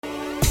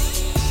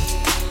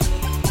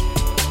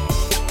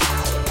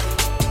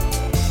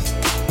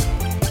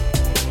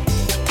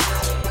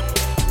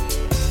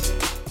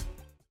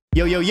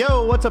Yo, yo,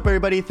 yo, what's up,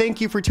 everybody?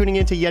 Thank you for tuning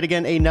in to yet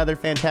again another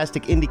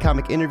fantastic indie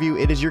comic interview.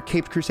 It is your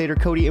Caped Crusader,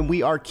 Cody, and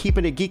we are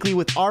keeping it geekly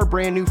with our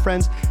brand new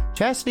friends,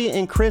 Chastity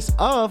and Chris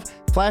of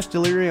Flash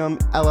Delirium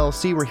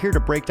LLC. We're here to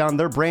break down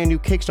their brand new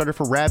Kickstarter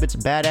for Rabbids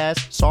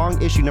Badass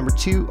Song issue number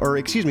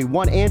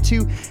 1 and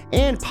 2,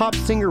 and Pop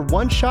Singer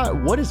One Shot.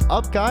 What is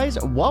up,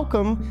 guys?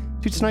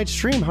 Welcome to tonight's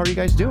stream. How are you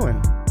guys doing?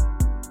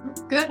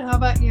 Good. How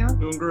about you?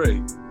 Doing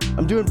great.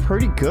 I'm doing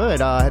pretty good.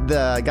 Got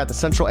the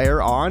central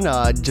air on.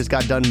 Just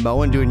got done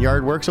mowing, doing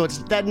yard work. So it's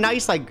that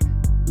nice,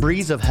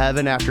 breeze of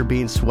heaven after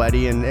being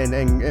sweaty and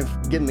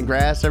getting the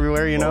grass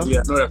everywhere, you know? Oh,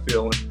 yeah, I know that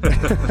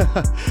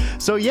feeling.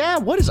 So yeah,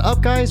 what is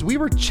up, guys? We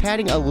were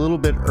chatting a little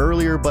bit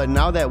earlier, but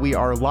now that we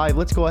are live,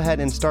 let's go ahead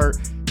and start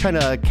kind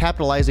of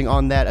capitalizing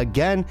on that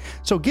again.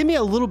 So give me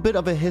a little bit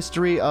of a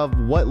history of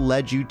what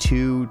led you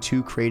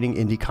to creating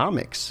indie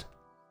comics.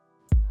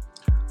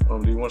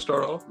 Do you want to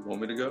start off? You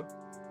want me to go?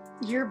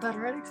 You're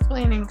better at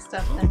explaining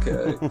stuff than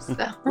Okay.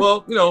 so.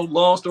 Well,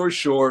 long story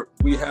short,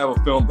 we have a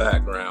film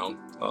background.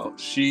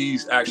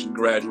 She's actually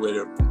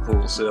graduated from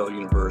Full Sail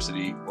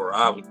University, where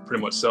I was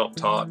pretty much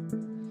self-taught.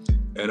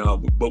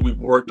 But we've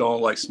worked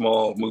on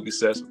small movie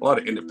sets, a lot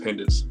of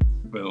independent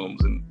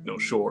films and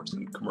shorts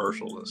and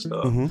commercials and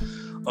stuff.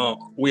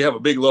 Mm-hmm. We have a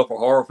big love for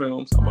horror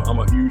films. I'm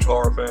a huge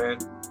horror fan.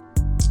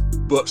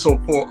 But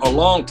so for a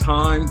long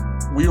time,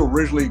 we were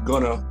originally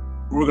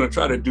we're gonna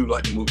try to do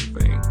the movie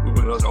thing. We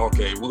were gonna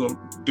we're gonna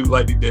do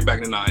like they did back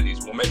in the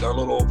 90s. We'll make our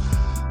little,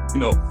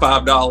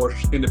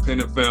 $5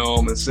 independent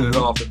film and send it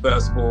off to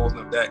festivals.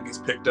 And if that gets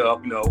picked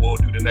up, we'll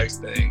do the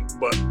next thing.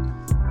 But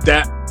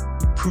that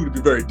proved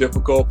to be very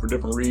difficult for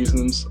different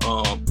reasons.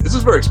 It's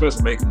just very expensive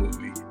to make a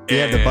movie.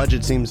 Yeah, the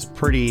budget seems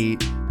pretty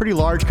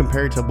large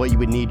compared to what you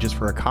would need just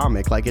for a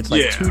comic.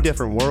 It's two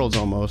different worlds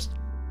almost.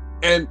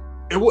 And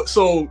it was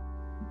so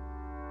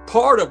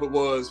part of it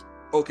was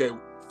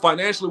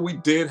financially, we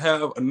did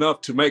have enough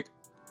to make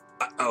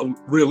a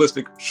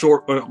realistic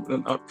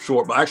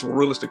actual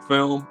realistic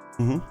film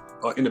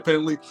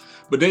independently.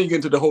 But then you get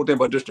into the whole thing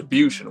about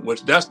distribution,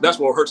 which that's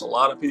what hurts a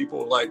lot of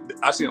people.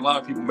 I've seen a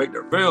lot of people make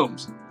their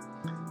films,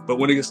 but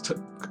when it gets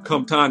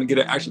come time to get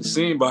it actually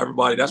seen by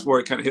everybody, that's where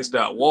it kind of hits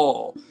that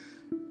wall.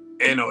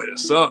 And it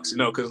sucks,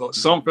 because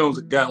some films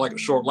have got a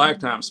short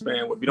lifetime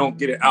span. If you don't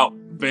get it out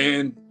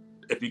then,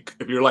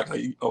 if you're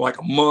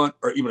a month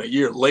or even a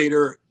year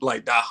later,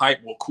 that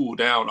hype will cool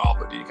down off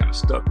it. And you kind of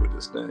stuck with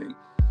this thing.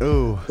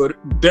 Ooh. But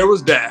there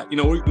was that. We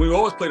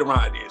always played around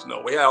ideas.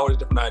 We had all these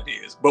different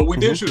ideas. But we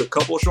did shoot a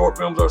couple of short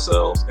films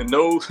ourselves, and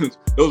those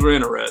were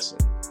interesting.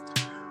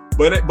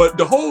 But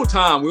the whole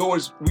time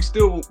we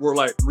still were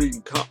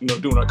reading,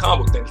 doing our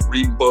comic things,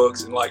 reading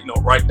books and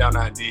writing down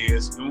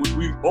ideas. And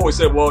we always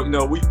said, well,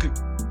 we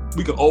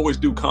could always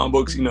do comic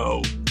books,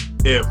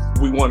 if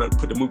we want to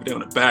put the movie down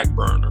the back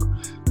burner.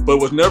 But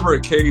it was never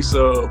a case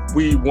of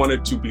we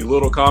wanted to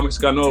belittle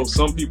comics. I know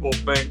some people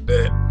think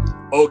that,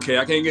 I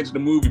can't get into the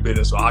movie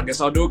business, so I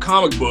guess I'll do a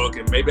comic book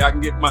and maybe I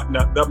can get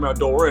my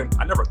door in.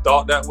 I never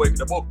thought that way, because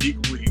they're both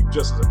equally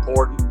just as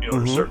important.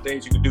 There's certain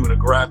things you can do in a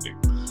graphic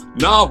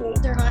novel.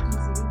 They're not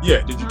easy.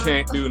 Yeah, that you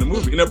can't do in a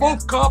movie. And they're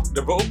both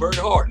very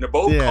hard, and they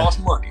both cost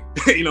money.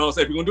 If you're going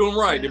to do them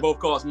right, they both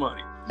cost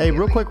money. Hey,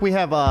 real quick, we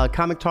have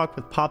Comic Talk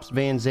with Pops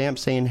Van Zamp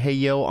saying, hey,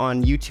 yo,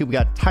 on YouTube. We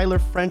got Tyler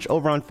French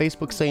over on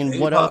Facebook saying,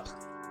 what up?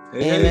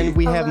 Hey. And then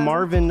we have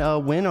Marvin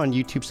Wynn on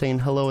YouTube saying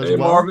hello as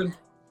well. Marvin.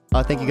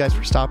 Thank you guys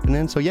for stopping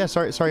in. So yeah,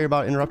 sorry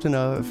about interrupting.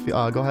 Go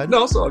ahead.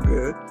 No, it's all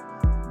good.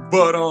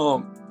 But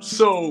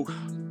so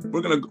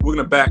we're gonna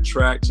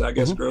backtrack to I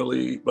guess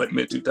early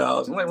mid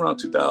 2000, around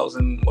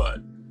 2000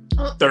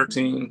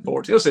 13,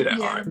 14. Let's say that.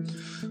 Yeah. All right.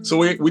 So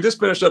we just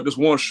finished up this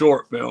one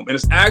short film, and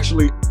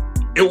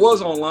it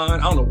was online.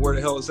 I don't know where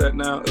the hell it's at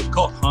now. It was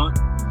called Hunt,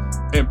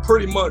 and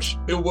pretty much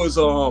it was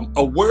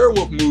a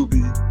werewolf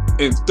movie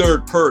in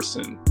third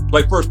person,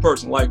 first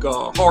person, a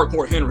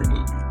Hardcore Henry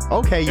movie.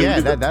 Okay, yeah,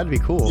 that'd be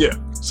cool. Yeah.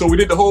 So we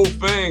did the whole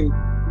thing.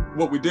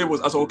 What we did was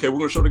I said, we're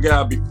going to show the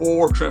guy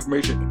before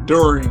transformation,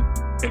 during,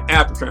 and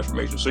after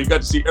transformation. So you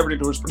got to see everything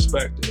through his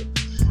perspective.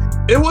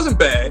 It wasn't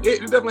bad. It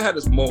definitely had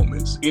its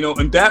moments, and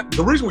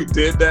the reason we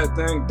did that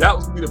thing, that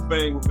was going to be the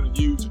thing we're going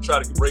to use to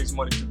try to raise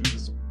money to do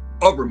this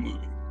other movie.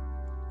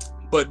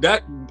 But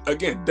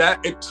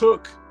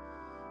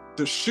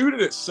to shoot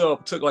it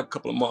itself took a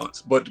couple of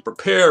months, but to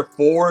prepare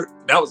for it,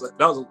 that was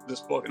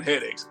just fucking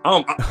headaches.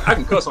 I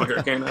can cuss on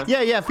here, can't I?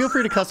 Yeah. Feel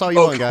free to cuss all you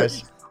want,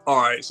 guys.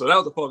 All right, so that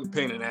was a fucking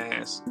pain in the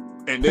ass.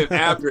 And then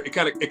after it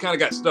kind of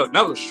got stuck.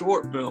 That was a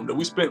short film that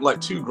we spent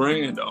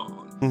 $2,000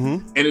 on,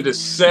 and it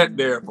just sat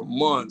there for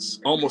months,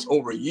 almost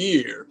over a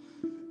year.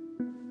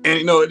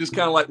 And it just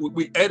kind of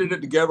we edited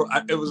it together.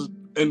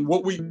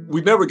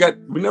 We never got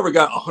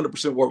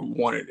 100% where we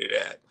wanted it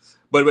at.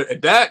 But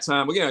at that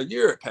time, again, a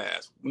year had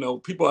passed.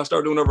 People, I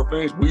started doing other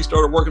things. We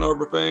started working on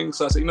other things.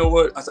 So I said, you know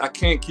what? I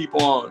can't keep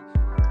on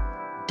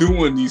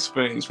doing these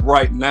things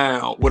right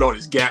now with all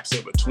these gaps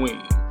in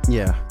between.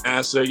 Yeah. And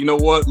I said, you know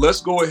what? Let's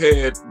go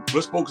ahead.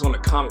 Let's focus on the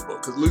comic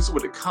book. Because at least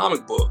with the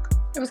comic book,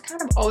 It was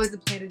kind of always a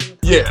play to do with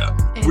Yeah,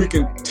 we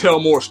can anyway. tell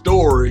more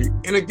story.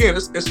 And again,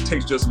 it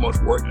takes just as much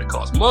work and it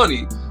costs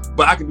money,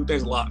 but I can do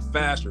things a lot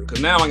faster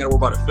because now I ain't got to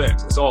worry about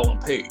effects. It's all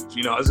on page.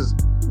 You know, it's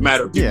just a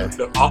matter of getting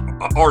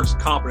the artist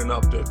competent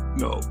enough to,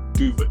 you know,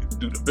 do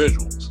the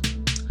visuals.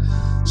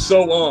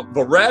 So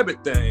the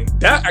rabbit thing,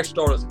 that actually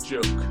started as a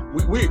joke.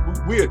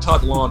 We had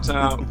talked a long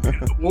time.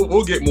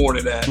 We'll get more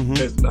into that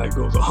as the night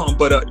goes on.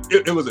 But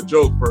it was a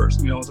joke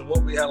first, you know. So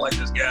we had like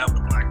this guy with a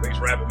blackface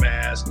rabbit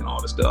mask and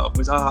all this stuff.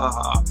 We said, ha ha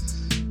ha.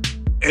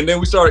 And then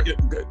we started.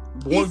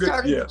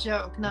 The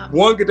joke. Not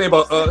one good thing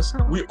about us,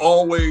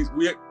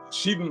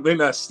 she may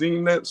not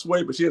seem that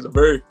way, but she has a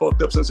very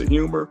fucked up sense of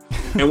humor.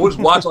 And we'll just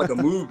watch like a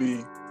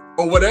movie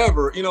or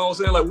whatever, you know what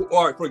I'm saying? Like,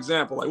 all right, for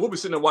example, like we'll be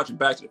sitting there watching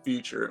Back to the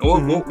Future,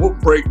 and we'll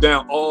break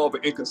down all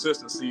the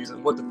inconsistencies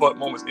and what the fuck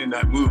moments in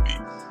that movie.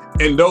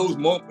 And those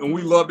moments, and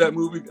we love that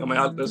movie. I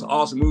mean, that's an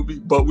awesome movie.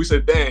 But we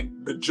said, dang,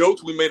 the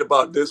jokes we made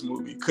about this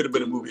movie could have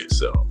been a movie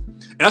itself.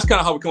 And that's kind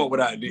of how we come up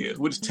with ideas.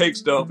 We just take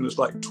stuff and just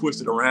like twist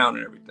it around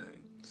and everything.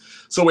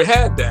 So we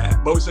had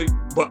that, but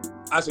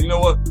I said, you know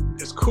what?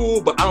 It's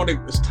cool, but I don't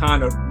think it's time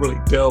to really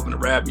delve into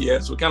rabbit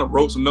yet. So we kind of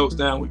wrote some notes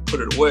down. We put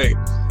it away.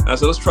 And I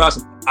said, let's try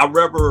some. I'd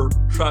rather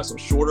try some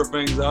shorter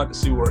things out to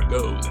see where it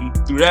goes. And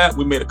through that,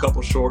 we made a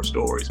couple short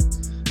stories.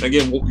 And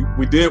again,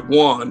 we did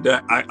one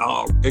that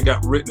it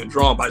got written and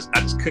drawn, but I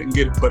just couldn't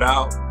get it put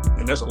out.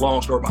 And that's a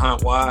long story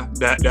behind why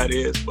that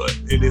is, but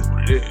it is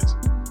what it is.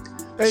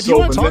 Hey, if you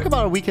want to talk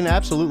about it, we can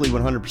absolutely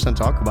 100%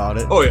 talk about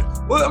it. Oh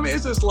yeah. Well, I mean,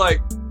 it's just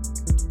like,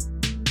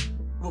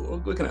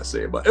 what can I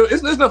say about it?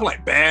 It's nothing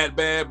like bad,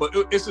 but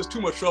it's just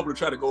too much trouble to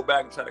try to go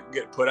back and try to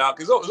get it put out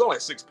because it was only a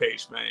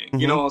 6-page thing.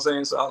 You know what I'm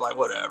saying? So I was like,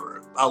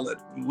 whatever.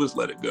 We'll just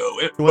let it go.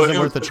 Was it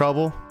worth the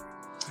trouble?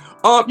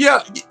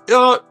 Yes,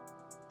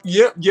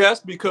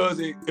 because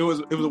it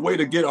was a way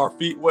to get our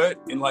feet wet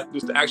and like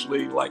just to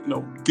actually like, you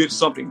know, get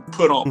something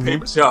put on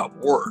paper, see how it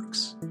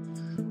works.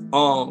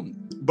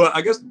 But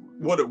I guess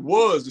what it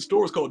was, the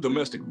story was called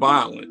Domestic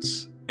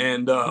Violence,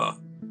 and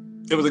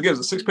it was a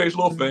 6-page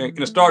little thing, and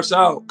it starts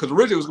out because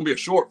originally it was gonna be a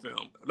short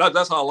film.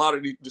 That's how a lot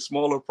of the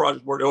smaller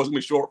projects work. It was gonna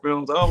be short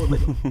films. I always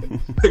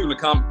pick them the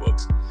comic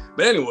books.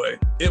 But anyway,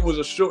 it was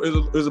a short. It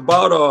was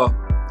about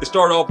it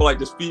started off with like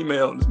this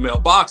female and this male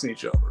boxing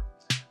each other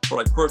for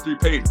like the first 3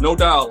 pages, no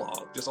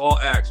dialogue, just all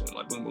action,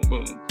 like boom, boom,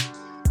 boom.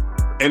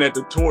 And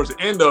towards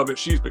the end of it,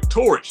 she's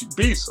victorious. She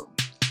beats him.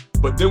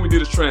 But then we did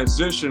this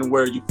transition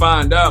where you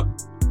find out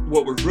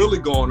what was really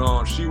going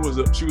on. She was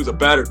a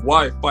battered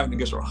wife fighting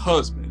against her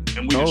husband.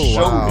 And we just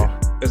showed it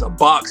as a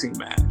boxing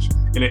match,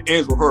 and it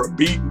ends with her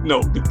beating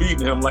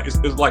him like it's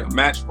like a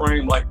match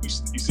frame, like you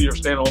see her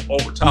standing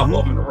over top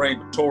of him in the ring,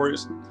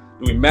 victorious. And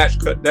we match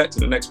cut that to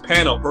the next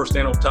panel, her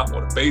standing on top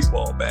with a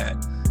baseball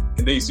bat,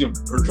 and then you see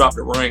her drop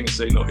the ring and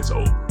say, "No, it's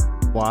over."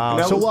 Wow.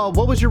 So,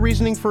 what was your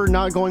reasoning for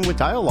not going with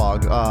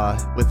dialogue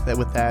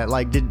with that?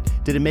 Like, did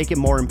it make it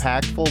more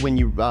impactful when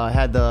you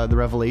had the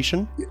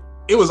revelation?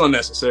 It was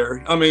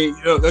unnecessary. I mean,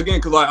 again,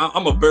 because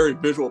I'm a very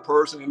visual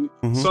person,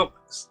 and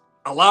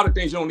a lot of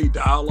things you don't need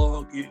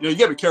dialogue. You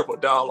gotta be careful with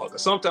dialogue,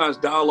 because sometimes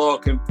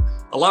dialogue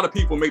a lot of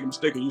people make the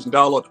mistake of using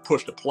dialogue to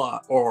push the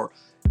plot, or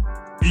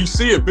you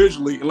see it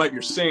visually and like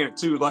you're saying it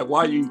too, like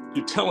why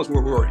you're telling us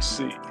what we already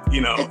see, you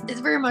know. It's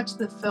very much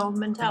the film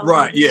mentality.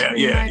 Right, yeah.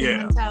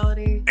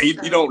 Mentality. And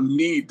you don't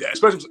need that,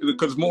 especially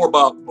because it's more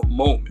about the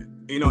moment,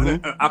 you know.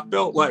 And I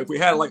felt like if we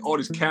had like all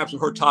these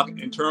captions, her talking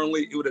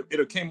internally, it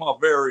have came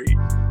off very,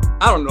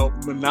 I don't know,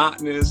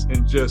 monotonous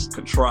and just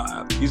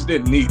contrived. You just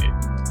didn't need it.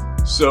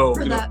 So,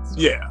 for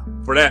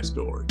that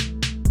story.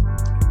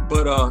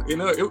 But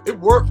it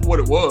worked for what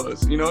it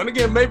was, you know. And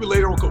again, maybe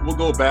later we'll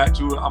go back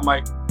to it.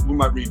 We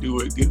might redo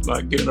it,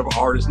 get another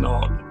artist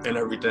and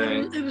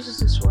everything. It was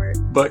just a short.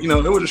 But it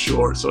was a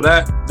short, so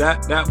that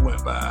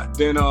went by.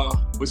 Then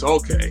we said,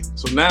 okay,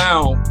 so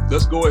now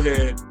let's go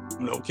ahead.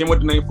 Came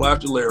with the name Flash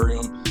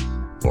Delirium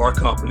for our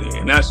company,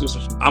 and that's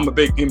just I'm a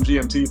big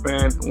MGMT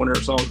fan. One of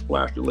their songs is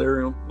Flash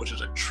Delirium, which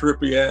is a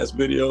trippy ass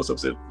video. So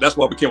that's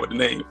why we came with the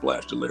name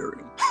Flash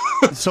Delirium.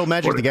 So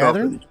Magic the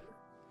Gathering? Company.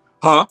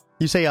 Huh?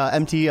 You say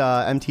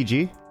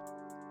MTG?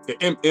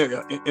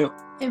 MGT.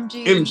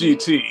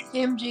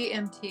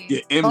 MGMT. Yeah,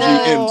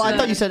 MGMT. Oh, I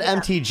thought you said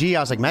MTG. I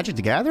was like, Magic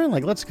the Gathering?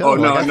 Like, let's go. Oh,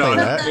 no,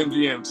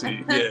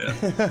 MGMT. Yeah.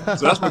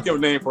 So that's what we gave a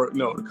name for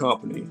the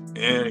company.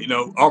 And,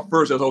 our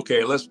first is,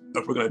 okay,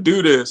 if we're going to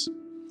do this,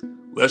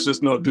 let's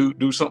just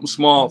do something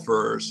small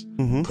first.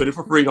 Put it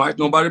for free. Don't have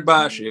nobody to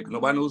buy shit, because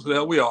nobody knows who the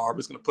hell we are. We're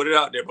just going to put it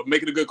out there, but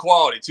make it a good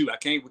quality, too.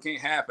 We can't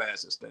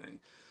half-ass this thing.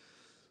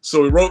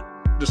 So we wrote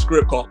the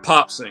script called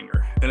Pop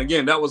Singer. And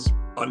again, that was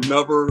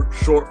another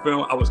short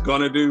film I was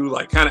gonna do,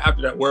 like kind of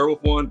after that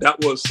werewolf one.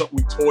 That was something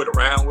we toyed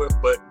around with,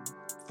 but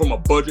from a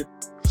budget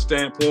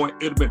standpoint,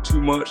 it'd have been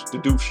too much to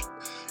do.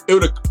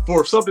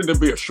 For something to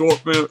be a short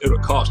film, it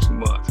would cost too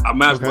much. I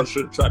might as well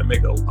should have tried to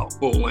make a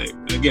full length.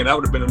 And again, that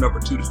would have been another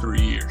 2 to 3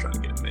 years trying to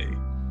get it made.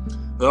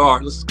 So, all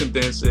right, let's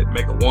condense it,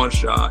 make a one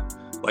shot,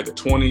 like a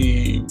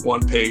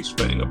 21-page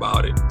thing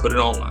about it, put it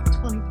online.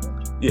 20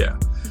 pages. Yeah.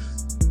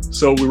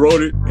 So we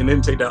wrote it, and it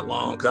didn't take that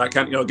long because I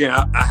kind of, again,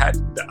 I had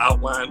the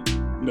outline,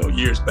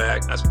 years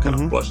back. That's what kind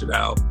of flushed it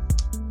out.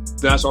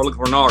 Then I started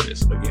looking for an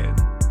artist again.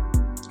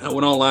 I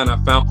went online, I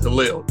found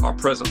Khalil, our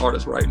present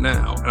artist right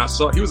now. And I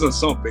saw, he was in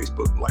some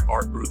Facebook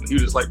art group, and he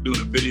was just doing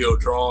a video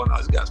drawing.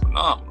 This guy's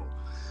phenomenal.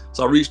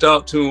 So I reached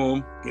out to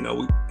him,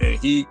 and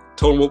he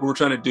told him what we were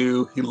trying to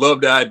do. He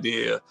loved the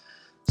idea.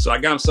 So I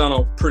got him signed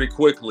off pretty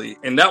quickly.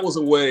 And that was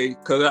a way,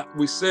 because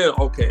we said,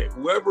 okay,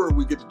 whoever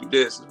we get to do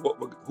this is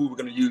who we're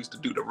going to use to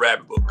do the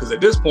Rabbit book. Because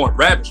at this point,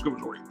 Rabbit script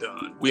was already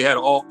done. We had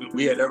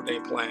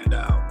everything planned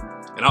out.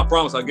 And I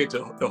promise I'll get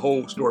to the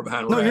whole story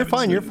behind Rabbit. No, you're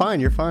fine. You're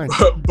fine.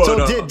 But,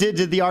 so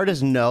did the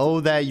artist know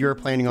that you were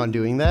planning on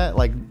doing that?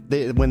 Like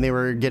when they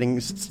were getting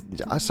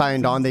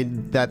signed on,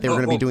 that they were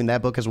going to be doing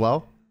that book as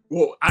well?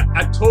 Well,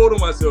 I told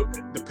him, I said,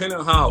 depending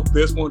on how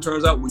this one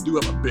turns out, we do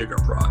have a bigger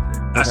project.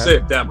 Okay. I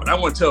said that, but I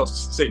don't want to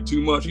say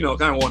too much, kind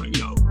of want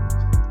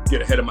to,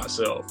 get ahead of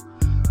myself.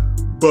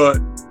 But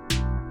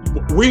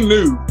we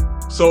knew,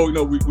 so,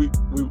 we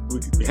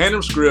handed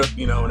him script,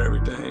 and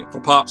everything for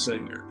Pop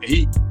Singer.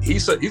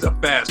 He's a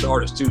fast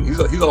artist too.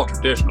 He's all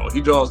traditional. He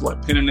draws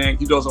like pen and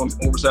ink. He draws on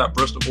oversized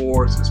Bristol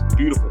boards. It's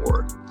beautiful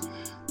work.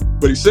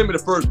 But he sent me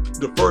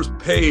the first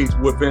page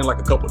within like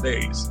a couple of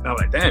days. And I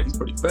was like, damn, he's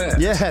pretty fast.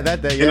 Yeah,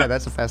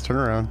 that's a fast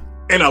turnaround.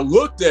 And I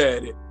looked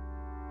at it,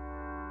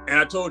 and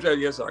I told you,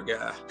 yes, our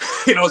guy.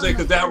 You know what I'm saying?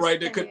 Because that right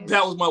there,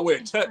 that was my way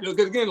of testing.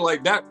 Because again,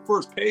 like that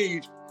first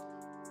page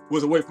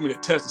was a way for me to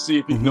test to see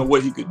if he know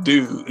what he could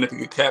do and if he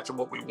could capture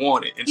what we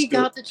wanted. And he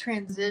got the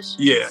transition.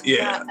 Yeah.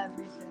 Got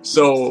everything.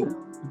 So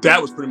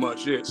that was pretty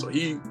much it. So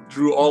he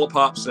drew all the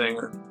Pop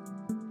Singer,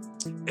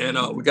 and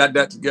we got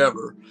that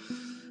together.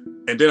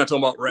 And then I told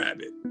him about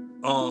Rabbit.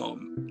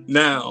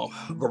 Now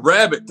the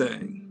Rabbit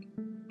thing,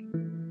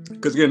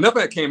 because again,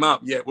 nothing that came out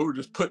yet. We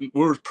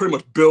were pretty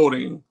much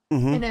building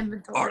an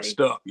inventory, our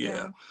stuff.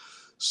 Yeah.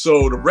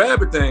 So the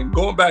Rabbit thing,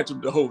 going back to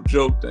the whole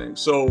joke thing.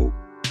 So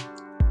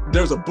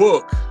there's a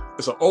book.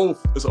 It's an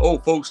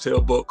old folks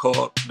tale book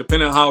called,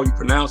 depending on how you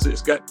pronounce it,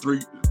 it's got 3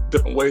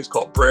 different ways,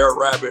 called Brer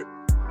Rabbit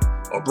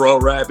or Brer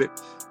Rabbit.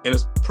 And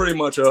it's pretty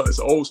much it's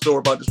an old story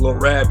about this little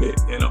rabbit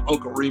and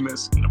Uncle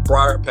Remus in a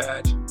briar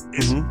patch.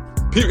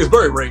 It's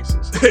very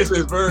racist. It's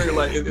very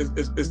like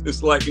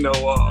it's like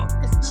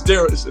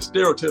it's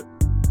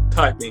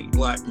stereotyping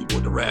black people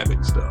with the rabbit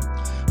and stuff.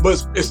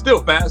 But it's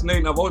still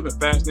fascinating. I've always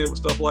been fascinated with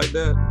stuff like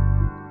that.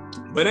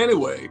 But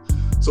anyway,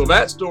 so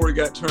that story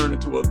got turned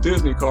into a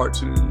Disney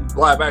cartoon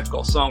live action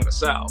called Song of the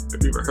South.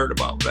 If you ever heard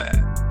about that.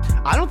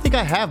 I don't think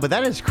I have, but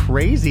that is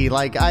crazy.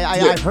 Like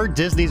I've heard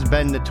Disney's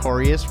been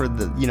notorious for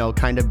the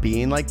kind of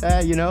being like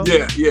that.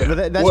 Yeah.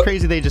 But that's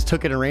crazy. They just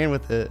took it and ran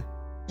with it.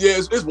 Yeah,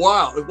 it's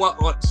wild. It's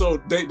wild. So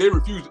they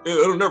refuse.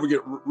 It'll never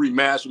get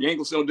remastered. You ain't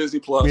gonna see on Disney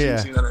Plus. You ain't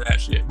see none of that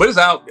shit. But it's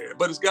out there.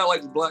 But it's got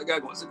like this black guy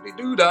going zippity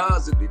doo dah,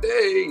 zippity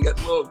day, and got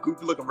the little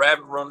goofy looking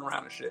rabbit running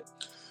around and shit.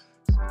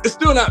 It's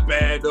still not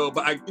bad though.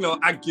 But I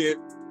get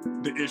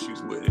the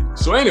issues with it.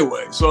 So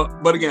anyway,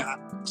 but again,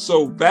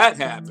 so that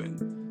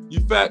happened.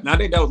 I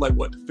think that was like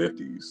what, the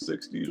 50s,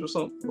 60s or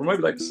something, or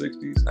maybe like the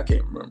 60s. I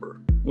can't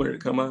remember. When did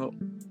it come out?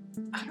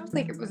 I don't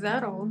think it was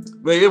that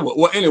old. But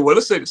well, anyway,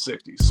 let's say the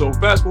 60s. So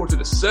fast forward to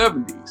the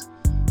 70s.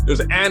 There's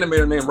an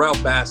animator named Ralph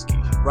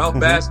Bakshi. Ralph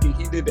Bakshi,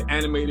 he did the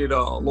animated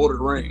Lord of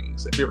the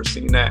Rings. If you ever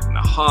seen that, and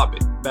The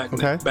Hobbit back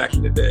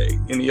in the day.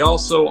 And he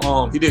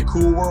also he did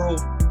Cool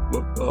World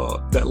with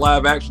that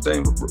live action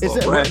thing. Is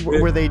it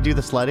where they do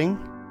the sledding?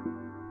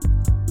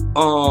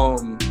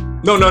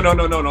 No.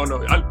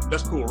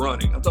 That's Cool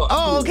Running. I'm talking.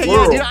 Oh, Cool okay,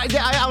 World. yeah, dude.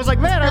 I was like,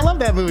 man, I love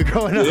that movie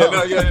growing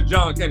up.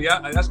 John Candy.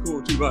 That's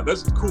cool too. But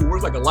that's cool. Where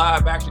it's like a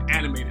live action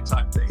animated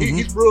type thing.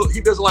 He's real. He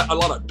does a lot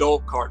of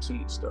adult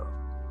cartoon stuff.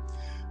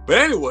 But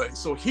anyway,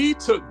 so he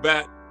took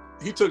the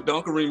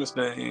Uncle Remus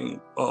thing,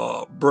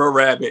 Brer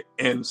Rabbit,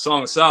 and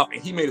Song of the South,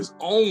 and he made his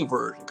own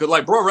version. Because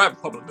like Brer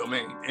Rabbit, public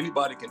domain,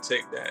 anybody can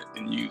take that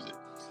and use it.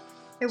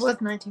 It was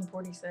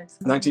 1946.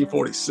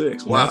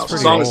 1946. Yeah, wow.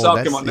 Song of the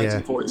South came out in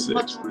 1946.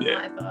 Much more than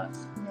I thought.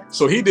 Yeah.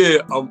 So he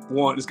did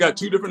one. It's got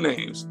 2 different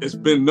names. It's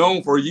been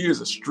known for years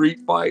as Street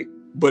Fight,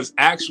 but it's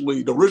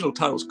actually, the original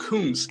title is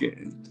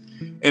Coonskin.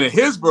 And in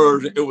his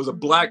version, it was a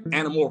black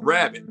animal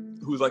rabbit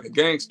who's like a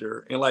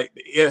gangster, and like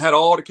it had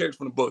all the characters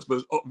from the books, but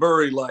it was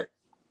very like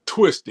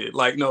twisted.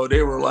 Like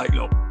they were like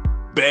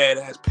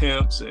badass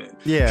pimps and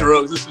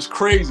drugs. This is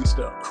crazy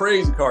stuff,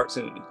 crazy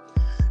cartoon.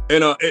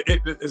 And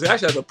it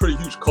actually has a pretty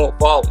huge cult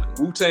following.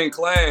 Wu-Tang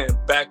Clan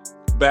back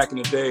in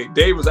the day,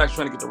 Dave was actually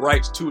trying to get the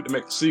rights to it to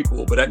make a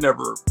sequel, but that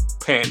never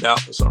panned out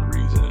for some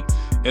reason.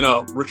 And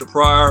Richard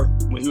Pryor,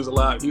 when he was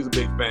alive, he was a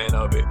big fan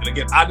of it. And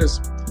again,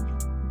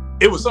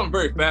 it was something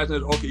very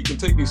fascinating. Okay, you can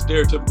take these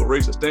stereotypical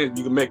racist things,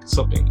 you can make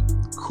something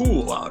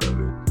cool out of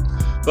it.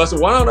 So I said,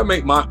 why don't I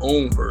make my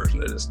own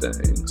version of this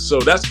thing?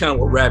 So that's kind of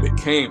where Rabbit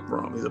came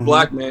from. He's a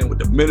black man with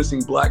the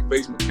menacing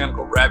black-faced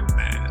mechanical rabbit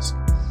mask.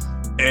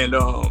 And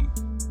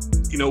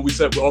we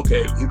said, well,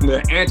 okay, he's gonna be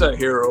an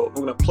anti-hero. We're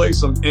gonna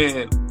place him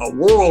in a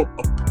world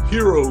of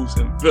heroes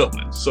and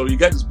villains. So you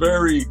got this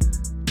very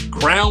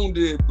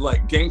grounded,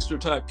 like gangster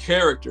type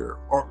character,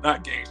 or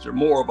not gangster,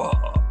 more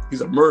of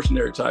he's a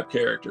mercenary type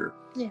character.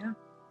 Yeah.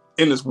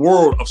 In this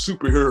world of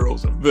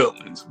superheroes and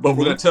villains. But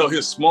we're going to tell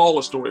his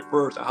smaller story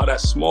first, and how that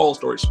small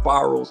story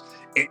spirals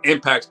and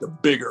impacts the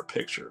bigger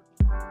picture.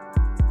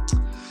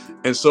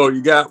 And so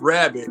you got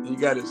Rabbit, and you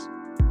got his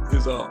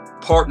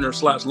partner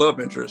 / love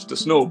interest, the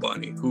Snow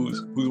Bunny,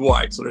 who's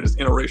white. So they're this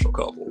interracial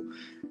couple.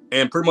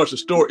 And pretty much the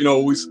story, you know,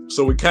 we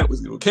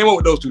came up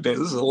with those two things.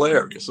 This is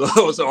hilarious. So I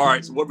was all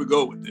right, so where do we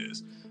go with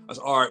this? I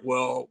said, all right,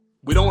 well,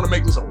 we don't want to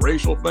make this a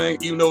racial thing,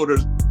 even though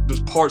there's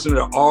parts in it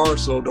that are.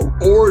 So the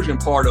origin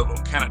part of them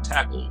kind of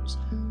tackles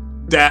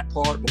that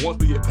part. But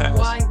once we get past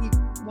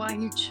why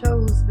he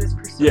chose this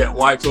persona. Yeah,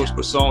 why he chose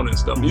persona and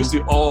stuff. You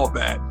see all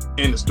that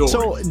in the story.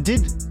 So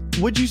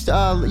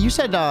you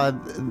said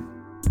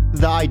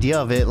the idea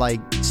of it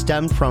like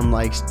stemmed from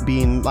like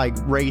being like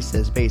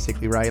racist,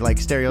 basically, right? Like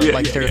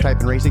stereotype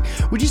and racing.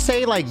 Would you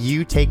say like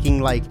you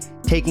taking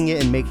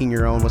it and making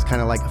your own was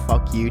kind of like a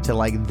fuck you to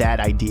like that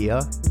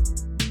idea?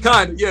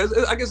 Kind of, yeah.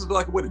 I guess it's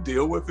like a way to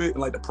deal with it and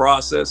like to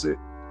process it.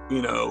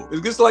 You know,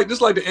 it's just like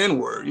the N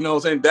word. You know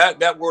what I'm saying?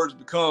 That word's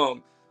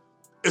become,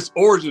 its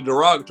origin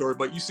derogatory,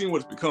 but you've seen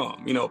what it's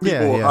become. You know,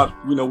 people,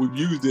 we've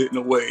used it in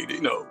a way that,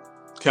 you know,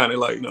 kind of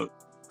like, you know,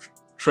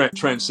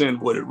 transcend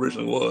what it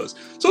originally was.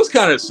 So it's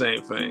kind of the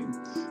same thing.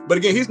 But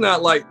again, he's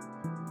not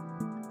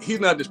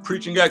this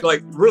preaching guy.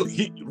 Like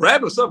really,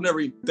 Rabbit himself never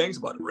even thinks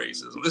about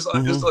racism. It's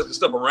like the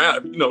stuff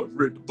around. You know,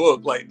 read the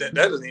book like that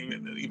doesn't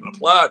even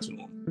apply to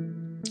him.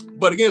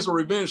 But again, it's a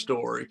revenge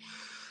story,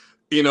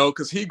 you know,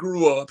 because he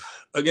grew up,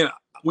 again,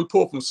 we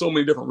pull from so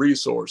many different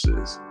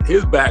resources.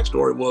 His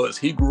backstory was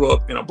he grew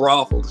up in a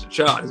brothel as a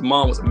child. His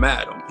mom was a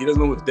madam. He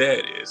doesn't know who his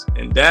dad is.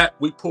 And that,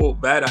 we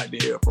pulled that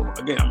idea from,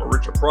 again, I'm a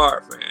Richard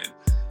Pryor fan.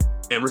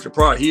 And Richard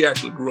Pryor, he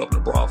actually grew up in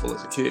a brothel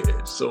as a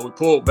kid. So we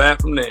pulled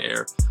that from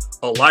there.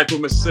 Life of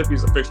Mississippi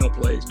is a fictional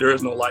place. There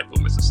is no Life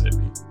of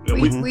Mississippi. You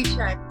know, we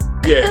checked.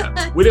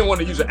 Yeah, we didn't want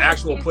to use an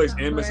actual place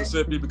in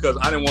Mississippi because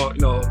I didn't want,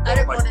 you know, I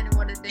didn't want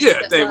anyone to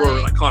think they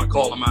were like kind of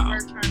call them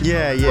out.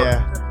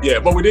 Yeah.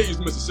 But we did use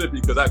Mississippi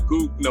because I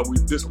Googled, you know, we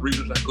did some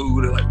research. I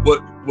Googled it, like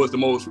what was the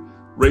most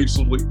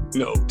racially, you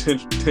know,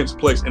 tense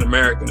place in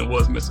America, and it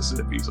was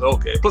Mississippi. So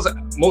okay. Plus,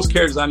 most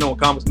characters I know in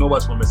comics,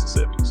 nobody's from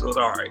Mississippi, so it's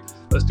all right.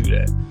 Let's do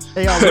that.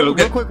 Hey,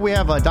 real quick, we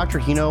have Dr.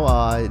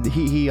 Hino.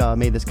 He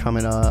made this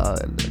comment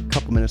a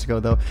couple minutes ago,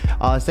 though,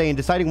 saying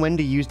deciding when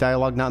to use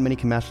dialogue. Not many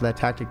can master that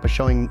tactic, but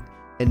showing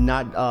and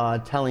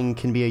not telling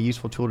can be a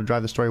useful tool to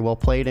drive the story. Well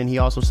played. And he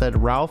also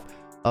said Ralph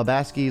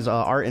Bakski's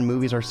art and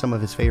movies are some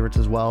of his favorites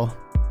as well.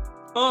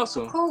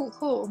 Awesome.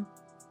 Cool.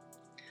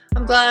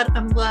 I'm glad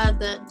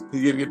that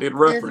you get that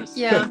reference.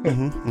 Yeah.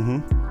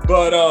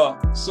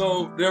 But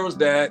so there was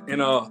that,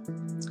 and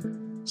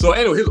so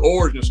anyway, his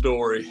origin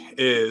story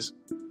is,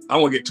 I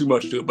don't want to get too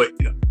much to it, but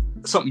you know,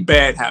 something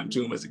bad happened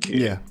to him as a kid.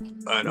 Yeah.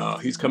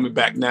 And he's coming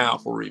back now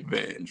for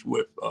revenge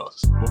with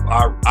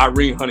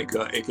Irene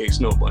Honeycutt, aka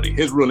Snow Bunny.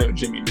 His real name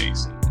is Jimmy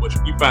Mason, which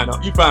you find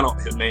out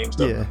his name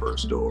stuff in the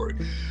first story.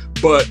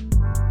 But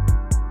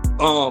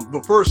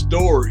the first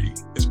story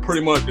is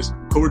pretty much because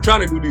we're trying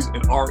to do these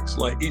in arcs.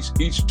 Like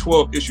each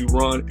 12 issue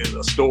run is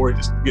a story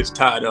just gets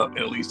tied up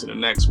and it leads to the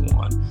next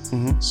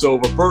one. So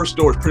the first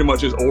story is pretty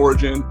much his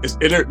origin. He's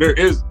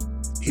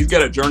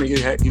got a journey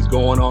he's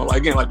going on,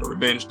 like, again, like the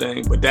revenge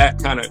thing, but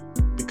that kind of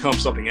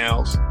becomes something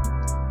else.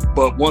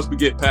 But once we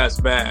get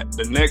past that,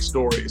 the next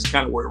story is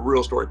kind of where the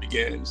real story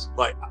begins.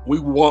 Like we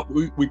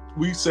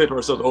said to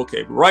ourselves,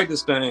 okay, write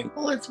this thing.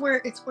 Well, it's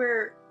where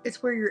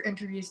you're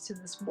introduced to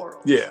this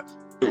world. Yeah.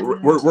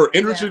 We're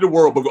introduced to the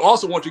world, but we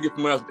also want you to get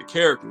familiar with the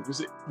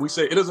characters. We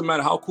say it doesn't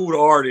matter how cool the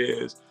art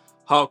is,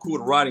 how cool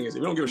the writing is.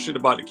 If you don't give a shit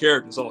about the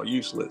characters, it's all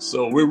useless.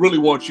 So we really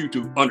want you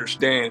to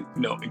understand,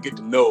 you know, and get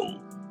to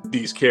know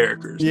these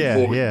characters.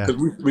 Because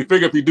we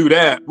figure if you do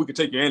that, we can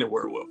take you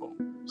anywhere with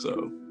them.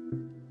 So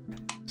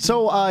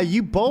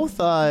you both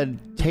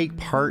take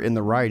part in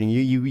the writing.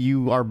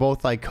 You are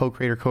both like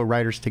co-creator,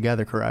 co-writers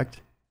together,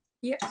 correct?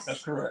 Yes,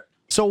 that's correct.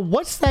 So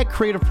what's that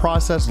creative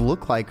process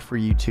look like for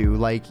you two?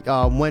 Like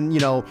when,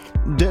 you know,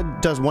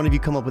 does one of you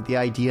come up with the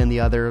idea and the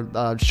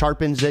other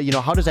sharpens it? You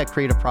know, how does that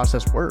creative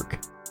process work?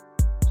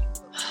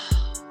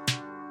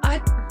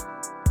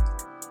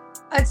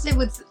 I'd say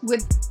with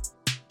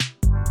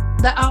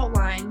the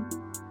outline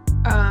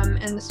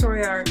and the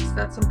story arcs,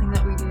 that's something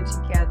that we do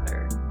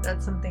together.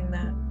 That's something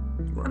that,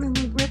 I mean,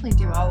 we really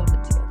do all of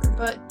it together.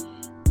 But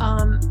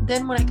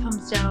then when it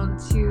comes down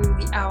to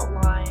the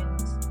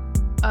outlines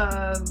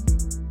of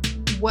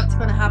what's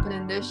going to happen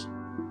in this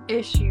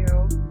issue,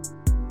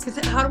 because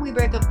how do we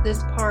break up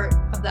this part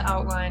of the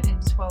outline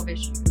into 12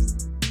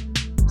 issues?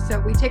 So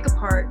we take a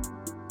part,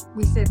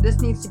 we say this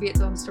needs to be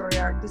its own story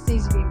arc, this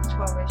needs to be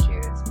 12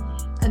 issues,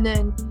 and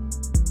then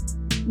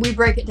we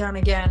break it down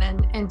again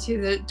and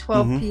into the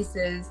 12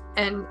 pieces.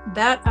 And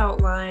that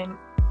outline,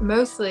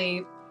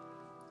 mostly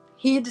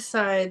he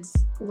decides,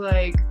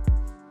 like,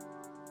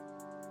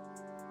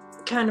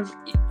 kind of,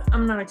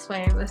 I'm not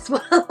explaining this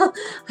well.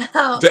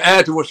 To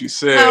add to what you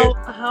said,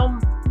 how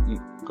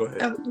Go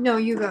ahead. Oh, no,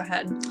 you go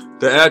ahead.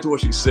 To add to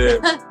what she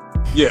said,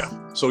 yeah.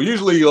 So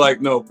usually,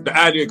 like, no, the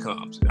idea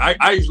comes.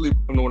 I usually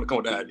am the one to come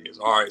with the ideas.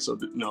 All right, so,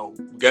 we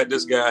got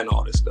this guy and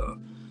all this stuff.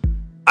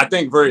 I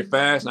think very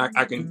fast, and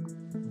I can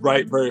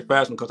write very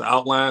fast when it comes to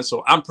outlines.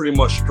 So I'm pretty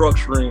much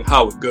structuring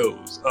how it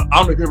goes. I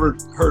don't know if you ever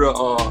heard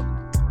of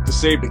To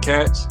Save the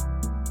Cats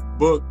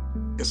book.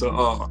 It's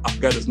I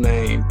forgot his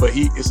name, but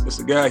it's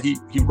a guy, he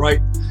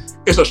write.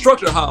 It's a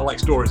structure of how, like,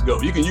 stories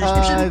go. You can use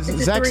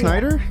Zack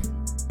Snyder?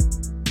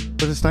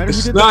 Was it Snyder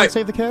who did that to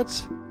Save the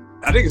Cats?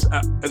 I think I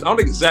don't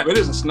think it's Zack, but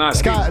it isn't Snyder.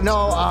 Scott,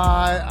 no,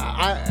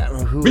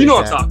 but you know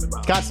what I'm talking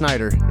about. Scott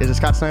Snyder. Is it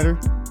Scott Snyder?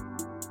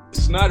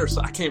 Snyder,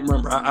 I can't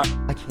remember. I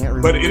can't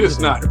remember. But it is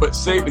Snyder. But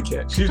Save the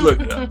Cat. She's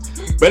looking it up.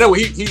 But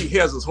anyway, he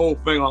has this whole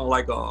thing on,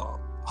 like, how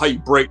you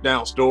break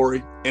down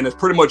story, and it's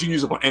pretty much you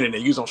use it on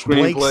internet. You use it on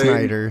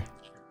screenplays.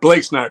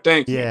 Blake Snyder.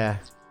 Thank you. Yeah.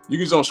 You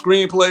use it on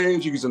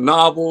screenplays. You use it on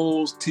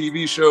novels,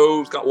 TV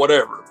shows,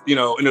 whatever.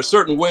 And there's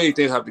certain ways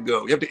things have to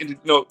go. You have to,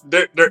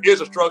 there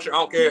is a structure. I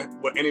don't care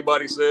what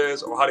anybody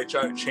says or how they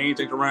try to change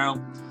things around.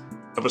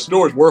 If a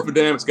story's worth a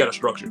damn, it's got a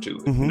structure to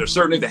it. Mm-hmm. There's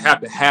certain things that have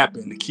to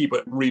happen to keep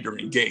a reader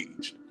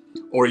engaged,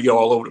 or you go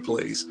all over the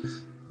place.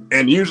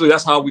 And usually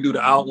that's how we do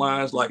the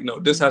outlines. Like,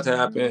 this has to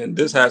happen.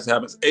 This has to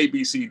happen. It's A,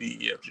 B, C, D,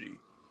 E, F, G.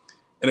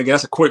 And again,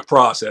 that's a quick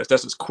process.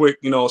 That's just quick,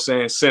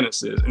 saying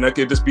sentences. And that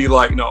could just be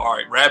like, all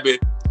right,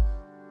 Rabbit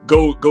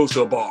goes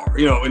to a bar,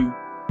 and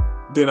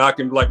then I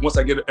can, like, once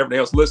I get everything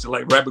else listed,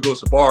 like, Rabbit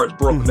goes to a bar is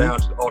broken down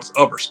to all this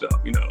other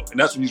stuff, and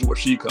that's usually where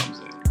she comes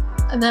in.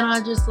 And then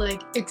I just,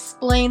 like,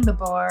 explain the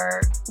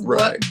bar.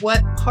 Right.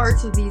 What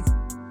parts of these,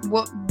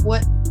 what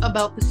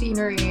about the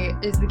scenery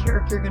is the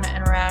character going to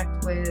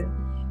interact with?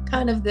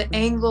 Kind of the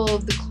angle,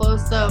 the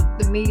close-up,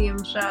 the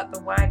medium shot,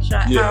 the wide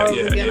shot. How are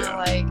we going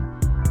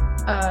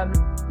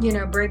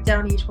to, break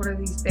down each one of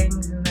these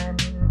things, and then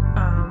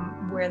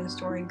where the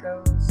story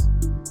goes.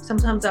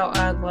 Sometimes I'll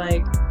add,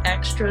 like,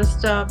 extra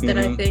stuff that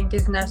I think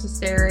is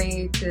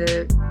necessary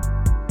to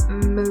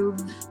move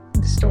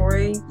the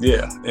story.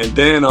 Yeah, and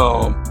then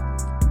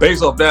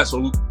based off that,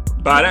 so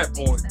by that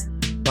point,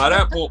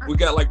 we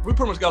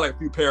pretty much got like a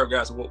few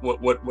paragraphs of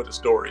what the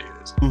story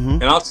is. Mm-hmm.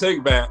 And I'll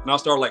take that and I'll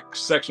start, like,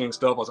 sectioning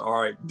stuff. I was like,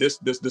 all right, this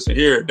and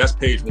here, that's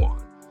page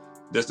 1.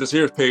 This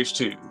here is page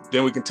 2.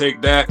 Then we can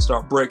take that and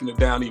start breaking it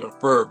down even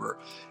further.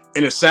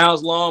 And it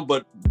sounds long,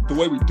 but the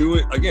way we do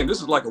it, again, this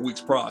is like a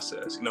week's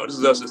process. This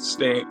is us just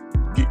staying,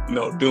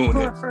 doing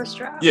For it. Our first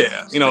draft.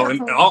 Yeah,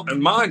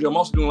 and mind you, I'm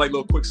also doing, like,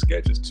 little quick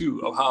sketches too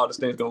of how this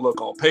thing's gonna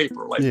look on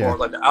paper, like, as far as,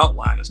 like, the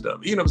outline and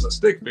stuff. Even if it's a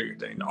stick figure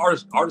thing,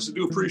 the artists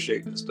do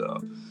appreciate this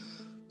stuff.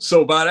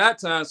 So by that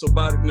time,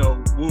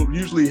 we'll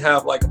usually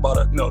have, like,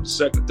 about the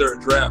second,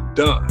 third draft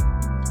done.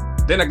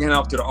 Then I can hand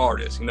off to the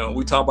artist.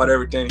 We talk about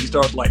everything. He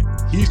starts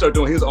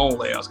doing his own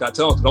layouts. Got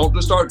to tell him, don't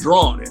just start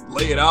drawing it.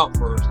 Lay it out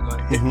first and,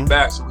 like, hit it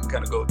back so we can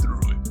kind of go through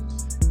it.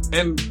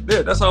 And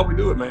yeah, that's how we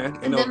do it, man.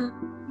 And then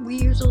I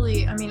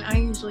usually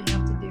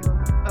have to do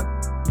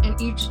in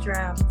each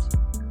draft.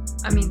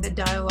 The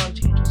dialogue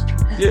changes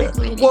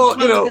dramatically. Yeah. Well,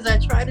 because I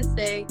try to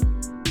say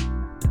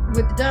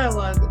with the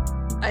dialogue,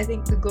 I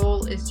think the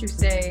goal is to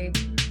say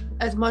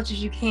as much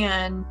as you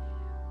can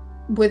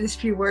with as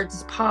few words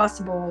as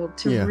possible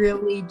to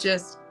really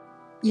just,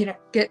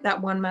 get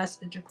that one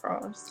message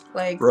across.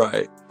 Like,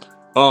 right.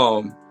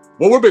 Well,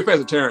 we're big fans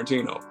of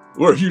Tarantino.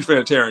 We're a huge fan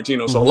of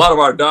Tarantino, so a lot of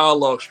our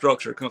dialogue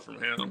structure comes from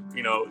him,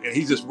 and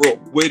he's just real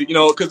witty,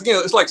 because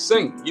again, it's like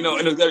singing,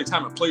 and there's got to be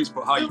time and place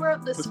for how you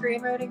wrote the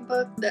screenwriting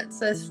book that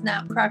says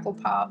 "Snap, Crackle,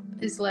 Pop"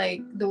 is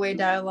like the way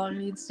dialogue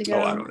needs to go.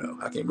 Oh, I don't know.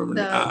 I can't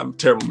remember. I'm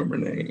terrible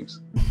remembering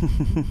names.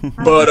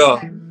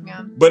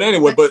 But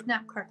anyway,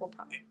 Snap, Crackle,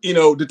 Pop.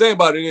 The thing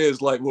about it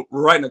is, like, we're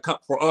writing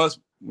for us.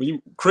 When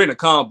you create a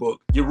comic book,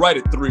 you write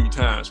it 3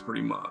 times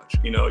pretty much.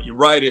 You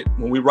write it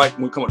when we come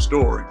up with a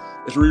story.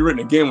 It's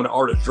rewritten again when the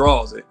artist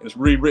draws it, and it's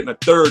rewritten a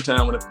 3rd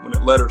time when the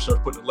letter starts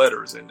putting the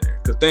letters in there,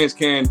 because things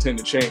can tend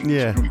to change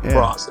through the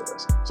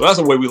process. So that's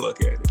the way we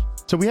look at it.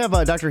 So we have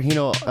Dr.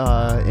 Hino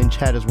in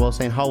chat as well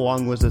saying, how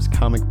long was this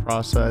comic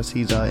process?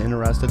 He's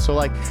interested. So,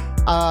 like,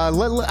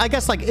 I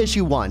guess, like,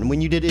 issue 1,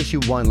 when you did issue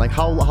 1, like,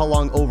 how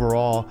long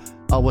overall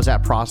was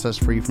that process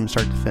for you from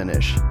start to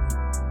finish?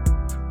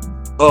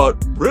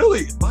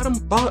 Really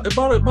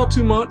about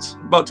 2 months.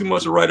 About 2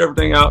 months to write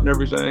everything out and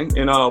everything.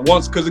 And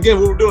because again,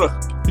 we were doing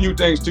a few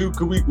things too,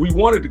 because we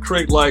wanted to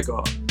create, like,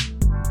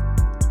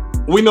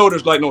 we know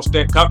there's, like, no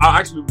stand. I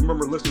actually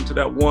remember listening to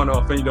that one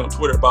thing you did on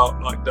Twitter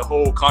about, like, the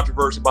whole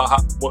controversy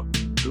about what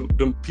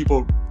the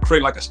people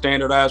create, like, a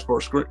standardized for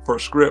a script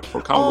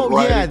for comic book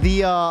writing.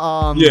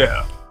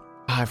 Yeah,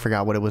 I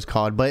forgot what it was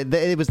called, but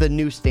it was the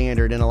new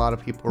standard, and a lot of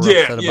people were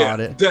upset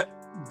about it.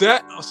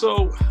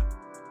 So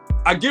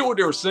I get what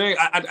they were saying.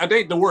 I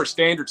think the word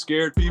standard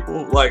scared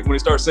people, like, when they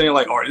start saying,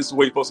 like, all right, this is the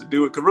way you're supposed to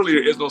do it, because really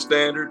there is no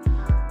standard.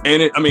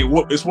 And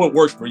it's what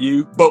works for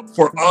you. But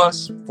for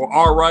us, for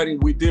our writing,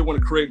 we did want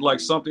to create,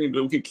 like, something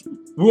that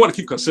we want to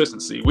keep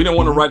consistency. We didn't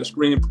want to write a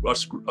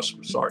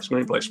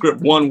screenplay script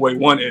one way,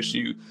 one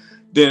issue,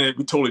 then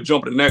we totally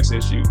jump to the next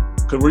issue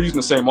because we're using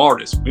the same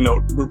artist. You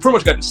know, we pretty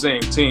much got the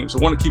same team, so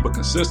we want to keep a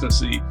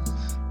consistency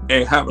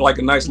and have like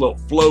a nice little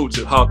flow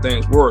to how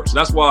things work. So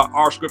that's why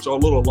our scripts are a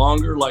little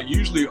longer. Like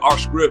usually our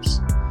scripts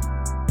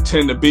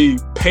tend to be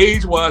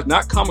page-wise,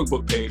 not comic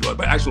book page-wise,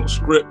 but actual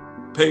script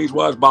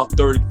page-wise, about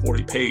 30,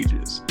 40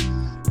 pages.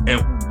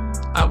 And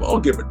I'll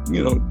give it,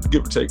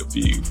 give or take a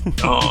few.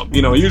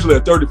 Usually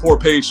a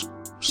 34-page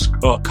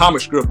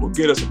comic script will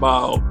get us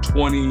about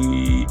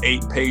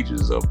 28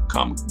 pages of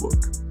comic book.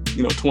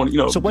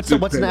 20. So what's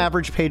an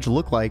average page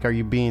look like? Are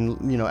you being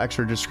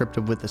extra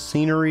descriptive with the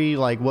scenery?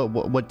 Like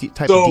what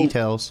type of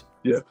details?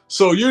 Yeah.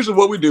 So usually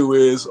what we do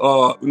is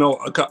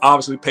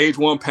obviously page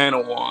 1,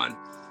 panel 1,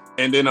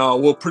 and then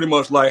we'll pretty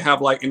much like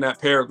have like in that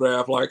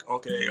paragraph like,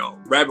 okay,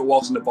 Rabbit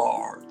walks in the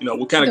bar.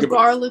 We'll kind of the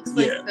bar looks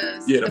like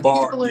this. Yeah, the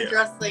bar. People are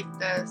dressed like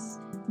this.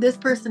 This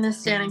person is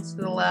standing to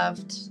the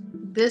left.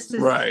 This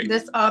is right.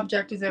 This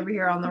object is over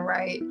here on the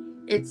right.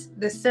 It's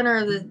the center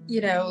of the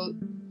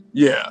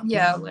Yeah,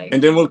 like,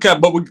 and then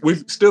we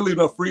still leave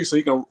enough free so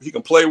he can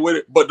play with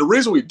it. But the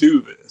reason we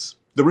do this,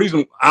 the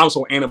reason I'm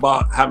so anti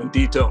about having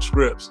detailed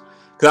scripts,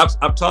 because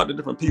I've talked to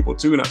different people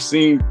too, and I've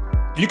seen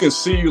you can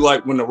see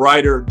like when the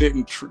writer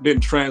didn't convey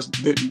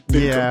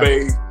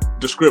the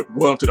script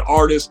well to the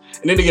artist,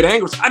 and then they get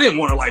angry. I didn't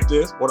want it like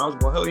this. Hell, you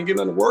ain't getting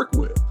nothing to work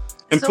with.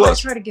 And so plus,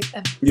 I try to give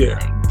them.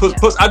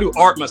 Plus, I do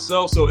art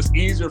myself, so it's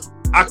easier.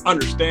 I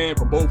understand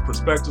from both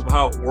perspectives of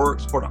how it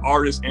works for the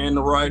artist and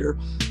the writer.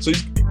 So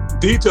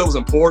detail is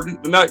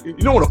important. You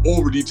don't want to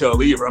over detail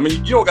either. I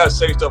mean, you don't got to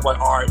say stuff like,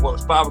 all right, well,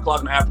 it's 5:00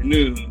 in the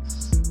afternoon.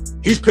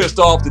 He's pissed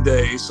off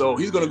today, so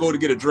he's going to go to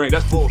get a drink.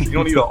 That's bullshit. You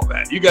don't need all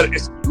that.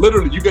 It's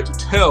literally, you get to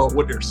tell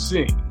what they're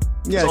seeing.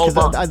 Yeah,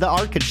 because the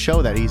art could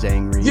show that he's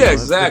angry. Yeah,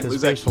 exactly.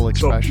 With his facial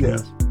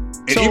expressions.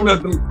 And even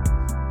at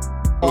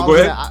go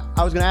ahead.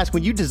 I was going to ask,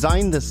 when you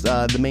designed this,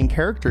 the main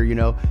character,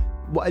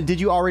 did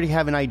you already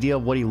have an idea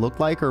of what he looked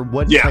like, or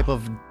what type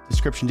of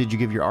description did you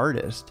give your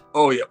artist?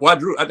 Oh yeah, well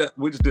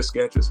we just did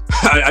sketches.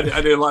 I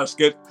did a lot of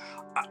sketches.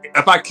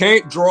 If I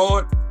can't draw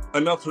it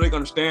enough so they can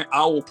understand,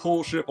 I will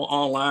pull shit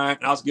online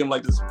and I'll just give them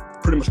like this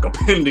pretty much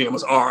compendium.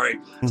 It's all right.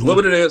 It's a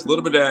little bit of this, a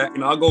little bit of that.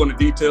 I'll go into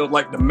details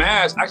like the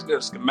mask. Actually,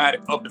 there's a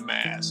schematic of the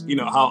mask.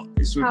 How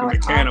it's super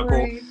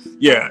mechanical.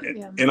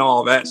 And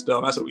all that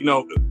stuff. I said,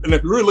 and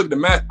if you really look at the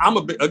mask, I'm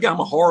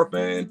a horror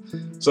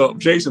fan. So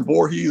Jason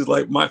Voorhees is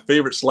like my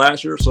favorite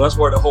slasher. So that's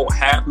where the whole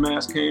half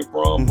mask came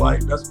from.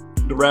 Like that's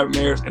the Rabbit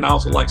Mares, and I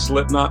also like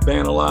Slipknot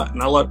band a lot,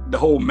 and I like the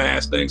whole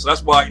mask thing. So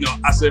that's why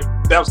I said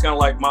that was kind of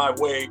like my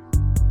way.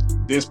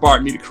 That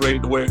inspired me to create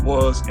it the way it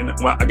was, and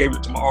I gave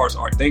it to my artist.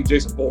 All right, thank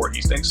Jason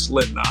Voorhees, thank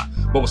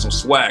Slipknot, but with some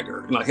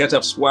swagger. He had to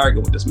have swagger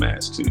with this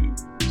mask too.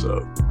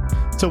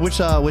 So which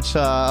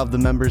of the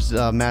members'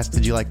 mask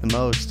did you like the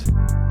most?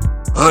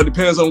 It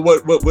depends on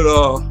what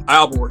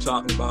album we're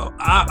talking about.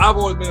 I've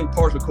always been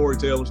partial to Corey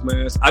Taylor's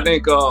mask. I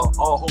think All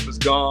Hope Is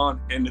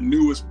Gone and the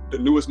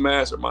newest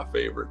masks are my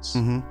favorites.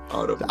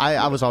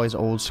 I was always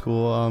old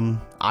school.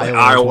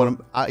 Iowa.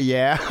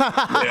 Yeah.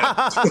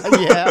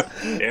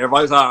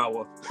 Everybody's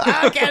Iowa.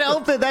 I can't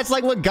help it. That's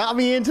like what got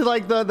me into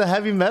like the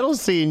heavy metal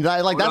scene.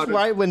 That's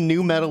right when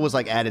new metal was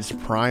like at its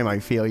prime. I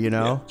feel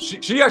Yeah.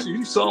 She actually,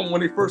 you saw him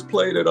when he first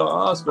played at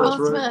Ozfest,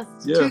 right?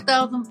 Yeah.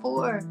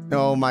 2004.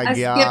 Oh my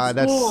God,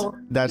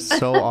 that's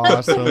so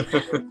awesome.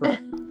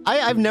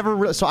 I've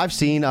never so I've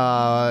seen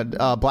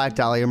Black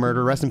Dahlia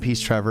Murder. Rest in peace,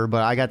 Trevor.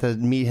 But I got to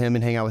meet him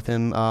and hang out with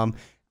him.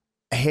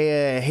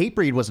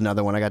 Hatebreed was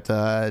another one I got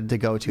to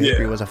go to.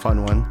 Hatebreed was a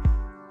fun one.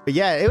 But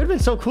yeah, it would have been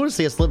so cool to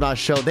see a Slipknot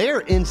show. They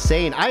are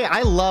insane.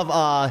 I love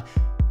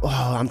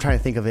I'm trying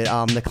to think of it.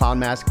 The clown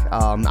mask.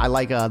 I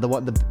like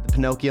the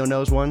Pinocchio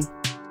nose one.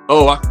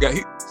 Oh, I forgot.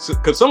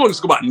 Because someone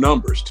just go by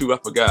numbers too. I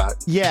forgot.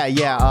 Yeah.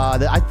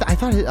 I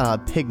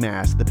thought pig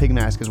mask. The pig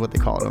mask is what they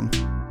called him.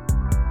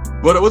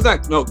 But it was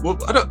that no. Well,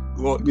 I don't.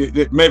 Well,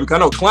 maybe because I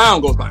know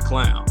clown goes by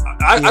clown.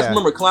 I just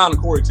remember Clown and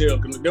Corey Taylor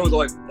because they was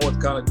like always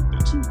kind of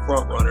the two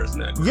front runners in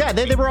that group. Yeah,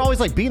 they were always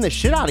like beating the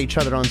shit out of each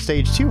other on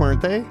stage too,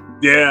 weren't they?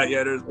 Yeah,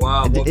 there's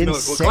wild.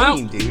 Insane,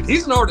 Clown, dude.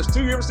 He's an artist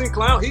too. You ever seen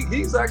Clown?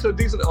 He's actually a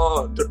decent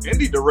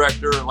indie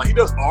director. Like he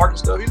does art and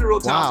stuff. He's a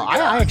real talented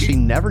guy. I actually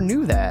never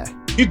knew that.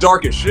 He's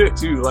dark as shit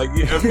too. Like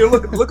if you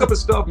look up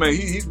his stuff, man,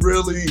 he's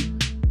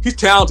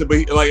talented, but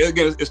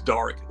again, it's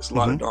dark. It's a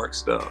lot of dark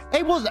stuff.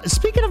 Hey, well,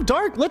 speaking of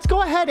dark, let's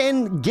go ahead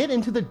and get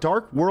into the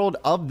dark world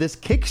of this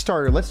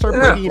Kickstarter. Let's start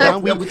breaking it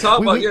down.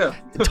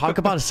 Talk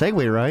about a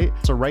segue, right?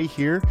 So right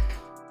here,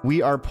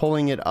 we are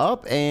pulling it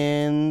up,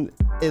 and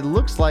it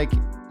looks like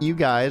you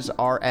guys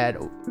are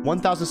at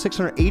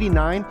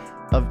 1,689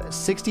 of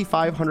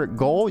 6,500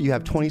 goal. You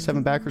have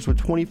 27 backers with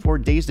 24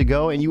 days to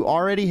go, and you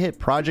already hit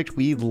Project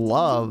We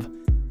Love.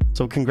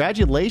 So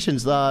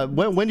congratulations.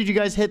 When did you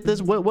guys hit this?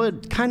 What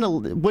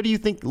do you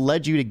think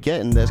led you to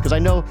getting this? Because I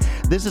know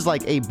this is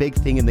like a big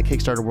thing in the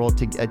Kickstarter world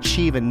to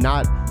achieve, and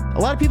not a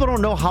lot of people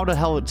don't know how the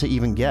hell to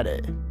even get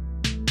it.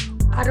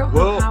 I don't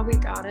know how we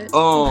got it.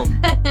 I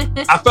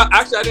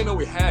didn't know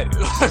we had it.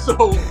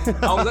 So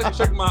I was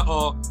actually checking my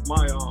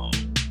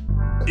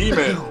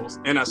emails,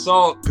 and I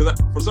saw, because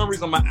for some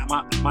reason my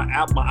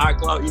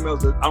iCloud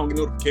emails, I don't get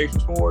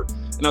notifications for it,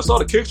 and I saw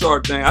the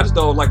Kickstarter thing. I just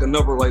thought it was like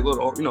another like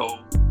little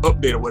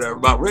update or whatever.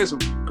 But I read some,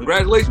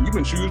 congratulations, you've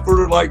been chosen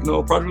for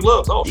Project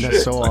Love. Oh shit,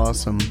 that's so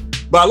awesome.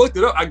 But I looked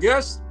it up. I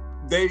guess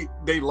they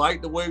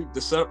like the way the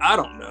setup. I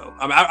don't know.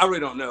 I mean, I really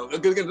don't know.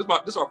 Again, this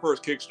is our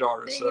first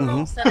Kickstarter.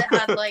 They said it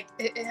had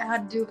it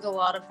had to do with a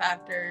lot of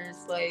factors,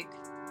 like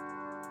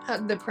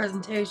the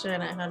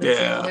presentation. It had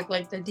to do with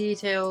like the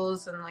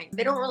details, and like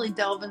they don't really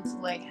delve into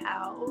like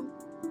how,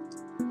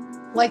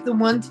 like the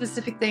one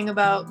specific thing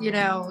about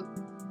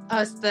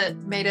us that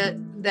made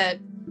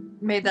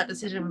that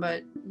decision,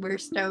 but we're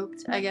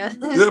stoked, I guess.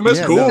 Yeah, that's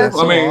cool. No, that's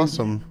so I mean,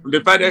 awesome.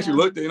 The fact that you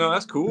looked,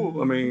 that's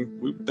cool. I mean,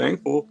 we're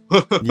thankful.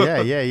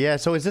 Yeah.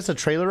 So is this a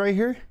trailer right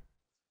here?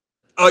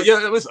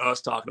 Yeah, it's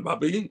us talking about,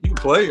 but you can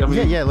play. I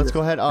mean, yeah. Let's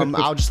go ahead.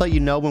 I'll just let you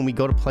know when we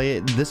go to play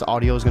it. This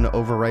audio is going to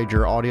override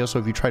your audio, so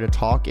if you try to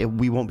talk,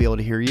 we won't be able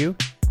to hear you.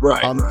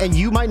 Right. And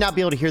you might not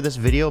be able to hear this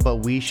video,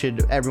 but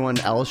everyone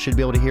else should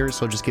be able to hear it.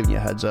 So just giving you a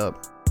heads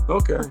up.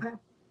 Okay.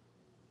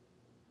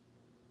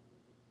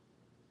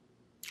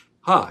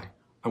 Hi,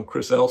 I'm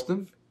Chris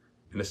Elston,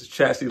 and this is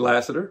Chastity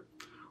Lassiter.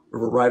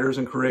 We're writers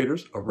and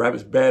creators of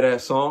Rabbit's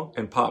Badass Song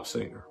and Pop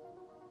Singer.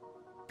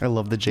 I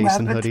love the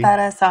Jason Rabbit's hoodie.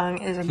 Badass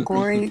Song is a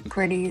gory,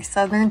 gritty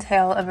Southern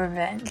tale of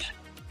revenge.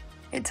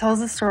 It tells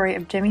the story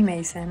of Jimmy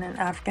Mason, an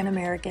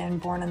African-American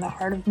born in the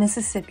heart of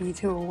Mississippi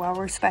to a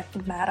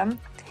well-respected madam,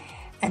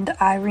 and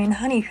Irene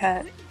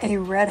Honeycutt, a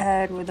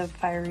redhead with a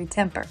fiery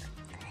temper.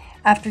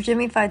 After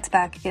Jimmy fights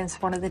back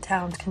against one of the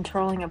town's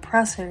controlling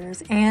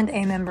oppressors and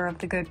a member of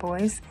the Good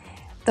Boys,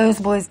 those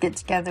boys get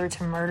together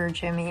to murder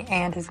Jimmy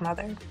and his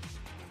mother.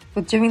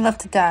 With Jimmy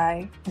left to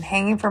die and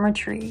hanging from a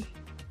tree,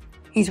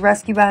 he's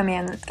rescued by a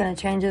man that's going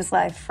to change his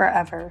life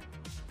forever.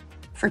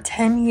 For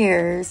 10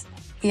 years,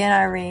 he and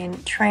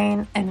Irene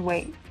train and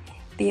wait.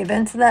 The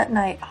events of that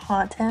night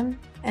haunt him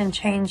and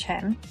change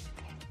him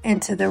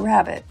into the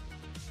Rabbit.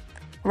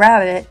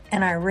 Rabbit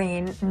and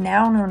Irene,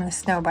 now known as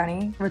Snow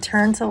Bunny,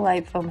 return to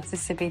Lightville,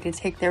 Mississippi to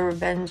take their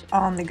revenge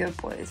on the Good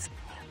Boys.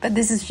 But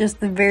this is just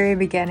the very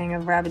beginning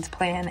of Rabbit's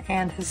plan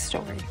and his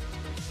story.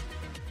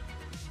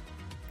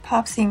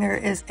 Pop Singer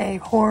is a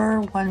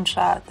horror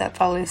one-shot that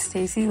follows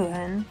Stacy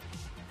Lynn,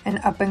 an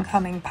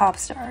up-and-coming pop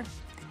star.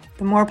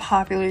 The more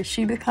popular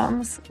she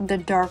becomes, the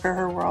darker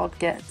her world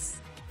gets,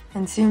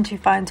 and soon she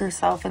finds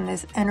herself in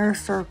this inner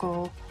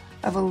circle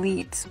of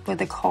elites with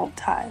occult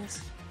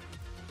ties.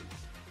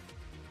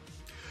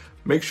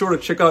 Make sure to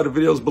check out the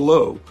videos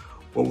below,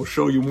 where we'll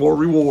show you more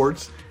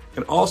rewards,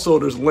 and also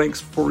there's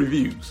links for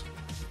reviews.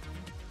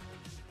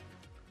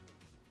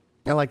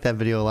 I like that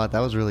video a lot. That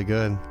was really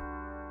good.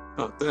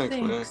 Oh, thanks,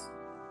 man.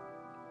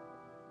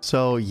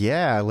 So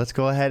yeah, let's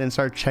go ahead and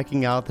start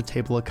checking out the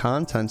table of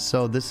contents.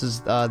 So this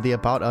is the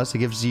About Us. It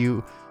gives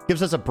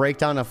us a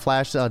breakdown of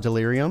Flash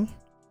Delirium.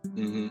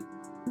 Mm-hmm.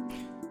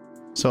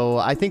 So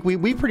I think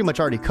we pretty much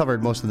already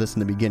covered most of this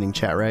in the beginning,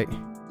 chat, right?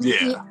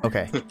 Yeah.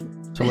 Okay.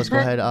 So let's go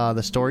ahead.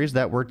 The stories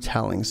that we're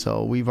telling.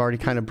 So we've already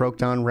kind of broke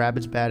down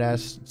Rabbit's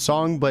Badass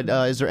Song, but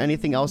is there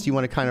anything else you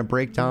want to kind of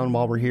break down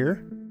while we're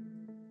here?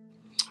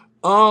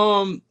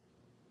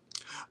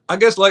 I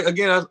guess, like,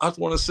 again, I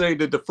want to say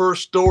that the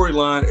first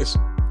storyline is,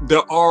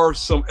 there are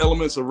some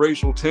elements of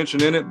racial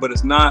tension in it, but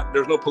there's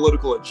no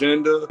political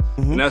agenda.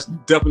 And that's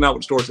definitely not what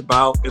the story's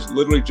about. It's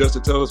literally just to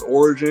tell its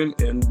origin.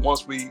 And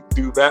once we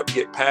do that, we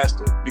get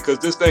past it, because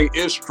this thing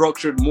is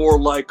structured more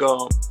like,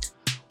 one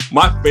of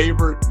my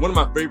favorite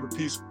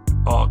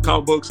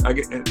comic books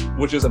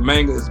which is a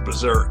manga, is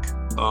Berserk.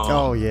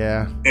 Oh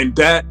yeah. And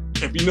that,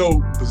 if you know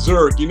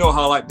Berserk, you know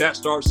how like that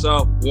starts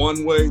out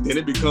one way, then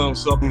it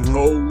becomes something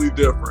totally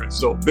different.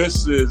 So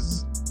this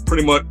is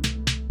pretty much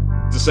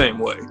the same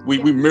way. We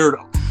mirrored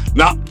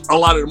not a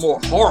lot of the more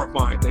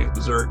horrifying things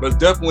Berserk, but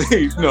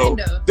definitely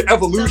the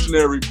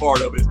evolutionary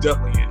part of it is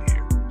definitely in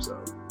here.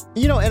 So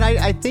and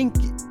I think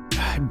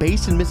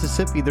based in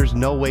Mississippi, there's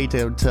no way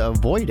to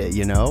avoid it.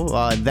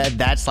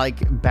 That's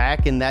like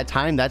back in that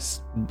time,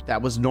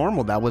 that was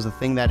normal. That was a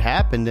thing that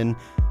happened, and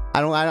I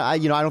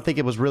don't think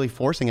it was really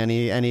forcing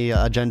any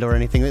agenda or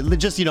anything. It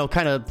just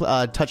kind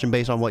of touching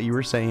base on what you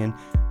were saying.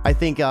 I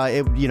think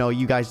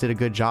you guys did a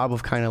good job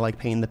of kind of like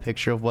painting the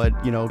picture of what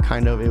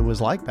kind of it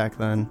was like back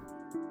then.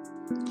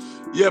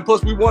 Yeah,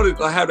 plus we wanted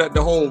to have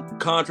the whole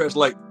contrast.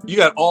 Like, you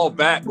got all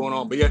that going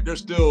on, but yet there's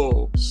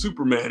still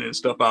Superman and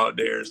stuff out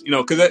there.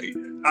 Because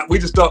we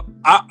just thought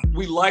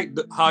we liked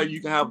how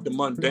you can have the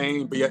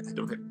mundane, but yet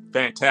the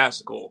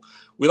fantastical.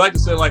 We like to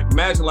say, like,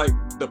 imagine like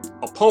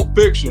a Pulp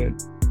Fiction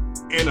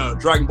in a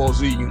Dragon Ball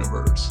Z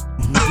universe.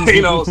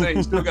 You know what I'm saying?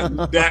 You still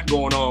got that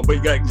going on, but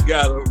you got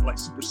like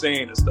Super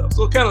Saiyan and stuff.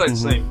 So kind of like the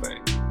same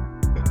thing.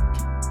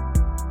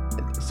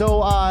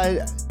 So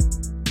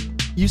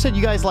you said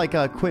you guys like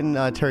Quentin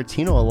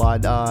Tarantino a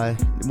lot.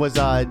 Was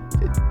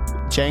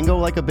Django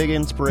like a big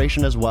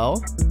inspiration as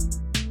well?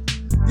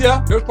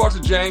 Yeah, there's parts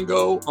of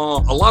Django.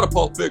 A lot of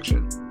Pulp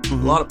Fiction. A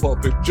lot of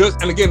Pulp Fiction.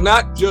 And again,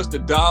 not just the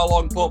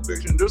dialogue in Pulp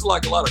Fiction. There's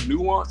like a lot of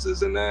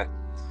nuances in that.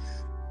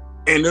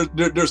 And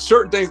there's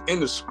certain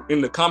things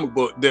in the comic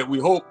book that we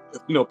hope,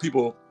 you know,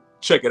 people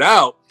check it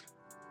out,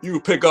 you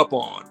pick up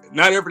on.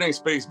 Not everything's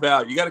face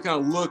value. You got to kind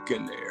of look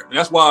in there, and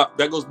that's why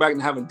that goes back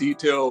to having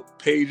detailed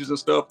pages and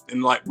stuff.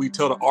 And like we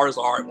tell the artists,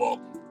 all right,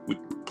 well, we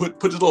put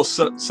this little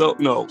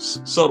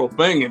subtle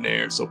thing in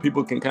there so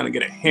people can kind of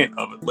get a hint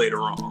of it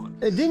later on.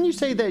 Didn't you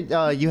say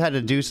that you had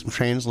to do some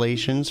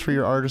translations for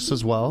your artists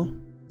as well?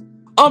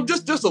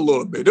 Just a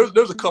little bit.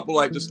 There's a couple,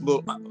 like just a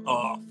little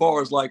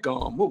far as like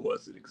what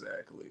was it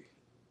exactly?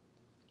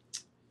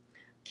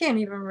 Can't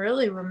even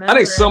really remember. I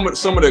think some of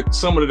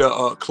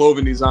the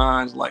clothing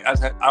designs, like I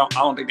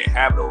don't think they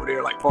have it over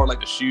there. Like part of like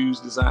the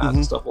shoes designs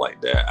and stuff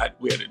like that.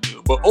 We had to do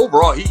it, but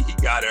overall he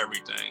got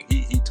everything.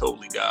 He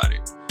totally got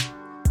it.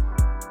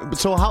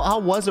 So how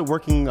was it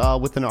working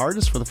with an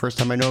artist for the first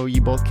time? I know you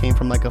both came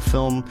from like a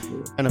film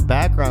kind of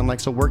background,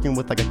 like so working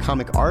with like a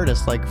comic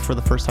artist like for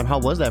the first time. How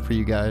was that for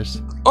you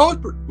guys? Oh,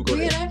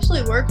 we had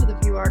actually worked with a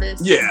few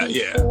artists. Yeah,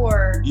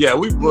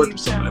 we've worked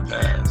with some in the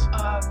past.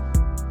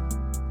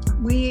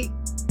 We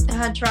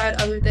had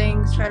tried other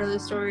things, tried other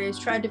stories,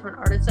 tried different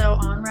artists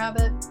out on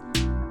Rabbit,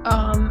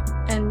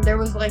 and there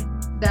was like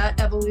that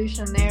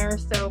evolution there.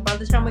 So by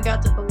the time we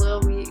got to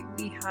Khalil, we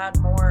had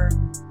more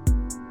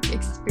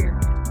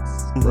experience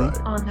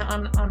on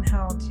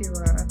how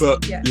to.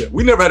 But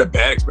we never had a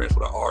bad experience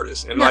with an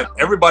artist, and like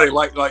everybody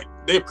like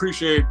they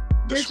appreciate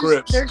the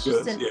scripts. There's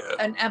just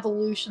an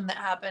evolution that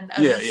happened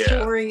as the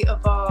story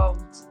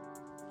evolved.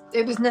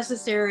 It was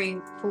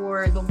necessary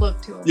for the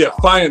look to evolve. Yeah,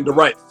 finding the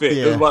right fit.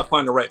 It was about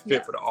finding the right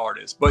fit for the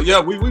artist. But yeah,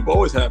 we've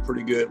always had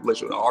pretty good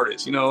relationship with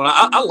artists, you know, and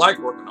I like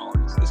working with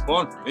artists. It's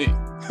fun for me.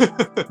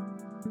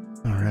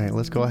 All right,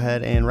 let's go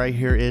ahead, and right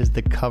here is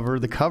the cover.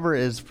 The cover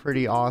is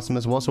pretty awesome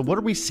as well. So what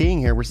are we seeing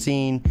here? We're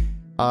seeing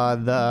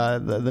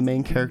the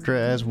main character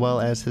as well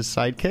as his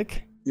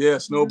sidekick. Yeah,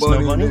 Snow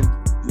Bunny.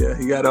 Yeah,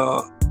 he got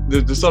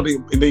there's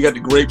something, and they got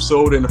the grape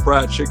soda and the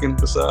fried chicken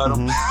beside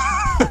him.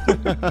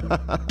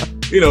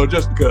 You know,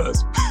 just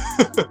because.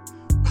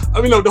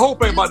 I mean, no, the whole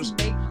thing about this,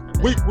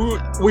 we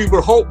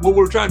were what we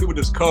were trying to do with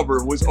this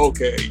cover was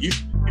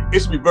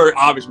it should be very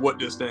obvious what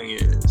this thing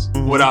is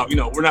without, you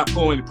know, we're not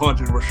pulling any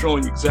punches. We're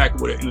showing you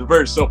exactly what it is. And it's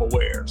very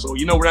self-aware. So,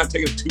 you know, we're not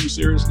taking it too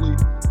seriously.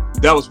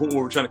 That was what we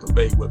were trying to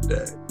convey with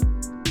that.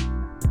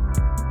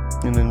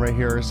 And then right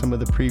here are some of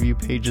the preview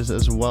pages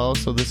as well.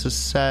 So this is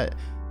set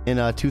in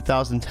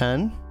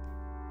 2010.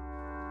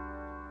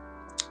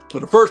 So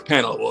the first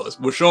panel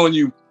we're showing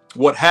you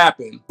what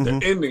happened, the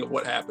ending of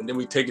what happened, then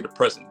we take it to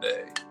present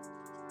day.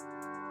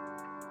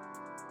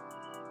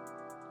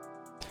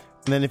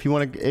 And then if you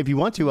want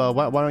to,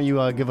 why don't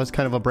you give us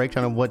kind of a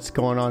breakdown of what's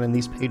going on in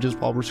these pages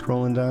while we're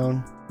scrolling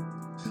down?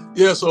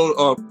 Yeah,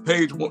 so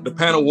page one, the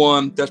panel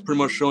one, that's pretty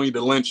much showing you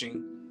the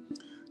lynching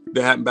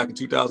that happened back in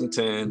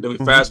 2010. Then we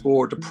fast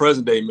forward to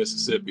present day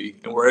Mississippi,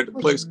 and we're at the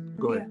place.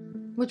 Go ahead.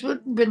 Which would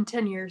have been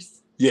 10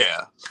 years.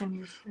 Yeah. 10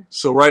 years.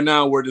 So right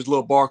now we're at this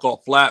little bar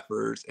called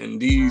Flatford's, and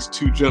these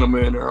two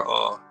gentlemen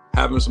are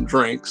having some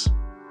drinks,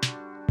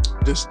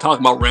 just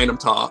talking about random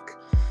talk.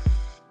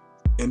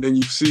 And then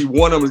you see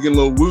one of them is getting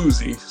a little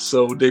woozy,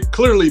 so they've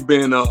clearly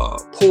been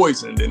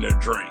poisoned in their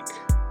drink,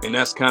 and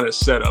that's kind of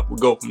set up. We'll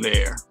go from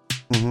there.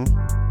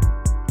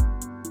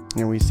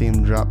 And we see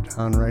him drop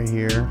down right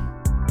here.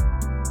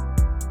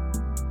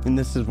 And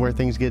this is where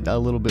things get a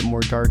little bit more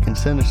dark and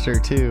sinister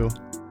too.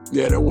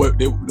 Yeah, they're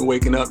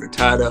waking up. They're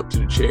tied up to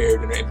the chair.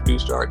 Then they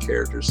introduced our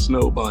characters,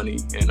 Snow Bunny,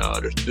 and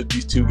there's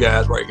these two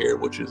guys right here,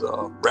 which is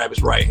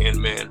Rabbit's right hand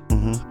man.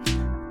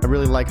 I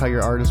really like how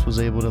your artist was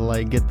able to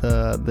like get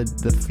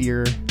the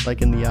fear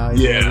like in the eyes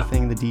and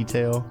everything, the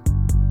detail.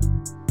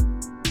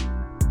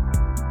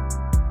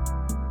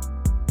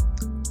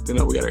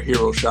 Then we got a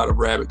hero shot of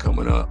Rabbit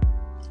coming up.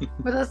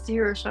 But that's the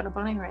hero shot of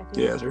Bunny right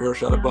there. Yeah, it's a hero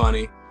shot of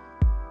Bunny.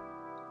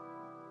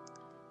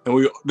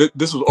 And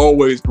this was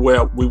always the way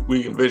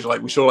we envisioned.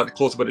 Like we showed like the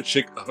close up of the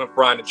chicken,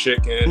 frying the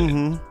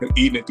chicken, and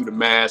eating it through the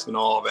mask and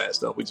all that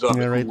stuff. We saw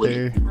right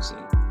there.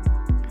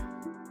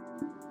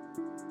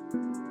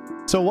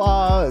 So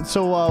why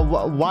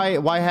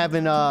have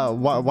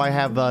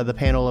the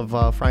panel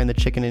of frying the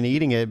chicken and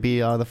eating it be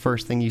the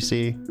first thing you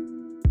see?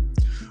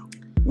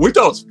 We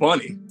thought it was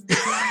funny.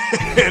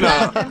 And,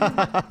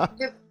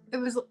 it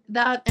was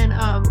that, and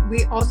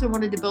we also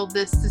wanted to build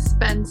this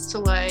suspense to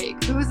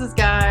like, who is this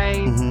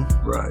guy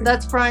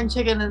that's frying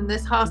chicken in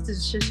this hostage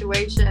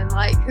situation?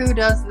 Like, who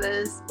does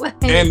this?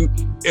 Like, and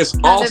it's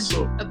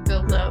also a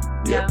build up.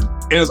 Yeah.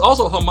 And it's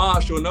also a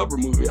homage to another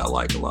movie I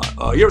like a lot.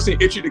 You ever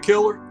seen Itchy the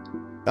Killer?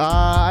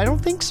 I don't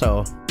think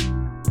so.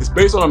 It's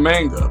based on a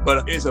manga,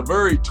 but it's a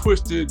very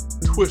twisted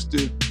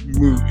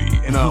movie.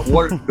 And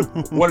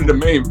one of the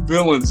main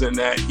villains in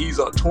that, he's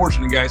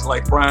torturing the guys,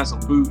 like frying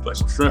some food, like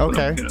some shrimp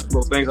and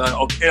little things. I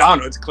don't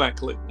know, it's a click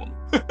one.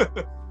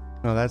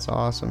 Oh, that's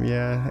awesome.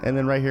 Yeah. And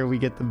then right here we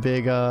get the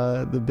big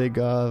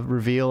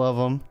reveal of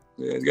him.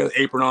 Yeah, he's got an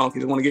apron on. He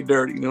doesn't want to get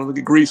dirty. You know, to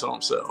get grease on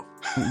himself.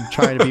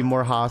 Trying to be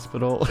more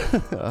hospitable.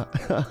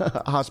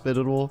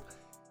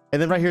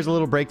 And then right here's a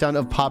little breakdown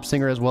of pop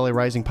singer as well. A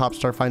rising pop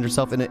star finds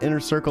herself in an inner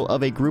circle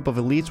of a group of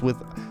elites with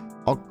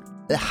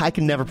I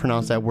can never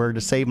pronounce that word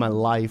to save my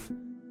life.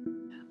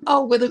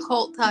 Oh, with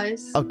occult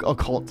ties.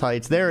 Occult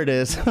tights. There it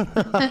is.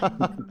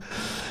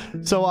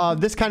 So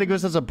this kind of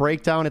gives us a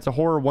breakdown. It's a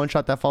horror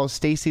one-shot that follows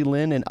Stacy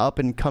Lynn, an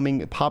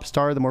up-and-coming pop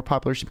star. The more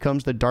popular she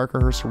becomes, the darker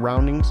her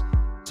surroundings.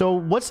 So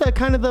what's that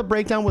kind of the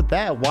breakdown with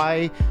that?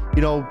 Why,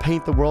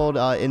 paint the world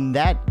in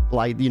that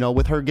light?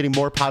 With her getting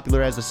more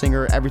popular as a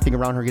singer, everything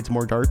around her gets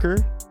more darker?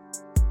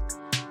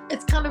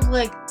 It's kind of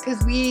like, because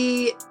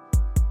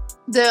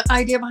the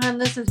idea behind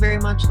this is very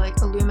much like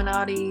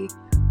Illuminati,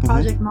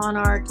 Project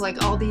Monarch,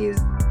 like all these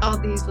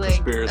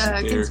like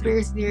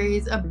conspiracy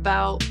theories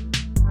about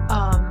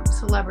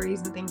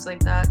celebrities and things like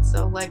that.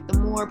 So like the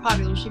more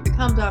popular she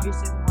becomes,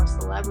 obviously the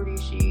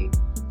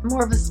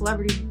more of a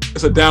celebrity.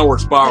 It's a downward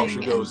spiral she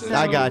goes in. So,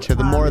 I got you.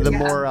 The more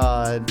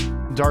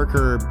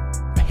darker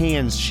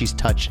hands she's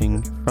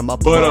touching from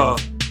up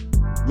above.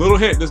 Little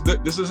hint,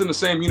 this is in the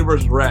same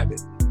universe as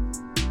Rabbit.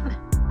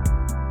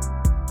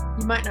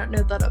 You might not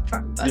know that up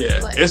front, but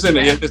yeah, it's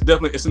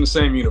in the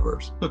same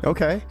universe.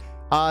 Okay.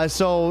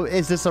 So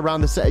is this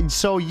around the same?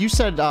 So you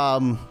said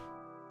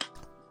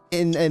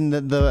in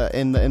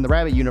the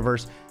Rabbit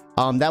universe,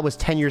 that was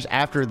 10 years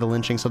after the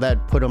lynching, so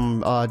that put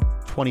them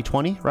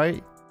 2020,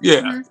 right?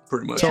 Yeah,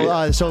 pretty much.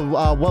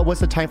 So what's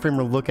the time frame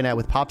we're looking at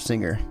with Pop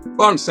Singer?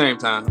 About the same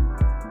time,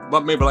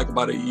 but maybe like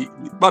about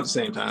the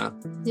same time.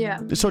 Yeah.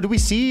 So do we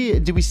see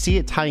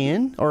it tie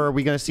in, or are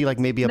we going to see like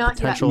maybe a Not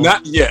potential? yet.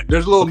 Not yet.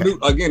 There's little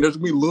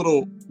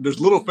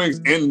there's little things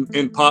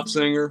in Pop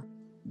Singer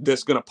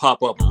that's gonna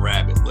pop up in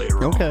Rabbit later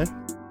on. Okay.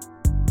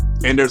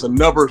 And there's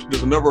another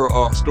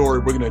story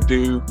we're gonna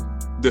do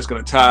that's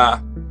gonna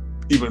tie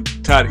even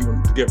together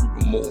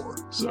even more.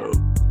 So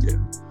yeah.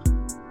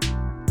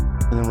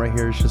 And then right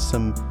here is just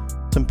some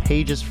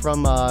pages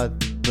from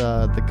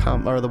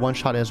the one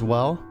shot as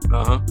well.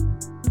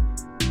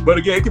 But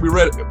again, it can be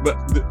read, but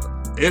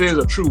it is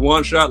a true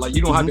one shot. Like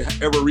you don't have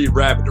to ever read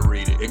Rabbit to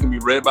read it. It can be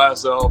read by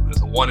itself.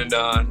 It's a one and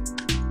done.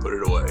 Put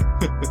it away.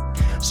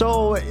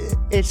 So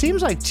it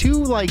seems like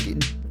two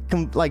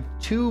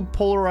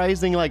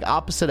polarizing like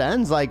opposite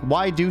ends. Like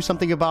why do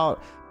something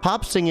about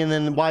pop singing and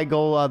then why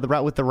go the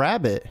route with the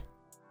Rabbit?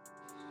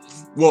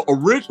 Well,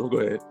 go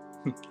ahead.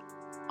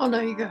 Oh no,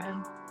 you go ahead.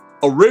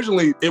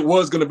 Originally, it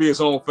was going to be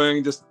its own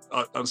thing, just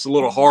a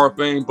little horror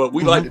thing. But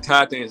we like to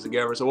tie things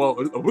together. So,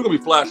 if we're going to be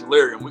Flash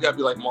Delirium, we got to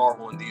be like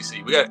Marvel and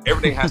DC.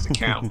 Everything has to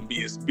count and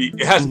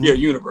it has to be a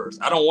universe.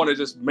 I don't want to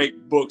just make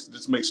books,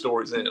 just make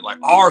stories in it. Like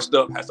our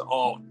stuff has to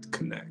all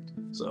connect.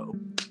 So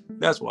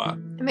that's why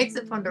it makes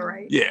it fun to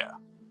write. Yeah.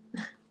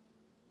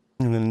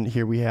 And then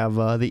here we have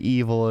the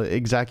evil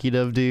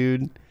executive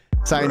dude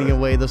signing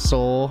away the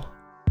soul.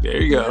 There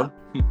you go.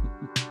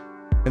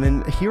 And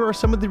then here are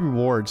some of the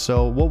rewards.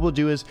 So what we'll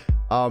do is,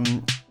 do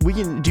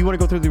you want to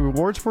go through the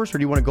rewards first, or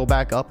do you want to go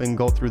back up and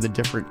go through the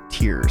different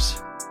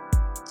tiers?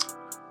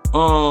 We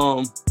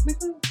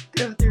can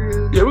go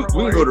through. Yeah, we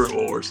can go to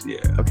rewards. Yeah.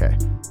 Okay.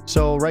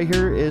 So right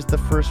here is the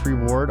first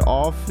reward.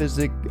 All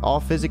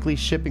physically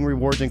shipping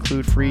rewards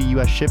include free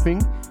U.S.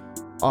 shipping,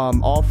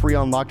 all free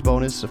unlocked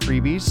bonus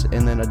freebies,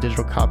 and then a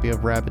digital copy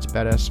of Rabbit's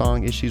Badass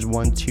Song issues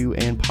 1, 2,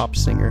 and Pop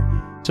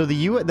Singer. So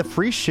the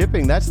free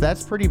shipping,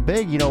 that's pretty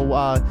big.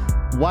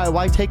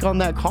 Why take on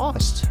that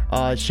cost?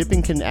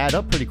 Shipping can add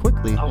up pretty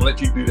quickly. I'll let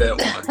you do that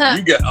one.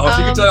 You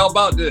can tell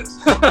about this.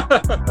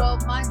 Well,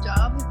 my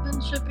job has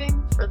been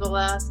shipping for the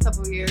last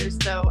couple of years,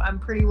 so I'm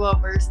pretty well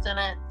versed in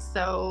it.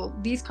 So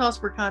these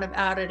costs were kind of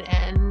added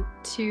in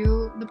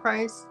to the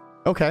price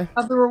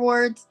of the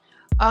rewards.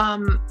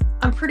 I'm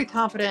pretty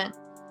confident.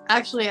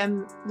 Actually,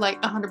 I'm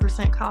like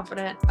 100%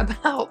 confident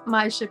about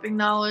my shipping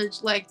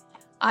knowledge. Like,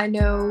 I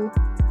know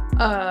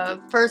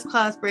first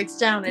class breaks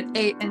down at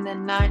 8 and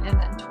then 9 and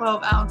then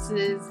 12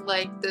 ounces,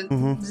 like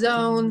the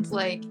zones,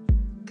 like,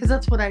 because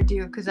that's what I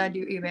do, because I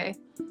do eBay.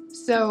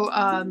 So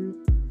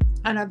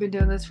and I've been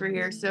doing this for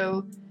years,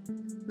 so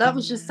that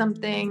was just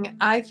something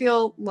I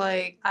feel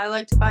like I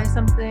like to buy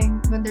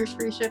something when there's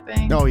free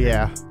shipping. Oh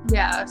yeah,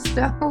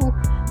 so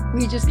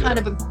we just kind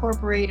of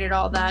incorporated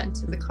all that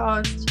into the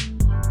cost.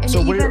 And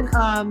so even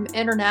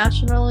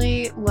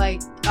internationally,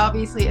 like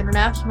obviously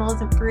international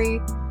isn't free,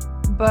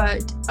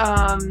 but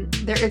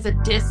there is a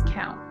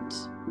discount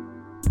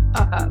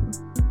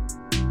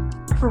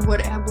for what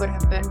it would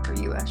have been for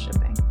U.S.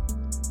 shipping.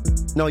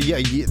 No, yeah,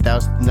 that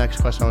was the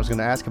next question I was going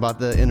to ask about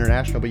the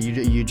international, but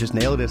you just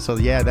nailed it. So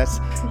yeah, that's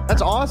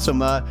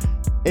awesome.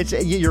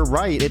 You're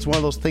right. It's one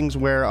of those things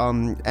where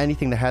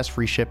anything that has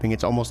free shipping,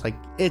 it's almost like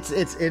it's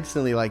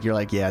instantly like you're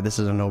like, yeah, this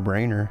is a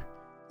no-brainer.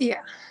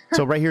 Yeah.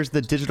 So right here's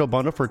the digital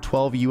bundle for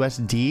 $12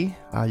 USD.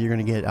 You're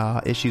going to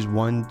get issues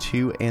 1,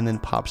 2, and then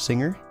Pop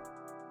Singer.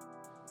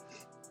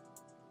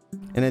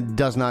 And it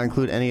does not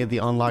include any of the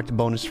unlocked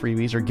bonus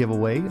freebies or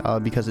giveaway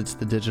because it's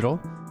the digital.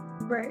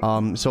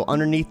 Right. So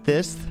underneath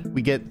this,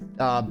 we get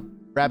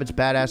Rabbit's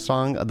Badass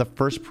Song, the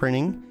first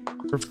printing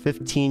for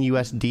 $15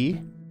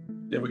 USD.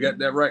 Yeah, we got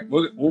that right.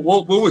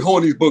 We'll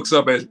hold these books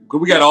up as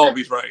we got all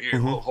these right here.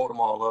 We'll hold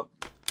them all up.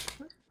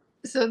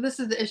 So this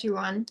is the issue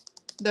 1,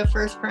 the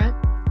first print,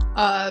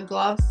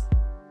 gloss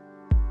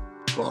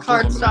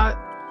cardstock.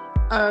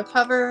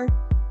 cover,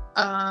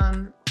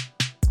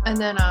 and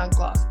then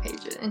gloss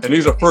pages. And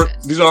these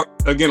are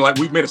again, like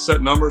we've made a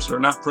set number, so they're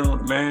not print on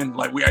demand.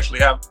 Like we actually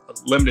have a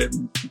limited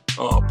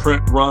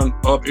print run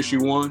of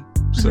issue 1.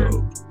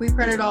 So we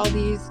printed all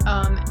these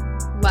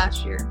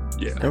last year.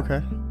 Yeah.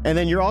 Okay. And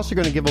then you're also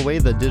going to give away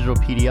the digital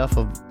PDF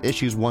of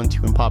issues 1,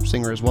 2, and Pop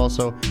Singer as well.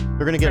 So you're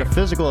going to get a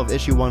physical of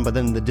issue 1, but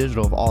then the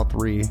digital of all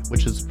 3,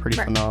 which is pretty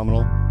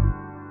phenomenal.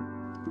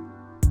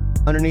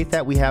 Underneath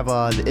that, we have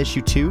the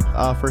issue 2,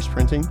 first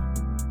printing.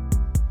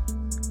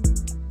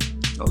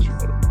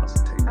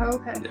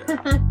 Okay.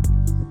 Yeah.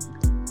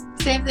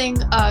 Same thing,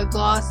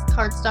 gloss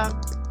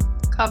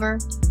cardstock cover,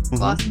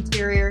 gloss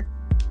interior.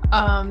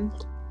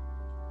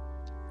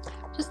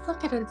 Just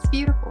look at it, it's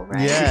beautiful,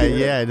 right?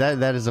 Yeah,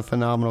 that is a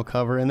phenomenal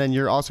cover. And then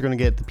you're also going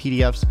to get the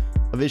PDFs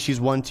of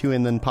issues 1, 2,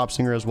 and then Pop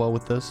Singer as well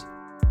with this.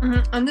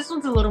 And this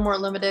one's a little more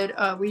limited.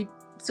 We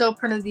still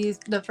printed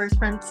the first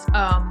prints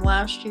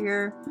last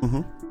year.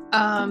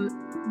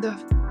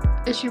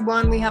 The issue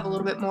 1 we have a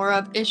little bit more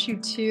of. Issue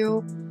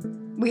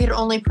 2, we had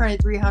only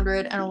printed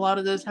 300, and a lot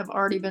of those have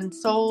already been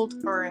sold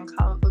or in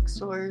comic book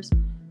stores.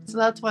 So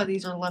that's why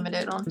these are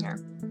limited on here.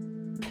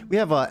 We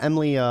have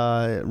Emily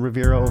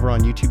Rivera over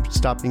on YouTube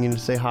stopping in to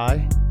say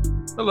hi.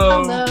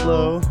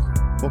 Hello.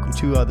 Welcome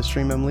to the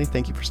stream, Emily.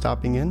 Thank you for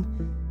stopping in.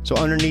 So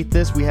underneath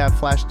this, we have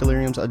Flash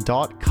Delirium's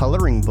adult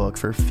coloring book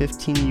for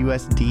 $15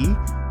 USD.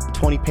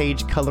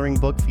 20-page coloring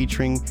book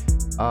featuring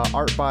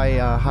art by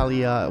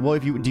Halia. Well,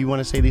 do you want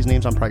to say these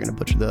names? I'm probably going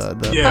to butcher the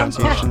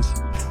pronunciations.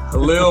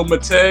 Halil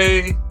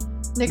Matei,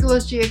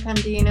 Nicholas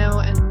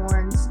Giacondino, and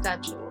Warren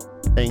Stechel.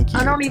 Thank you.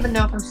 I don't even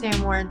know if I'm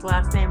saying Warren's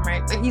last name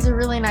right, but he's a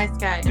really nice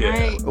guy. Yeah.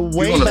 Right?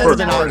 Way better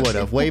than I would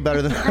have. Way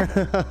better than.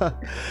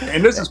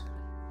 And this is.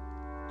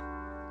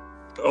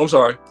 Oh,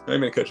 sorry. I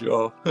didn't mean to cut you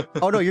off.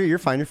 Oh no, you're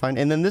fine. You're fine.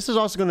 And then this is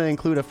also going to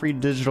include a free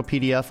digital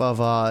PDF of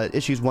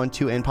issues 1,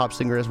 2, and Pop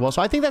Singer as well.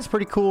 So I think that's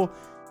pretty cool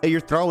that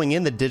you're throwing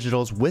in the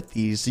digitals with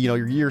these. You know,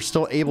 you're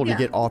still able to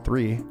get all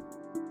 3.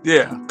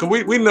 Yeah,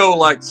 because we know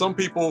like some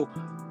people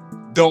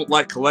don't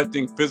like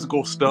collecting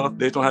physical stuff.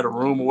 They don't have a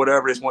room or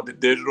whatever. They just want the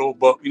digital.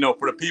 But you know,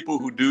 for the people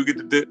who do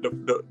get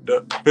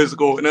the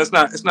physical, and it's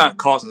not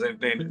costing us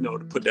anything, to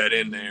put that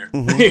in there.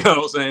 You know what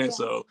I'm saying? Yeah.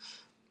 So.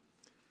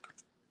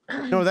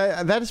 No,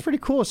 that is pretty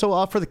cool.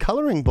 So for the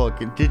coloring book,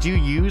 did you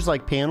use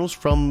like panels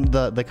from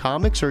the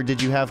comics, or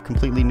did you have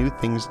completely new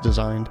things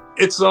designed?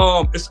 It's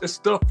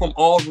stuff from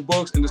all the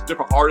books, and there's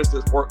different artists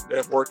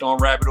that's worked on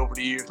Rabbit over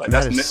the years. Like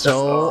that's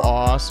so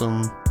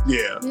awesome.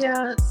 Yeah.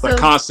 Yeah. Like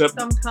concept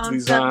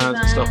designs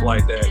and stuff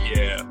like that.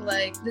 Yeah.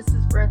 Like this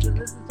is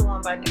the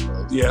one by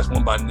Nicholas. Yeah, it's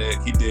one by Nick.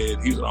 He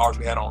was an artist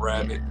we had on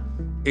Rabbit. Yeah.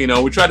 You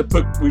know, we try to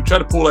pull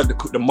like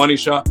the money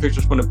shot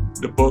pictures from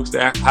the books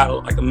that had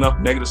like enough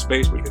negative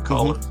space where you could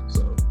color.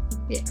 So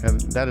yeah,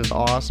 that is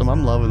awesome.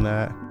 I'm loving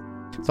that.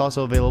 It's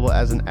also available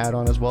as an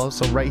add-on as well.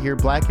 So right here,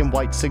 black and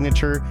white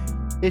signature,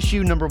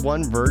 issue number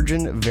 1,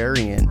 Virgin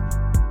variant.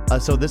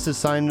 So this is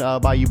signed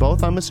by you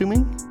both, I'm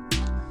assuming.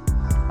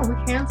 Oh,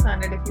 we can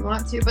sign it if you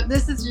want to, but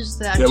this is just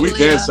actually. Yeah, we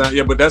can sign.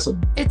 Yeah, but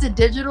it's a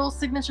digital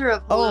signature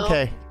of Halil. Oh,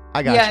 okay,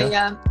 I gotcha.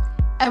 Yeah,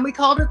 and we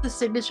called it the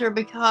signature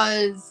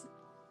because.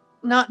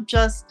 Not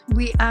just,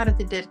 we added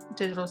the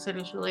digital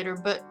signature later,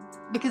 but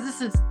because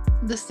this is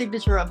the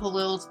signature of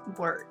Halil's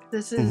work.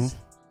 This is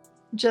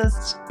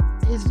just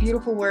his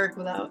beautiful work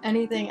without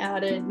anything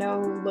added,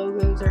 no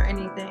logos or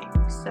anything.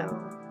 So,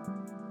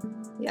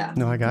 yeah.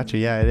 No, I got you.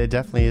 Yeah, it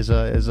definitely is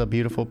a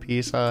beautiful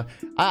piece.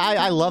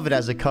 I love it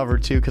as a cover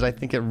too, because I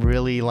think it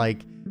really like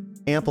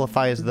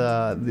amplifies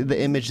the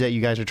image that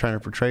you guys are trying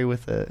to portray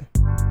with it.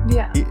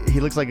 Yeah.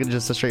 He looks like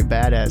just a straight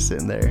badass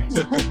sitting there.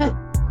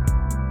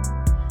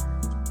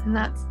 And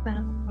that's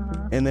that.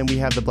 And then we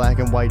have the black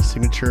and white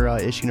signature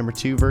issue number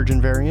 2, Virgin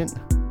variant.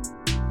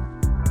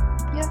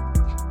 Yeah.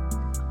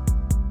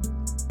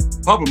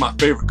 Probably my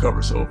favorite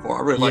cover so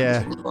far. I really like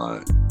this one a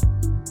lot.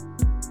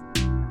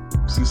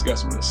 It's got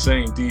some of the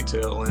same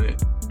detail in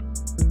it.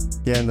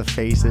 Yeah, and the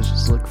faces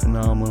just look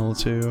phenomenal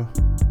too.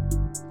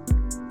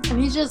 And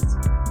he's just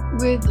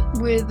with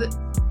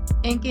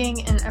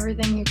inking and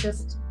everything. He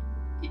just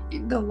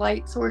the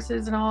light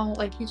sources and all.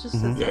 Like he just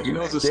yeah, he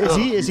knows his stuff. stuff.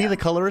 Is he the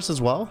colorist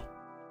as well?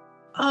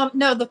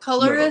 No, the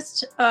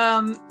colorist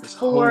it's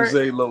for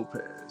Jose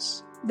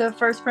Lopez. The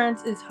first print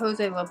is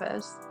Jose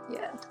Lopez.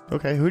 Yeah.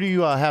 Okay, who do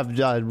you have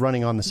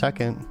running on the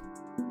second?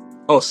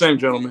 Oh, same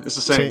gentleman. It's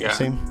the same guy.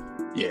 Same.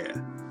 Yeah.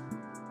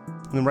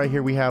 And then right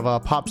here we have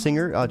Pop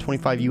Singer,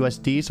 25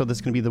 USD. So this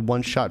is gonna be the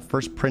one-shot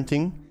first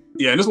printing.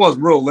 Yeah, and this one's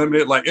real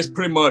limited. Like it's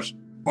pretty much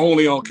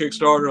only on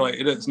Kickstarter. Like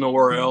it is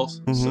nowhere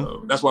else.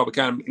 So that's why we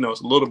kind of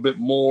it's a little bit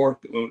more.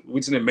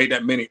 We didn't make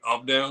that many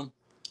of them.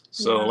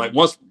 So like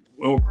once.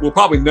 We'll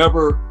probably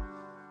never.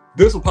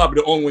 This will probably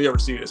be the only way you ever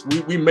see this.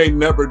 We may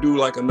never do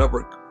like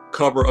another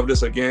cover of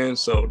this again.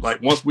 So like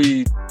once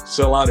we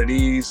sell out of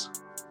these,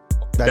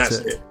 that's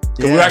it.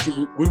 Yeah.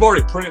 We've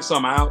already printed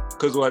some out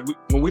because like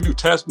when we do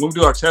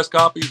our test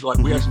copies, like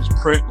we actually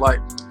just print like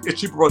it's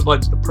cheaper for us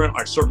like just to print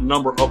like a certain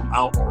number of them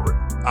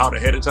out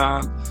ahead of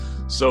time.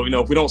 So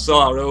if we don't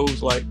sell out of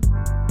those, like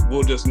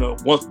we'll just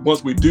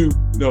once we do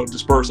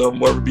disperse of them,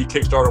 whether it be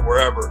Kickstarter,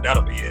 wherever,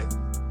 that'll be it.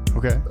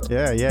 Okay.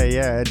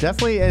 Yeah.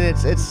 Definitely, and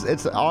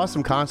it's an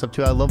awesome concept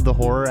too. I love the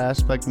horror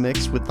aspect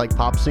mixed with like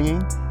pop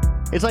singing.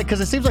 It's like,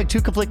 because it seems like two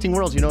conflicting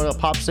worlds. You know, a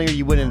pop singer,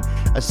 you wouldn't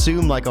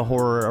assume like a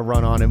horror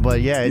run on it,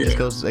 but yeah, it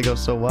goes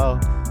so well.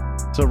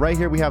 So right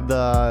here we have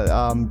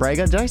the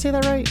Braga. Did I say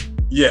that right?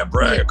 Yeah,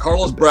 Braga.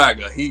 Carlos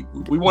Braga. We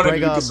wanted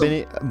Braga to get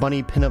some...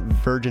 Bunny pinup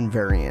virgin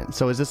variant.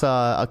 So is this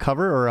a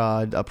cover or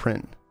a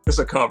print? It's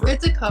a cover.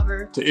 It's a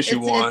cover to issue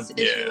one. It's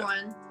issue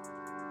one.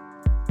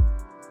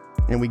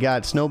 And we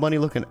got Snow Bunny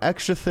looking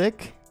extra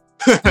thick.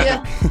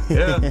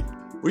 Yeah.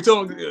 We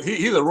told him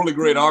he's a really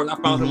great artist.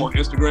 I found him on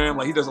Instagram.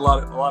 Like, he does a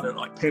lot of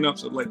like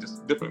pinups of like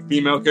just different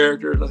female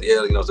characters. I was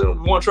like, so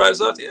you want to try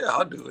this out? Yeah,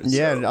 I'll do it.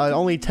 Yeah, so.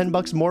 Only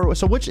 $10 more.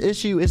 So which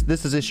issue is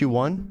this? Is issue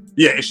 1?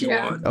 Yeah, issue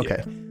 1.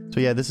 Okay. Yeah. So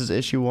yeah, this is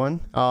issue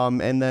 1.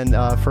 And then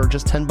for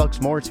just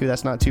 $10 more too,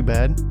 that's not too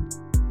bad.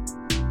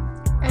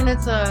 And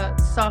it's a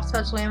soft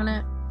touch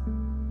laminate.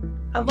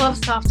 I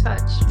love soft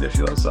touch. Yeah,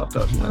 she loves soft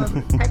touch. I love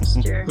the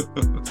texture.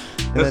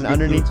 And then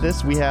underneath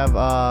this, we have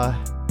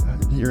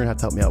you're gonna have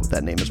to help me out with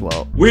that name as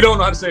well. We don't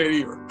know how to say it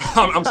either.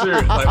 I'm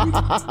serious.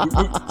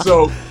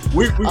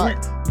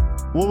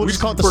 We'll just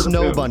call it the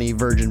Snow Bunny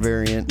virgin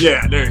variant.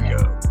 Yeah, there you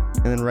go.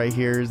 And then right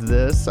here is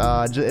this.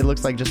 It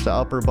looks like just the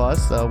upper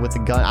bust with the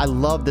gun. I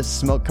love this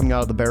smoke coming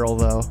out of the barrel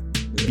though.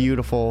 Yeah.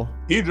 Beautiful.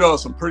 He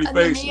draws some pretty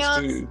faces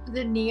too.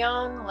 The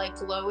neon like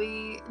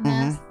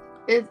glowiness.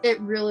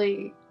 It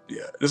really.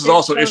 Yeah, this is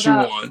also issue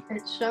 1.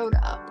 It showed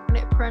up and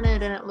it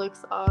printed and it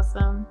looks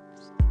awesome.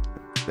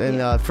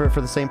 And for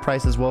the same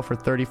price as well, for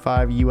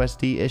 $35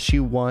 USD,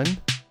 issue 1.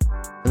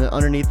 And then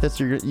underneath this,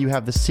 you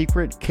have the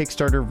secret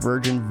Kickstarter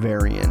virgin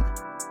variant,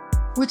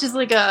 which is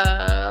like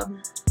a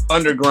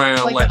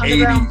underground, like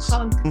underground 80s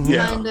punk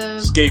kind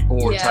of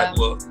skateboard type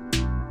look.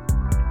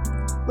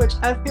 Which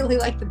I really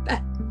like the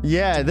best.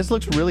 Yeah, this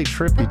looks really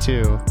trippy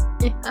too.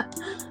 Yeah.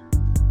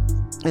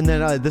 And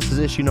then this is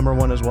issue number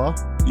 1 as well.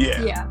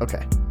 Yeah.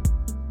 Okay.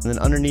 And then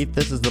underneath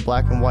this is the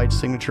black and white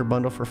signature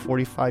bundle for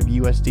 $45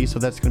 USD. So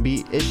that's going to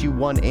be issue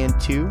 1 and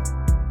 2.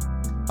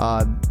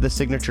 The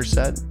signature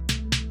set.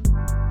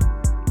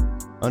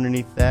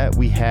 Underneath that,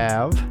 we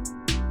have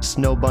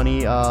Snow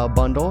Bunny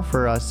bundle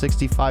for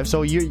 $65.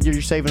 So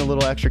you're saving a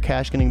little extra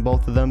cash getting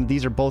both of them.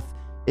 These are both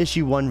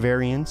issue 1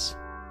 variants.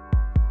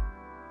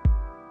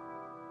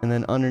 And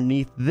then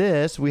underneath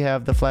this, we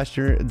have the Flash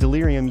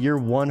Delirium Year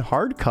 1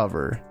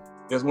 hardcover.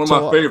 It's one of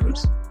my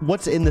favorites.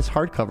 What's in this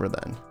hardcover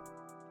then?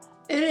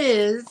 It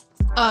is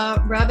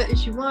Rabbit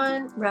issue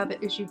 1, Rabbit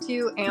issue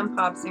 2, and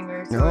Pop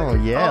Singer. So oh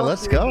yeah,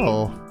 let's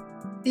go.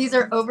 These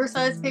are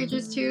oversized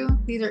pages too.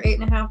 These are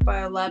 8.5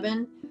 by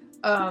 11,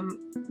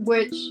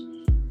 which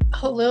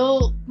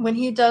Halil, when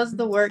he does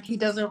the work, he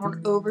does it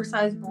on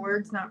oversized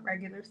boards, not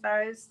regular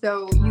size.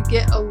 So you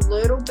get a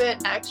little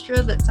bit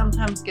extra that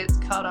sometimes gets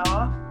cut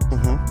off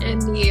in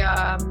the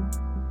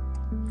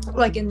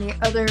like in the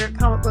other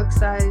comic book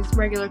size,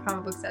 regular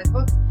comic book size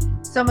books.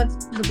 Some of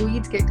the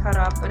bleeds get cut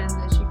off, but in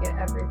this you get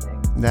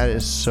everything. That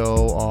is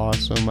so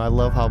awesome. I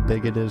love how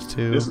big it is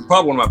too. This is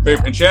probably one of my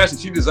favorite. And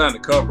Chastity, she designed the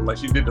cover. Like,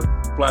 she did the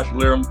Flash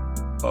Delirium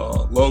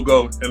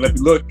logo, and if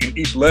you look in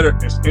each letter,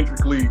 it's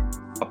intricately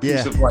a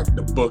piece of like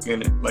the book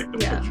in it, like the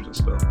pictures and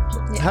stuff.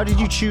 So. How did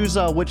you choose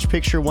which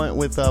picture went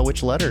with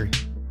which letter?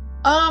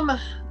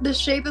 The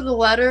shape of the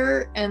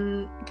letter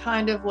and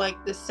kind of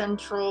like the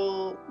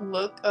central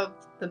look of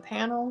the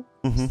panel.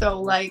 So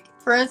like,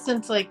 for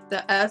instance, like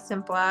the S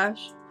in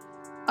Flash,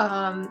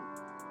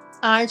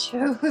 I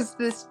chose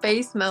the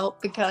Space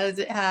Melt because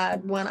it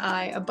had one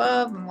eye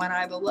above and one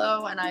eye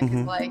below, and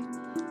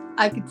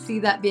I could see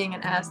that being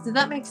an S. Did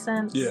that make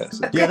sense?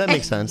 Yes. Okay. Yeah, that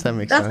makes sense.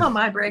 That's how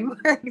my brain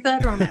works. I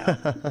don't know.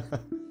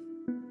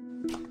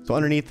 So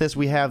underneath this,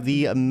 we have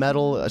the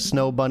metal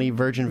Snow Bunny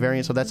Virgin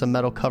variant. So that's a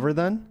metal cover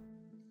then?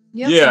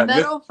 Yep, yeah,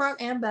 metal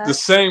front and back. The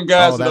same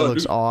guys. Oh, that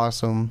looks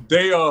awesome.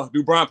 They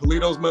do Brian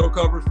Pulido's metal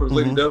covers for his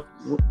Lady Death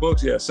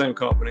books. Yeah, same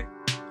company.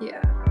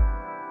 Yeah.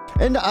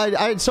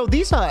 And so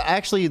these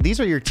these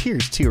are your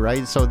tiers too,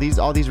 right? So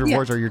all these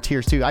rewards are your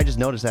tiers too. I just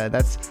noticed that.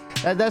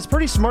 That's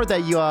pretty smart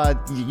that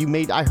you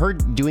made. I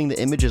heard doing the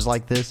images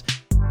like this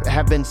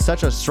have been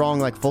such a strong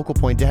like focal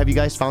point. Have you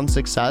guys found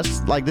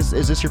success? Like this,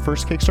 is this your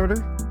first Kickstarter?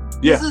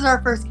 Yeah. This is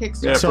our first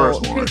Kickstarter. Yeah,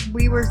 first one. Because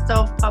we were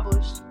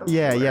self-published before.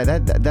 Yeah,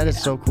 that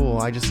is so cool.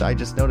 I just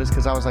noticed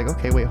because I was like,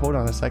 okay, wait, hold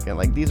on a second.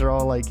 Like these are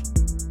all like,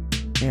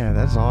 yeah,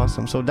 that's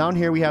awesome. So down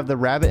here we have the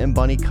Rabbit and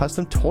Bunny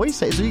custom toy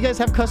set. So you guys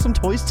have custom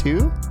toys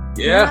too?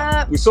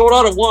 Yeah, we sold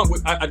out of one.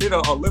 I did a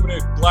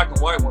limited black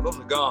and white one. Those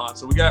are gone.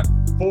 So we got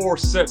 4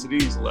 sets of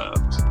these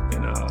left.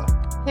 And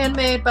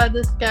handmade by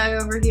this guy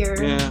over here.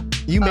 Yeah.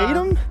 You made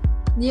them?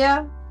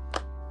 Yeah.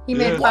 He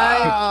made 5.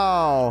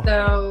 Wow.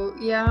 So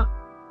yeah.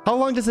 How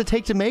long does it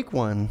take to make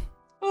one?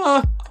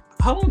 How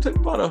long it take?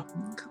 About a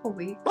couple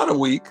weeks. About a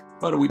week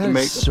to make them.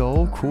 That's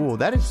so cool.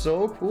 That is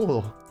so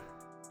cool.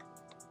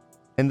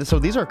 And so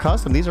these are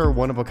custom. These are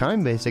one of a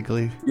kind,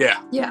 basically.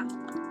 Yeah. Yeah.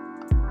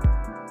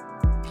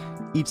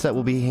 Each set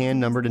will be hand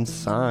numbered and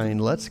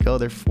signed. Let's go.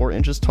 They're 4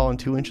 inches tall and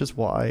 2 inches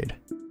wide.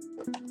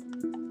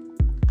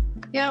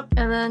 Yep,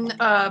 and then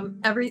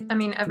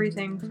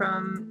everything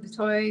from the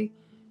toy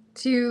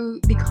to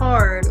the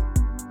card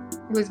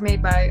was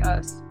made by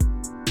us,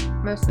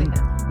 mostly him.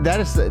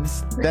 That's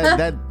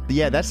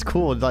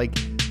cool. Like,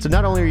 so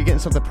not only are you getting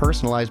something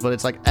personalized, but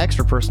it's like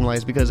extra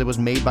personalized because it was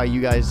made by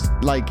you guys,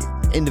 like,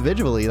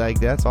 individually.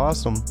 Like, that's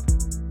awesome.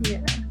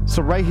 Yeah.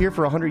 So right here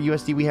for 100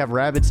 USD, we have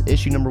Rabbids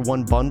issue number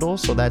 1 bundle.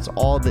 So that's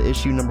all the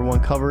issue number 1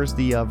 covers,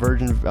 the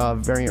Virgin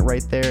variant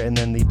right there, and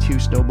then the 2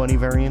 Snow Bunny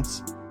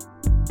variants.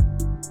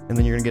 And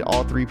then you're gonna get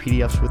all 3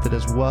 PDFs with it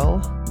as well.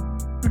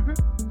 Mm-hmm.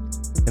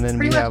 And then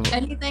pretty we much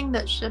have anything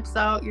that ships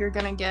out, you're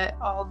gonna get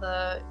all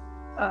the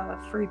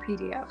free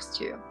PDFs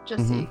too,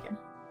 just so you can,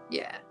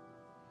 yeah.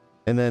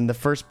 And then the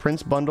first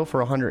Prince bundle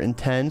for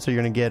 110. So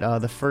you're gonna get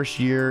the first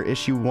year,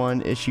 issue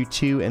 1, issue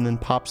 2, and then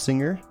Pop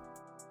Singer.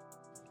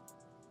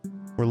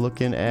 We're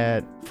looking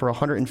at for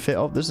 150.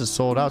 Oh, this is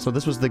sold out. So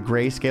this was the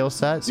grayscale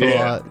set. So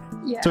Yeah.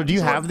 So do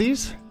you have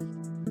these?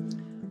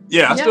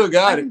 Yeah, I still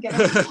got it.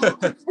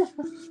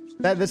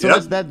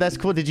 That's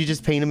cool. Did you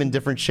just paint them in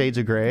different shades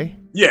of gray?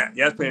 Yeah,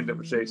 it's painted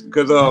different shades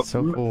because That's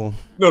so cool.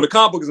 No, the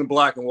comic book is in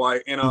black and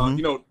white, and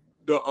you know,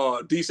 the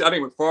DC. I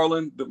think the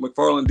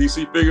McFarlane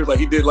DC figures, like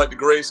he did like the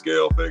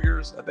grayscale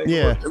figures. I think.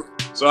 Yeah.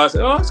 So I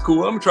said, oh, that's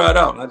cool. I'm gonna try it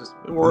out. And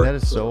it worked. That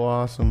is so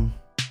awesome.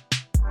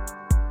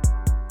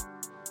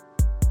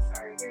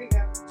 Sorry, here you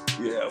go.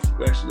 Yeah,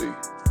 actually.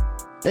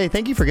 Hey,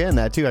 thank you for getting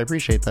that too. I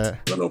appreciate that.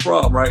 No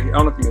problem, right? I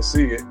don't know if you can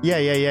see it. Yeah.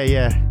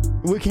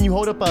 Wait, can you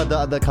hold up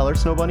the color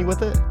Snow Bunny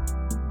with it?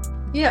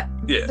 Yeah.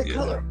 Yeah. The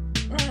color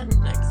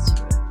next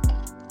to it.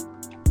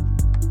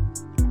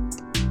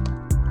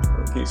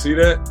 Can you see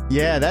that?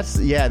 Yeah,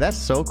 that's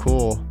so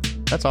cool.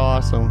 That's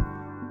awesome.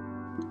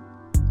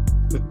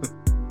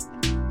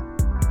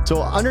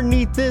 So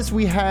underneath this,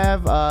 we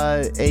have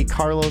a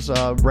Carlos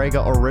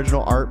Rega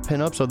original art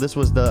pinup. So this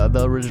was the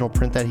original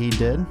print that he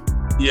did.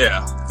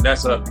 Yeah,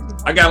 that's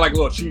I got like a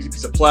little cheesy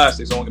piece of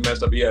plastic, so I don't get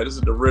messed up. Yeah, this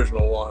is the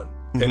original one,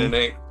 pen and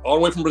ink, all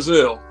the way from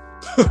Brazil.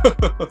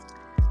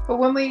 But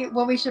when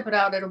we ship it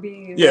out, it'll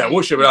be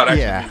we'll ship it out.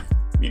 Actually, Yeah.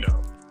 You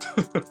know.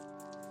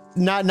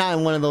 Not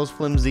in one of those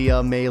flimsy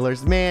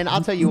mailers. Man,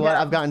 I'll tell you what,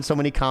 I've gotten so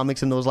many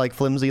comics in those like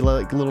flimsy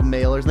like, little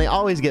mailers, and they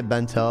always get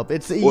bent up.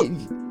 That's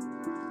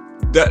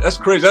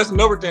crazy. That's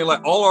another thing.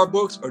 Like all our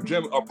books are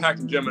packed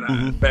in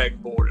Gemini, bag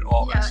and board, and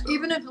all that stuff.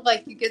 Even if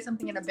like you get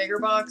something in a bigger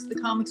box, the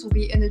comics will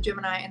be in the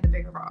Gemini in the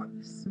bigger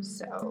box.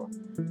 So,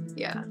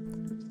 yeah.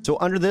 So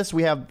under this,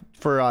 we have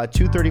for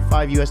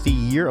 235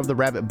 USD Year of the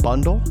Rabbit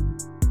bundle.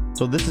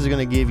 So this is going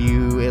to give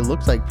you, it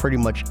looks like pretty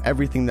much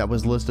everything that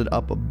was listed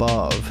up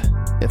above,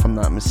 if I'm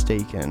not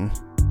mistaken.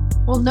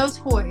 Well, no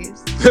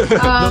toys.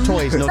 No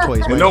toys.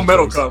 And no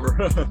metal cover.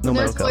 No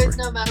metal toys, cover.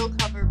 no metal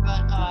cover,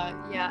 but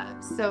yeah.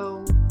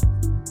 So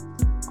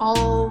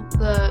all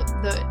the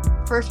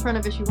first print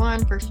of issue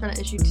 1, first print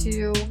of issue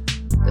 2,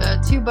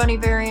 the 2 bunny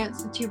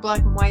variants, the 2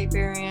 black and white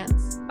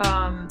variants,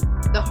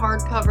 the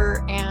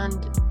hardcover,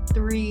 and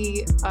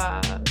 3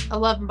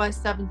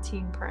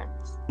 11x17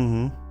 prints.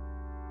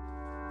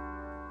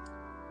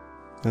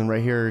 And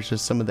right here is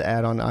just some of the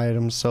add-on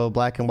items. So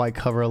black and white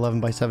cover,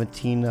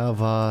 11x17 of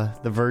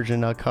the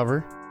Virgin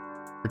cover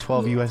for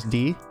 12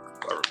 USD.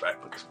 Cover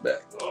back, put this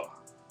back. Oh.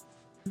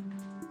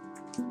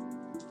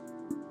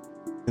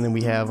 And then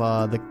we have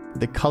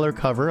the color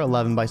cover,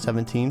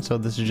 11x17. So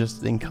this is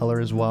just in color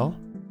as well.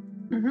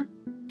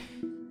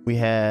 We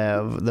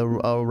have the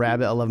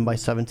Rabbit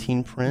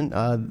 11x17 print.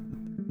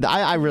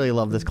 I really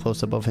love this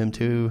close-up of him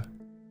too.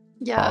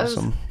 Yeah,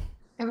 awesome.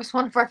 It was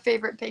one of our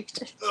favorite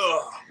pages.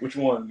 Which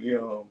one?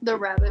 The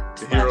Rabbit.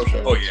 The hero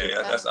show. Oh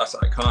yeah, that's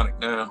iconic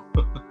now.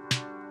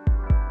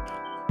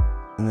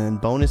 And then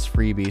bonus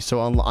freebie. So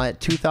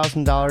at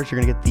 $2,000, you're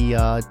gonna get the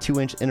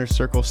 2-inch inner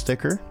circle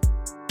sticker.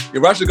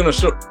 Yeah, we're actually gonna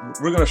show.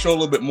 We're gonna show a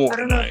little bit more I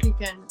don't know tonight. if you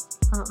can.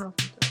 I don't know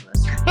if you're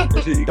doing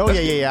this right. Oh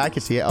yeah, I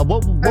can see it.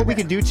 What we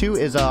can do too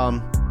is let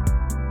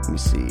me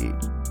see.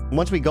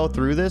 Once we go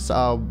through this,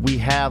 we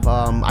have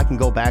I can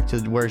go back to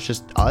where it's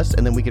just us,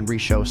 and then we can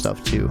re-show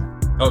stuff too.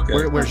 Okay.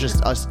 Where it's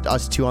just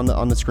us two on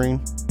the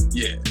screen.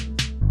 Yeah.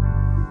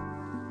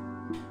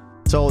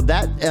 So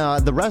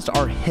that the rest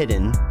are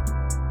hidden.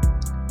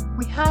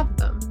 We have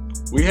them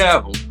We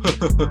have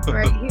them.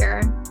 right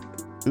here.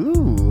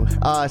 Ooh.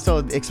 So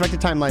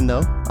expected timeline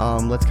though.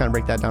 Let's kind of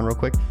break that down real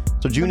quick.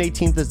 So June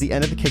 18th is the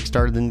end of the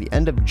Kickstarter. Then the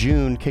end of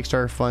June,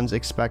 Kickstarter funds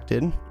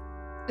expected.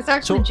 It's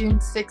actually June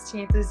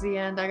 16th is the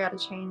end. I gotta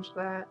change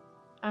that.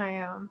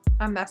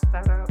 I messed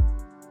that up.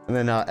 And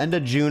then end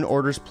of June,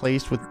 orders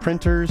placed with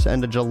printers.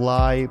 End of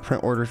July,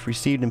 print orders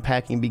received and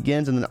packing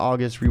begins. And then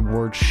August,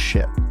 rewards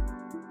ship.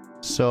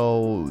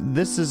 So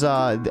this is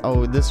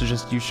this is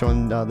just you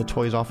showing the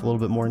toys off a little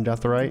bit more in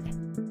depth, right?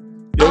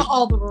 Yes.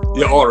 All the rewards.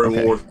 Yeah, all the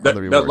rewards. Okay. All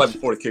the That's like rewards.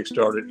 before the kick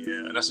started. Yeah,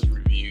 and that's just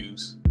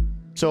reviews.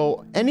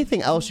 So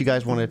anything else you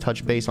guys want to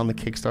touch base on the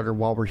Kickstarter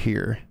while we're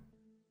here?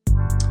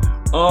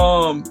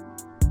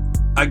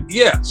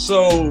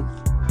 So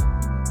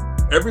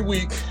every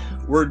week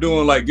we're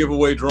doing like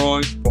giveaway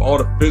drawings for for all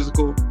the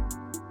physical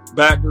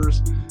backers,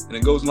 and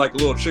it goes in like a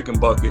little chicken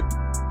bucket.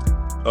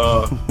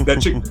 That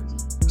chicken.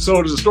 So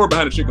there's a story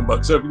behind the chicken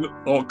bucket. So if you look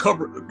on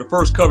the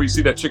first cover, you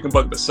see that chicken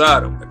bucket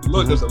beside them. If you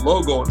look, there's a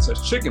logo and it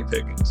says Chicken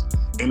Pickens.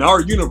 In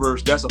our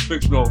universe, that's a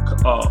fictional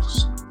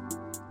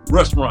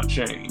restaurant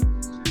chain.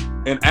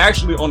 And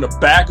actually, on the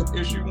back of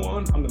issue 1,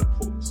 I'm gonna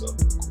pull this up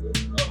real quick.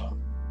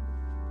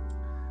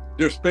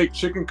 There's fake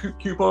chicken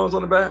coupons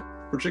on the back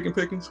for Chicken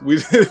Pickens.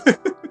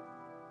 That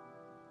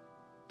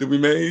we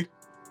made.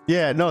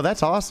 Yeah, no,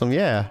 that's awesome.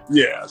 Yeah.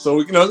 Yeah,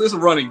 so it's a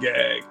running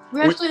gag.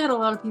 We actually had a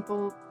lot of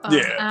people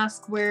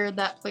ask where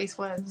that place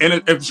was. And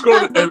if you scroll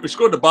to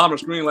the bottom of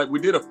the screen, like we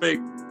did a fake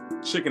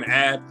chicken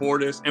ad for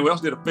this, and we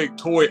also did a fake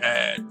toy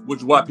ad, which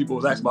is why people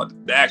was asking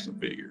about the action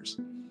figures.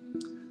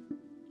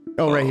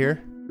 Oh, right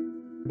here.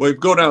 Well, if you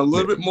go down a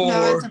little bit more,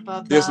 no, it's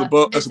above that.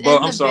 it's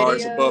above. I'm sorry,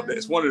 videos. It's above that.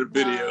 It's one of the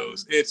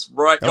videos. It's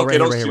right. Oh, okay, right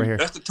those here, two. right here.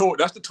 That's the toy.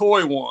 That's the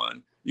toy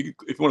one. If you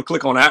want to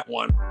click on that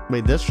one.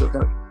 Wait, this? That's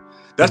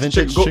the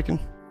vintage chicken.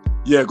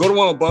 Yeah, go to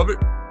one above it.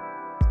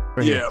 Right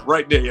Yeah, here.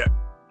 right there. Yeah,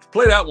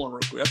 play that one real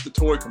quick. That's the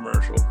toy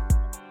commercial.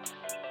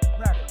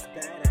 Rabbit's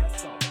badass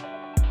song.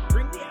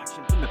 Bring the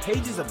action from the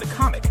pages of the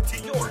comic to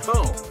your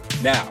phone.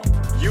 Now,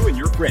 you and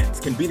your friends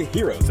can be the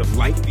heroes of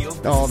Lightfield.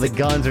 Oh, the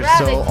guns are Rabbit's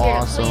so here to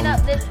awesome. clean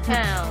up this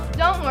town.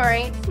 Don't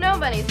worry,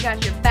 nobody's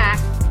got your back.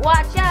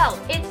 Watch out,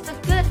 it's the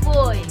good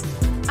boys.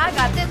 I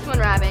got this one,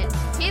 Rabbit.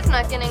 He's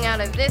not getting out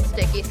of this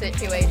sticky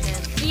situation.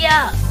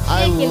 Yeah,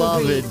 I chicken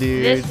love grease. it,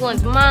 dude. This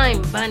one's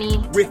mine, Bunny.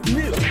 With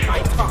new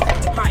high-top,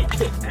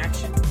 high-kick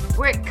action.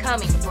 We're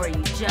coming for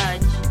you,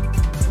 Judge.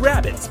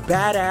 Rabbit's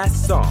badass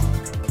song.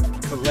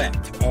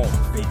 Collect all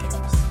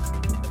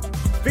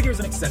figures. Figures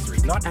and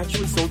accessories not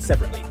actually sold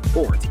separately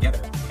or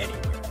together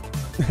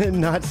anywhere.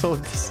 Not so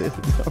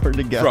or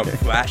together. From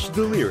Flash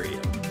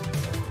Delirium.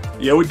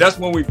 Yeah, that's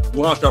when we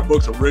launched our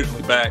books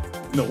originally back,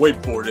 way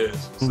before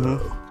this. So,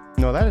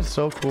 No, that is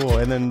so cool.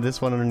 And then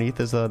this one underneath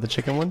is the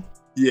chicken one.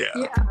 yeah.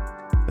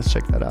 Let's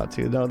check that out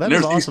too. No, that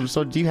is awesome.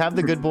 So, do you have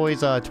the Good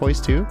Boys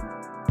toys too?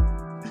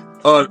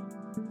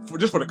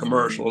 Just for the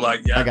commercial,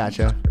 like I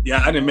gotcha.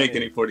 Yeah, I didn't make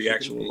any for the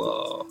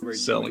actual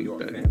selling Your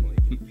thing. family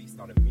can feast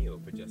on a meal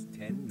for just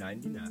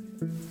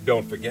 $10.99.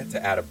 Don't forget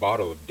to add a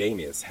bottle of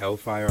Damia's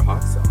Hellfire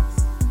hot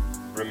sauce.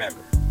 Remember,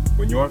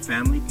 when your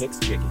family picks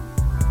chicken,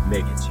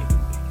 make it Chicken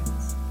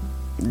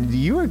Pickens.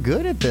 You were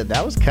good at that.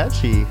 That was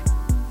catchy.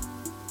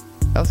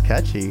 That was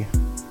catchy.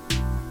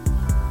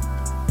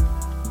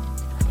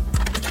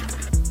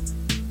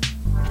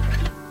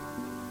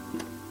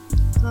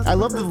 I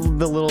love the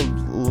little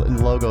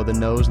logo, the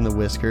nose and the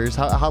whiskers.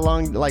 How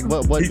long? Like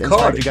what He inspired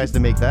caught you it. guys to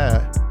make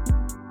that?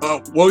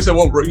 Well, we said,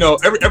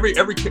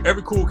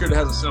 every cool kid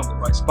has a symbol,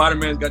 right?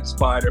 Spider-Man's got the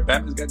spider,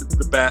 Batman's got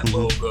the bat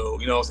logo,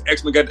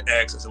 X-Men got the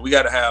X. So we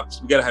gotta have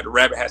the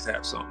rabbit has to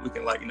have something. We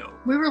can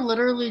We were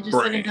literally just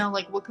Brand. sitting down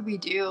like, what could we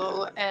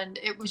do? And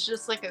it was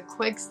just like a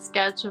quick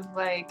sketch of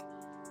like,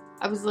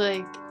 I was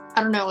like,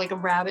 I don't know, like a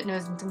rabbit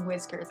nose and some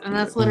whiskers. And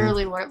that's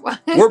literally what it was.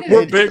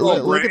 We're big on Look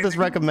at branding. this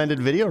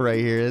recommended video right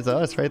here. It's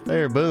us right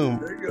there. Boom.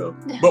 There you go.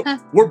 But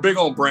we're big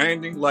on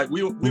branding. Like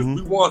we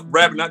want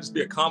rabbit not just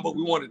be a combo.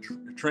 We want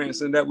to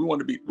transcend that. We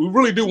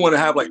really do want to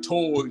have like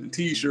toys and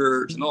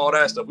T-shirts and all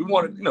that stuff. We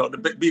want it,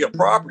 to be a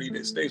property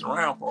that stays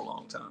around for a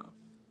long time.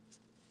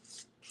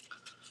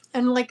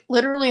 And like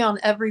literally on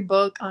every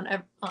book,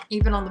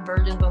 even on the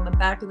versions on the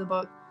back of the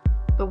book,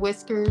 the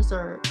whiskers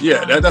are.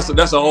 Yeah,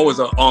 that's always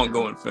an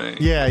ongoing thing.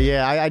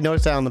 Yeah. I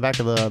noticed that on the back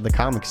of the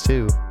comics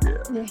too.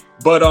 Yeah.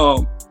 But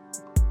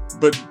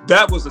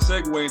that was the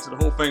segue into the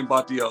whole thing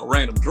about the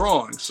random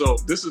drawing. So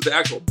this is the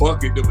actual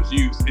bucket that was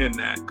used in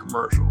that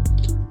commercial.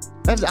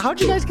 How'd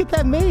you guys get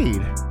that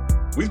made?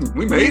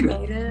 We made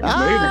it.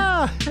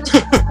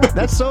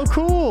 That's so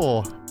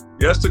cool.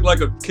 Yeah, let's took like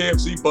a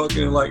KFC bucket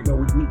and like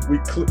we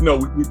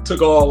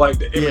took all like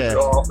the image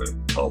off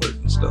and colors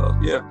and stuff.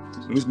 Yeah,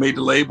 we just made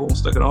the label and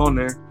stuck it on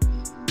there.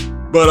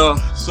 But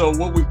so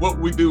what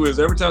we do is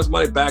every time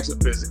somebody backs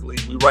it physically,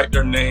 we write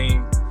their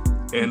name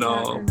and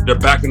their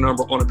backing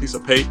number on a piece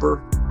of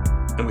paper,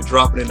 and we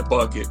drop it in the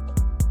bucket.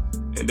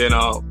 And then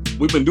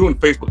we've been doing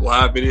Facebook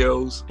Live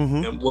videos,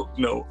 and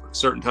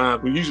certain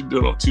times we usually do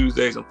it on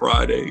Tuesdays and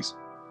Fridays.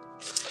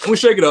 And we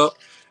shake it up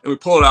and we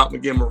pull it out and we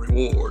give them a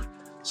reward.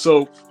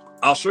 So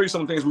I'll show you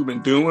some things we've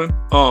been doing.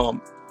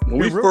 When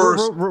we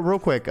first, real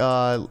quick,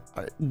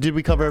 did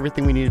we cover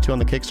everything we needed to on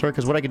the Kickstarter?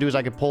 Because what I could do is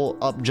I could pull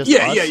up just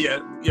us. Yeah.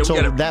 So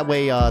that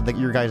way,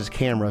 your guys'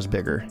 camera is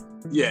bigger.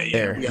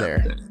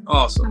 There.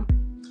 Awesome.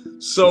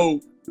 So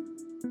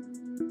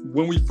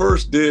when we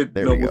first did,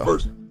 we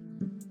first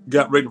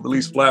got ready to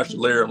release Flash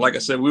Delirium. Like I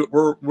said, we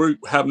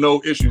have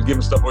no issues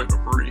giving stuff away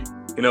for free.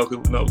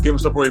 Giving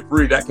stuff away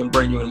free, that can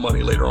bring you in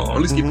money later on. Or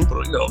at least get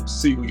people to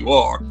see who you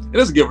are. And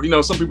it's a giver.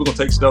 Some people gonna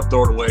take stuff,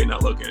 throw it away,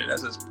 not look at it.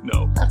 That's just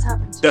That's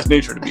happened. That's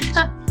nature of the beast.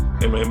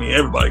 I mean,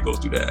 everybody goes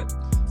through that.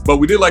 But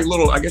we did like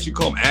little, I guess you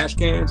call them ash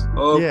cans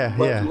of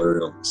Black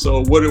Delirium.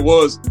 So what it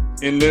was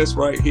in this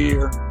right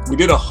here, we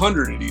did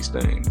 100 of these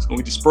things and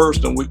we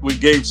dispersed them. We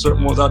gave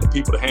certain ones out to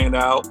people to hand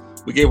out.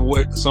 We gave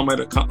away some at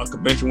a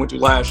convention we went to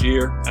last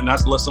year, and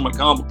that's left some at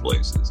common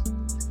places.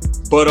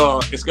 But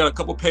it's got a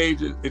couple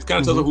pages. It kind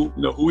of tells us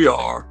who we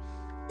are.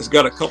 It's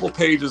got a couple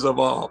pages of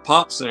a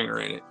pop singer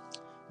in it.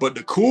 But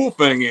the cool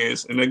thing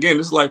is, and again,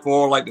 this is like for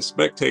all like the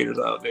spectators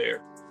out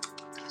there,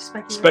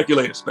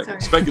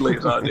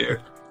 speculators out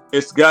there.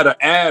 It's got an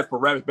ad for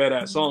Rabbit's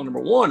Badass Song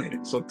 #1 in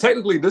it. So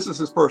technically, this is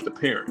his first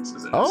appearance.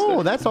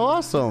 Oh, that's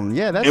awesome.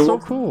 Yeah, that's so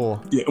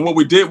cool. Yeah, and what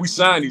we did, we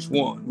signed each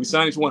one. We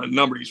signed each one and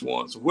numbered each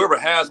one. So whoever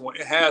has one,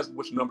 it has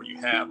which number you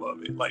have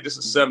of it. Like this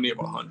is 70 of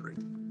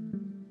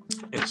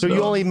 100. So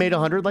you only made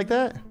 100 like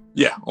that?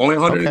 Yeah, only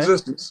 100 in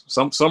existence.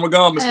 Some are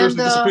gone,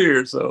 mysteriously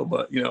disappeared. So,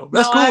 but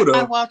that's cool though.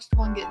 I watched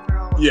one get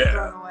thrown away.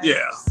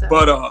 So.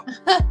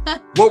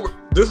 But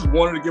this is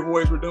one of the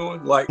giveaways we're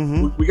doing. Like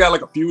we got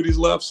like a few of these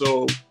left,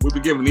 so we'll be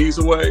giving these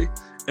away,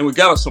 and we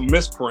got some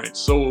misprints.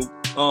 So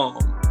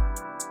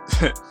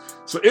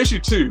so issue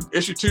two,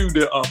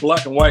 the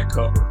black and white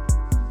cover.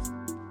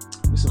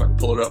 Let me see if I can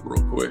pull it up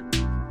real quick.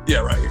 Yeah,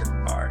 right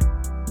here. All right.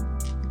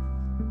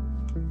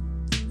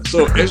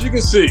 So as you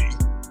can see,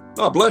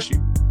 oh bless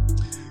you.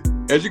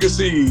 As you can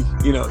see,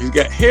 he's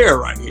got hair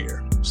right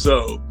here.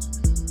 So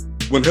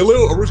when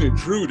Halil originally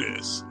drew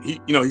this,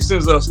 he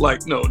sends us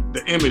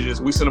the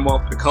images. We send them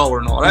off to the color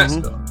and all that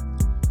stuff.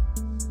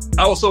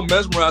 I was so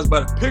mesmerized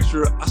by the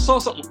picture. I saw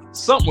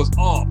something was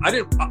off.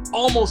 I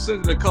almost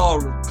sent it to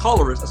the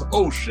colorist. I said,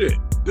 oh shit,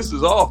 this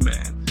is off,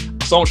 man.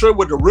 So I'm gonna show you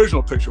what the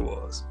original picture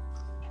was.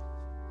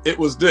 It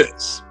was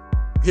this.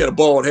 He had a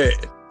bald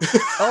head.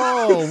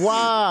 Oh,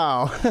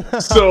 wow.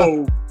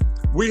 So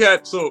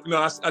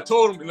I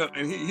told him,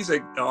 and he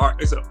said, all right,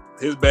 it's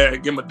his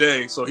bag, give him a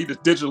day. So he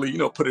just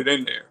digitally, put it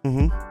in there.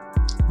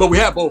 But we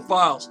have both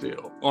files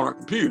still on our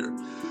computer.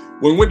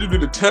 When we went to do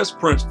the test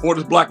prints for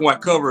this black and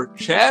white cover,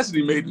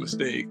 Chastity made the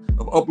mistake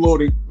of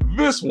uploading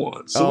this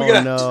one. So we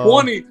got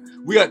 20.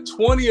 We got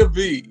 20 of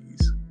these.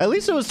 At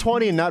least it was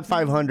 20 and not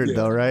 500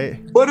 though, right?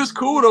 But it's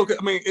cool though.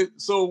 I mean,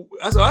 so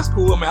that's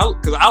cool. I mean,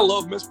 because I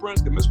love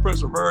misprints. Because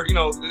misprints are very,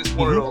 it's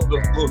one of those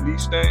little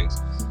niche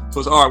things. So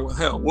it's all right. Well,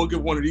 hell, we'll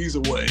give one of these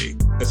away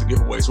as a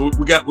giveaway. So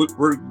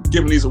we're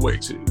giving these away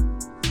too.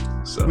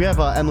 So we have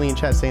Emily in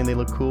chat saying they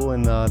look cool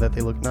and that they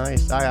look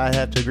nice. I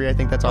have to agree. I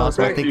think that's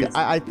awesome.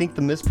 I think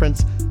the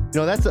misprints,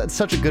 that's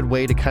such a good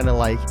way to kind of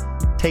like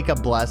take a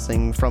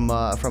blessing from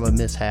a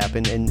mishap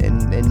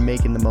and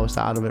making the most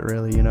out of it.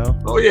 Really,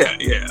 Oh yeah.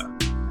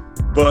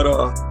 But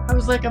I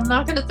was like, I'm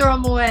not gonna throw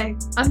them away.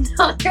 I'm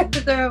not gonna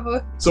throw them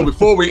away. So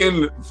before we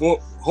end,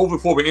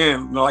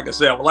 like I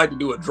said, I would like to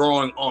do a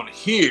drawing on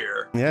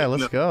here. Yeah,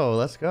 let's go. Oh,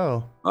 let's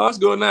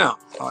go now.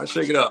 All right,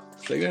 shake it up.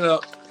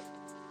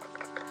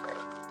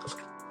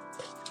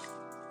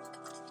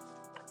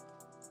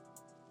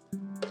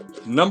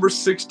 Number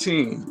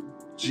 16,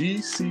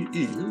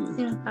 GCE.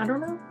 Yeah, I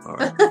don't know. All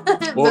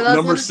right. Well,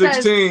 number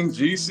 16,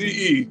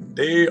 GCE.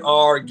 They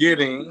are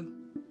getting.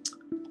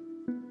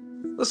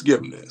 Let's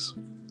give them this.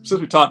 Since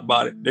we talked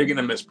about it, they're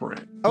getting a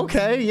misprint.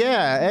 Okay,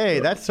 yeah. Hey,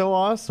 that's so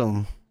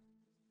awesome.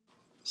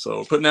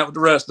 So putting that with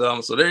the rest of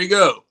them. So there you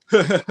go.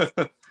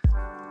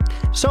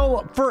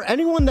 So for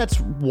anyone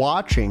that's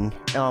watching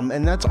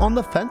and that's on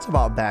the fence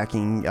about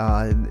backing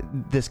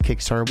this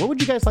Kickstarter, what would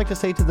you guys like to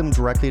say to them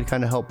directly to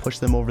kind of help push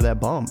them over that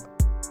bump?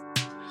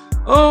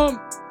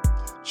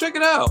 Check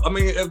it out. I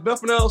mean, if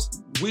nothing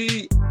else,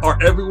 we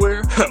are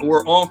everywhere.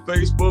 We're on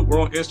Facebook. We're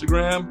on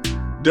Instagram.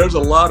 There's a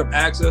lot of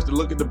access to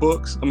look at the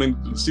books. I mean,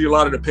 see a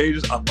lot of the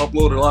pages. I've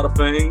uploaded a lot of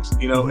things,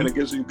 and it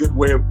gives you a good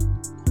way of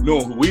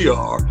knowing who we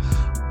are.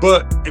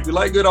 But if you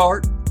like good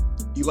art,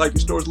 you like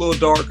your stories a little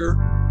darker,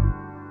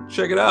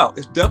 check it out.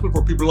 It's definitely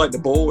for people like The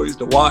Boys,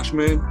 The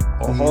Watchmen,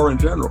 or horror in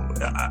general.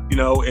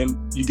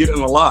 And you get it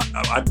in a lot.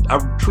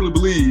 I truly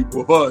believe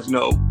with us,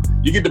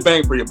 you get the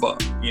bang for your buck.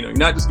 You're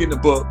not just getting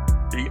a book,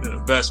 you're getting an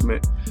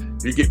investment.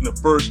 You're getting the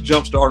first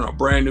jump start on a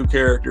brand new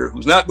character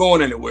who's not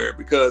going anywhere.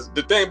 Because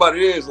the thing about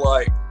it is,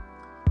 like,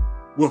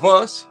 with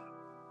us,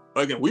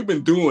 again, we've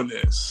been doing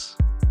this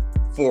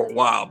for a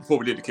while before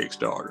we did the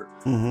Kickstarter.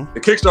 The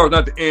Kickstarter is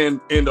not the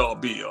end all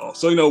be all.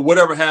 So,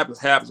 whatever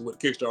happens with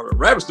Kickstarter.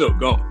 Rabbit's still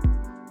going.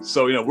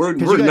 So, we're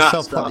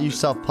not stopping. You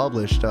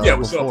self-published yeah,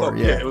 before.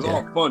 Self-published. Yeah, it was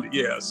all funded.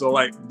 Yeah. So,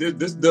 like,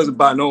 this doesn't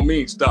by no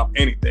means stop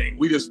anything.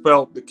 We just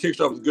felt the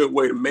Kickstarter was a good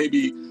way to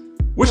maybe,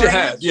 which it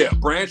has,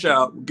 branch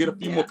out, get a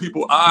few more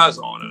people eyes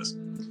on us.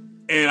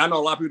 And I know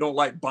a lot of people don't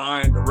like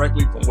buying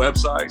directly from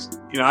websites.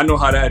 I know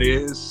how that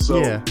is.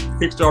 So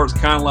Kickstarter is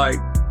kind of like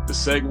the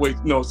segue, you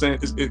know what I'm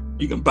saying?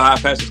 You can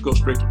bypass it, go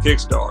straight to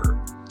Kickstarter.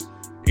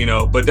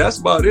 But that's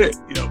about it.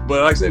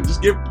 But like I said,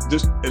 just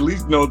at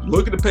least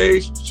look at the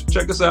page,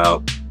 check us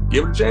out,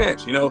 give it a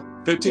chance.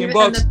 $15.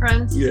 And the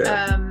prints,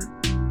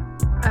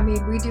 I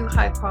mean, we do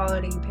high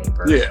quality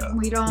paper. Yeah.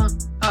 We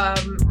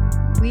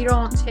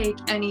don't take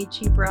any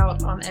cheap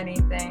route on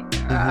anything.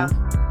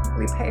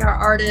 We pay our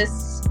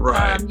artists.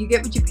 Right. You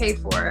get what you pay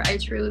for. I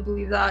truly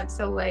believe that.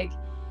 So like,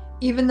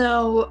 even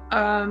though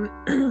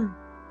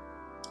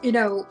you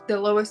know, the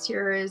lowest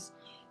tier is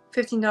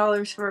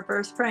 $15 for a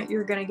first print,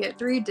 you're gonna get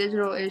 3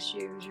 digital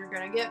issues, you're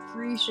gonna get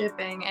free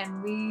shipping,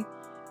 and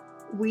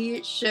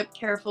we ship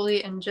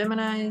carefully in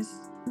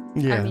Gemini's.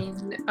 Yeah. I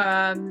mean,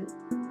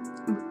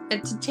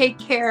 and to take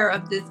care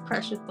of this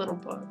precious little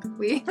book.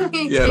 We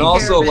Yeah, and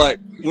also like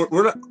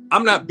we're not.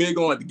 I'm not big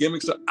on like the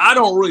gimmick stuff. I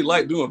don't really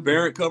like doing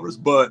variant covers,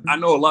 but I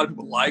know a lot of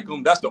people like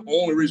them. That's the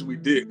only reason we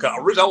did. Cause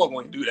originally I wasn't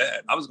going to do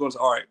that. I was going to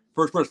say, all right,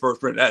 first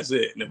print, that's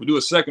it. And if we do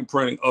a second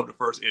printing of the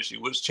first issue,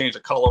 we'll just change the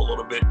color a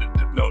little bit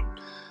to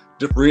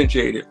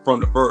differentiate it from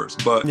the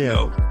first. But you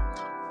know,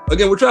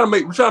 again, we're trying to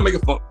make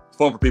it fun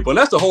for people, and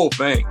that's the whole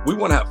thing. We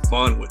want to have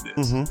fun with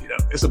this. You know,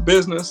 it's a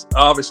business,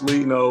 obviously,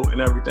 you know, and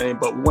everything,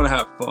 but we want to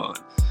have fun.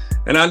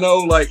 And I know,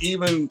 like,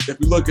 even if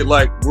you look at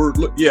like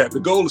the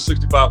goal is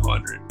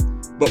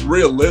 6,500, but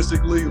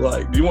realistically,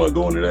 like, do you want to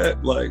go into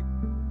that? Like,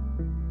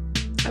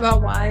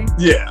 about why?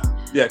 Yeah.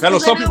 I know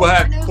some people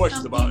have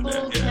questions about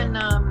that. Yeah. And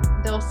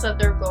they'll set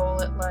their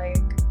goal at like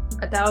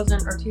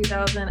 1,000 or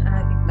 2,000, and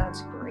I think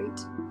that's great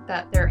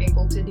that they're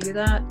able to do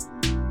that.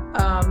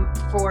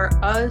 For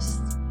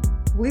us,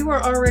 we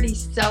were already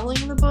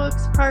selling the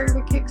books prior to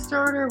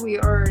Kickstarter. We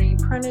already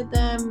printed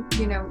them,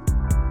 you know,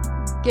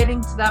 getting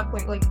to that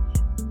point, like,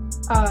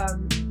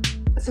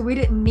 so we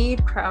didn't need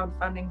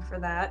crowdfunding for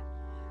that.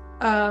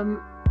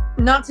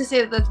 Not to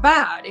say that that's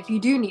bad if you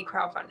do need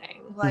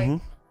crowdfunding,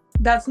 like,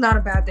 that's not a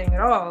bad thing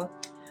at all.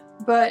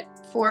 But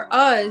for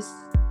us,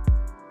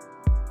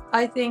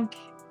 I think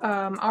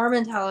our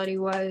mentality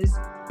was,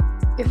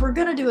 if we're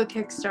gonna do a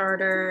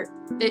Kickstarter,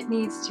 it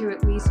needs to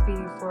at least be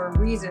for a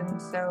reason.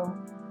 So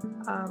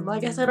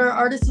like I said, our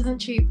artist isn't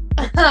cheap.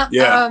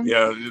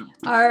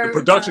 The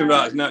production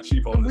is not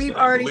cheap on this. We've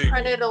already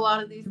printed a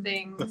lot of these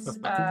things,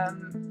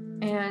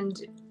 and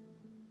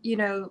you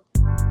know,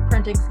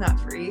 printing's not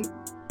free.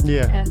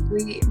 Yeah. And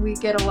we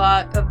get a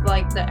lot of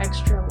like the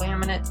extra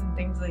laminates and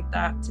things like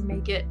that to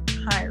make it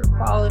higher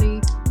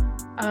quality.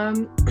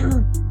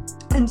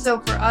 And so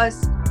for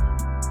us,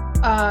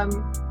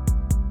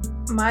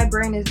 my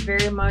brain is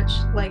very much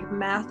like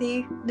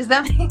mathy. Does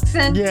that make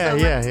sense?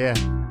 Yeah.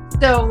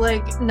 So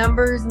like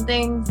numbers and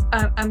things,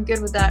 I'm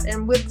good with that.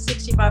 And with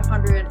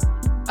 6,500,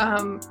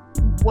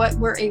 what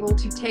we're able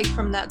to take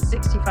from that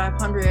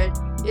 6,500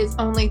 is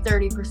only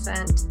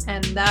 30%,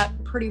 and that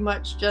pretty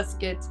much just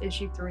gets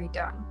issue 3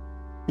 done.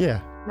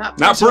 Yeah. Not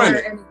printed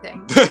or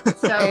anything.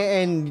 So,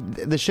 and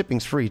the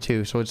shipping's free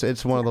too, so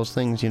it's one of those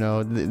things, you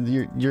know.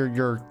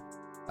 You're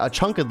a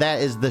chunk of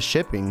that is the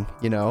shipping,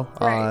 you know.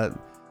 Right.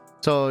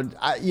 So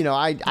I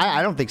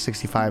don't think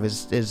 65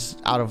 is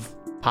out of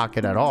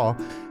pocket at all.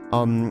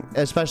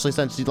 Especially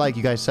since, like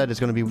you guys said, it's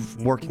going to be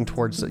working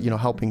towards, you know,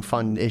 helping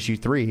fund issue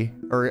 3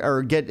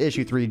 or get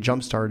issue 3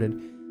 jump started.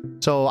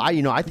 So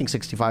I think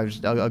 65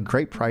 is a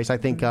great price. I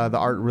think the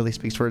art really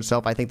speaks for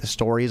itself. I think the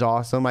story is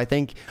awesome. I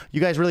think you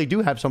guys really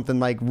do have something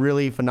like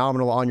really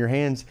phenomenal on your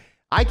hands.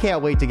 I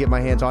can't wait to get my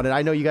hands on it.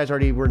 I know you guys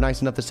already were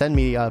nice enough to send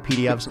me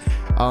PDFs,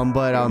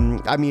 but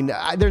I mean,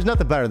 there's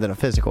nothing better than a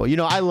physical. You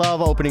know, I love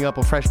opening up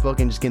a fresh book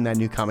and just getting that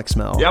new comic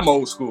smell. Yeah, I'm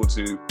old school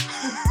too.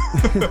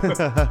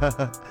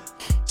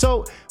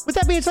 So with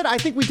that being said, I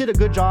think we did a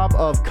good job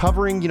of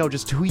covering, you know,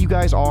 just who you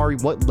guys are,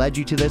 what led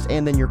you to this,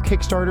 and then your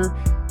Kickstarter.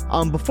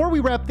 Before we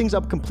wrap things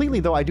up completely,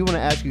 though, I do want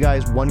to ask you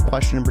guys one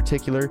question in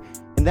particular,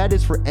 and that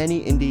is for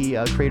any indie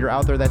creator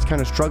out there that's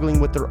kind of struggling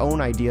with their own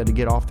idea to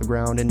get off the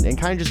ground and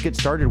kind of just get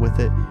started with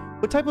it.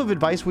 What type of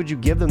advice would you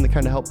give them to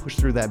kind of help push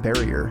through that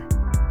barrier?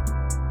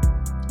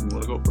 You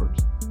want to go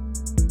first?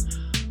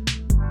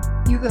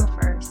 You go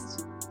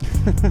first.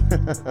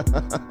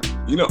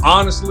 You know,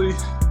 honestly,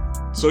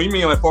 so you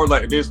mean like far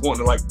like this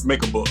wanting to like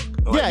make a book?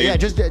 Like,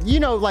 just, you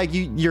know, like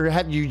you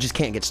just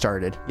can't get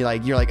started. You're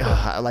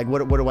like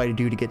what do I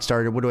do to get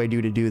started? What do I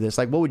do to do this?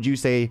 Like, what would you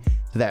say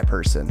to that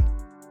person?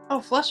 Oh,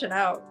 flush it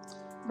out.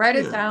 Write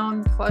it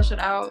down, flush it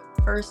out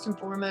first and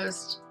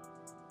foremost.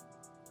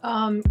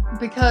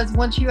 Because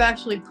once you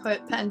actually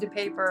put pen to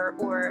paper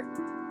or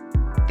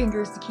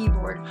fingers to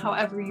keyboard,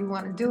 however you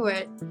want to do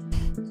it,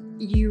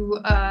 you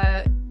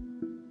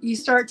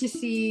start to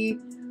see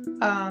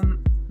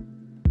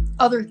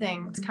other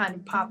things kind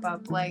of pop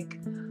up, like,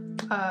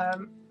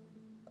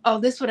 oh,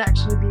 this would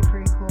actually be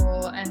pretty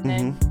cool, and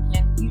then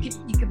you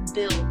can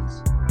build,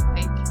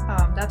 like,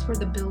 that's where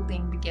the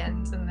building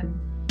begins, and then,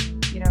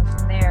 you know,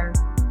 from there,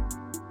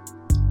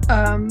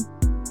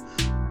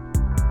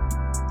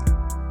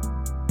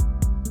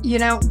 you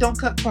know, don't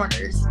cut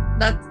corners.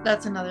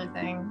 That's another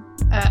thing.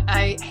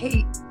 I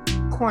hate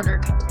corner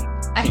cutting.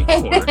 I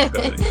hate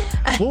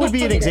it. What would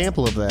be an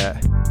example of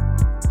that?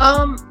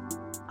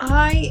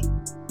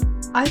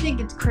 I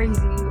think it's crazy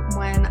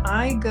when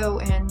I go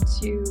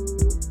into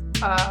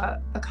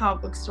a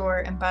comic book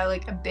store and buy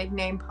like a big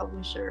name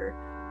publisher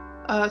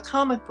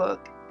comic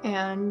book,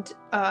 and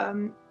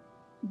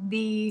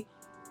the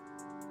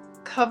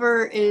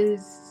cover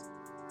is,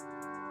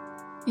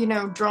 you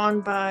know,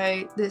 drawn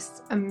by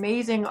this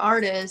amazing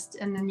artist,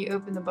 and then you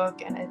open the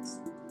book and it's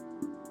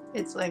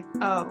it's like,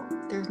 oh,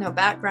 there's no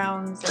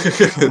backgrounds.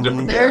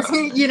 There's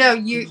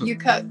You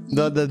cut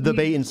the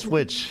bait and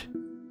switch.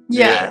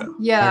 Yeah.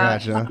 I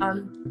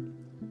gotcha.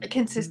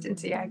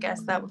 Consistency, I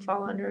guess that would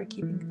fall under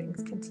keeping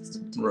things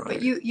consistent too. Right.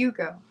 But you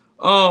go.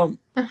 So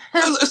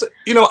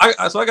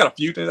I got a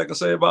few things I can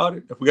say about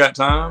it if we got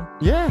time.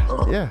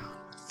 Yeah.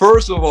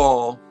 First of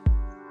all,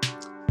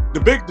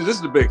 this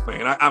is the big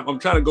thing, and I'm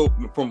trying to go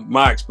from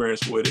my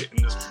experience with it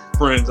and just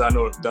friends I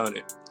know have done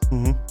it.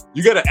 Mm-hmm.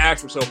 You got to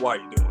ask yourself why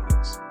you're doing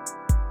this.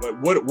 Like,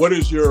 what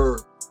is your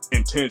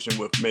intention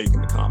with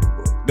making the comic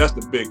book? That's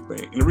the big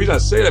thing. And the reason I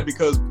say that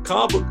because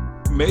comic book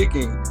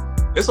making,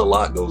 it's a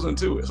lot goes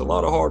into it. It's a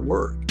lot of hard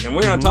work. And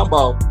we're not talking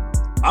about.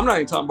 I'm not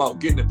even talking about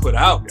getting it put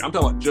out there. I'm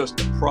talking about just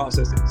the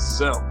process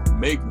itself of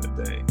making the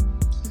thing.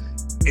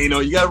 And,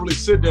 you got to really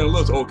sit there and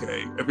look.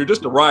 Okay, if you're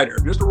just a writer,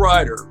 who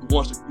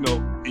wants to,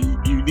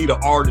 you need an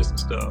artist and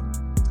stuff.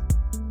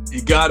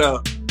 You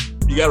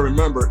gotta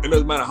remember, it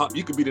doesn't matter how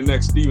you could be the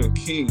next Stephen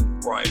King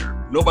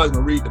writer. Nobody's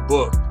gonna read the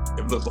book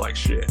if it looks like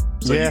shit.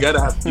 So you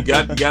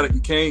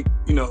can't,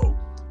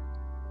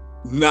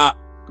 not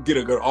get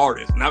a good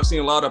artist. And I've seen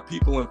a lot of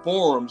people in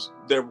forums,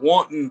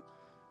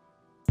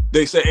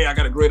 they say, hey, I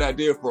got a great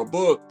idea for a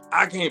book.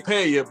 I can't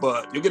pay you,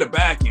 but you'll get a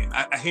back end.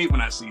 I hate when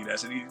I see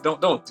that. So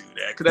don't do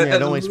that.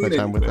 Don't waste my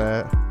time with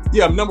that.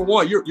 Yeah, number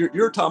one,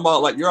 you're talking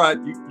about like you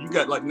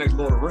got like next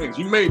Lord of the Rings.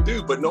 You may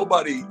do, but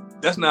nobody.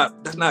 That's not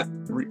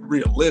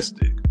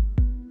realistic.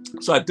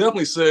 So I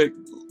definitely say,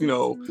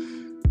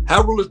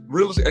 have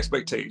realistic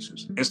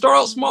expectations and start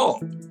out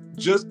small.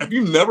 Just if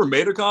you've never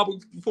made a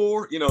comic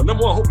before,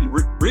 number one, I hope you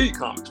read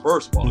comics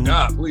first of all. Mm-hmm.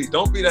 God, please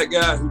don't be that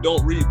guy who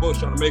don't read books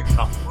trying to make a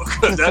comic book,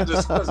 because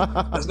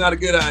that's not a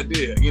good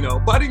idea.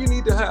 But I think you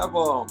need to have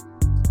a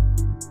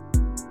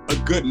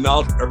good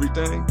knowledge of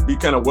everything, be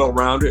kind of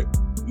well-rounded,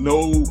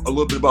 know a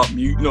little bit about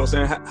music. You know what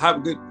I'm saying? Have a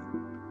good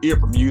ear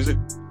for music.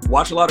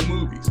 Watch a lot of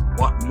movies.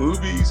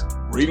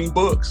 Reading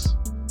books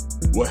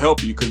will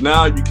help you, because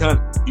now you got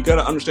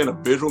to understand the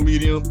visual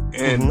medium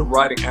and the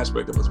writing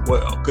aspect of it as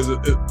well, because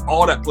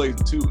all that plays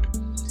into it.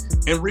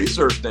 And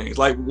research things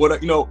like what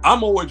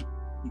I'm always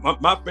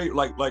my favorite,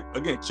 like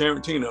again,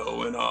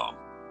 Tarantino, and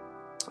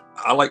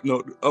I like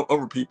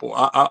other people.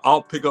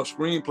 I'll pick up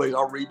screenplays.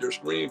 I'll read their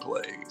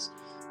screenplays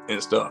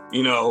and stuff.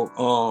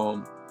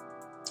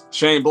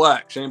 Shane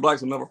Black's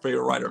another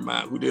favorite writer of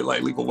mine who did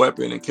like Lethal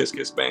Weapon and Kiss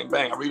Kiss Bang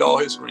Bang. I read all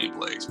his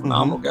screenplays.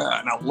 Phenomenal guy,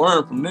 and I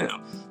learn from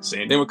them.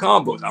 Same thing with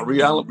comic books. I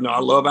read I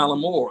love Alan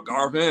Moore,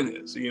 Garth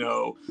Ennis,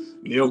 Neil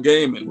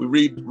Gaiman. We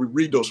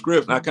read those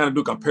scripts, and I kind of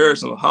do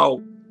comparison of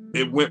how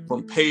it went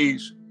from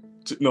page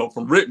to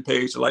from written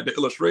page to like the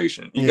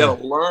illustration. You got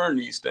to learn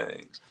these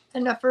things.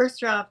 And the first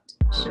draft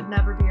should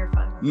never be your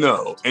final.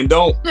 No, and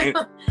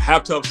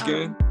have tough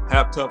skin.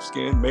 Have tough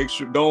skin. Make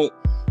sure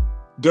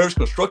there's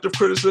constructive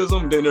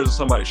criticism, then there's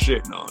somebody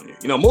shitting on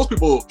you. Most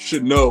people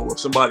should know if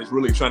somebody's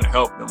really trying to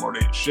help them or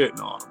they're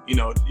shitting on them.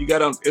 You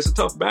gotta, it's a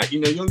tough back,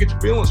 you don't get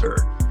your feelings hurt.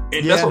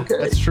 And that's okay.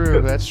 That's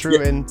true.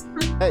 Yeah. And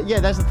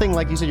that's the thing.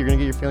 Like you said, you're gonna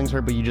get your feelings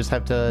hurt, but you just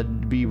have to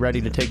be ready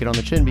to take it on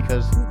the chin,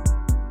 because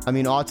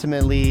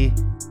ultimately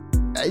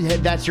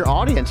that's your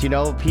audience.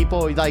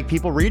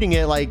 People reading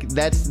it, like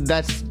that's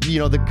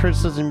the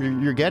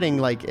criticism you're getting,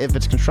 like if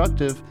it's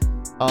constructive,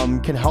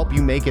 can help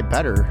you make it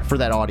better for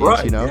that audience.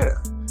 Right, yeah.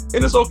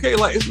 And it's okay.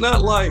 Like it's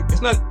not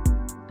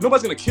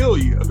nobody's gonna kill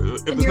you if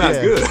it's not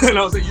good. And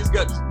I was like, you just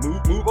got to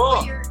move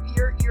on.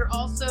 You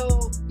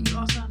also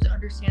have to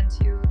understand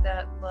too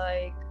that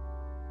like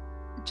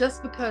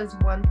just because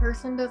one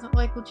person doesn't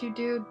like what you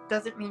do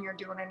doesn't mean you're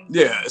doing anything.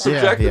 Yeah, it's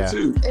subjective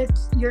too.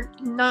 You're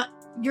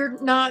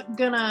not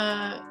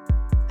gonna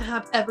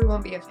have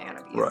everyone be a fan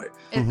of you. Right.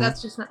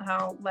 That's just not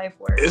how life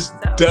works. It's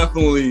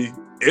definitely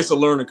a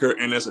learning curve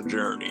and it's a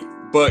journey.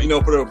 But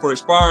for the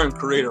aspiring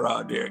creator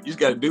out there, you just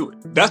got to do it.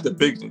 That's the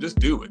big thing. Just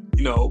do it.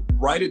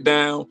 Write it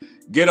down,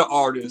 get an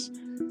artist,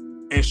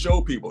 and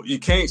show people. You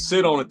can't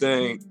sit on a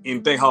thing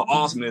and think how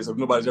awesome it is if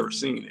nobody's ever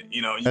seen it.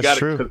 You got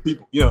to, because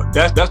people.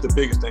 That's the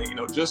biggest thing.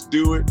 Just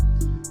do it.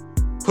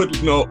 Put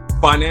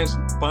finance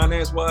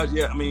wise.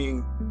 Yeah,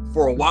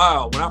 for a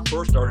while when I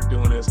first started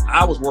doing this,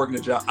 I was working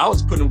a job. I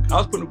was putting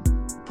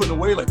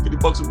away like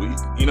 $50 a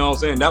week. You know what I'm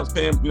saying? That was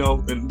paying,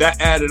 and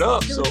that added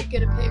up. So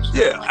get a page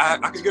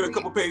I could get a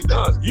couple pages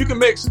done.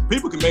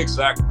 People can make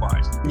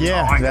sacrifices.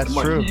 Yeah, that's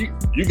true.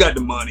 You got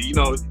the money.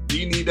 Do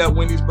you need that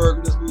Wendy's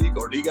burger this week,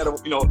 or do you got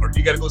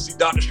to go see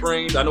Doctor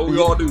Strange? I know we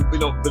all do. But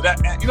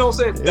that, you know what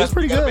I'm saying? That's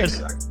pretty good.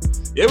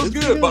 It was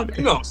good, but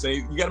you know what I'm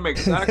saying? You got to make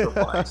a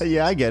sacrifice.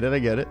 Yeah, I get it.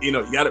 You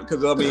got to,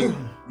 because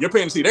you're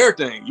paying to see their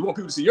thing. You want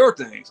people to see your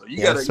thing, so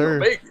you got to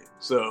make it.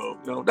 So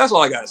that's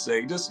all I got to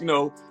say. Just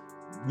know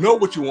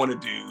what you want to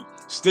do,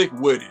 stick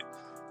with it,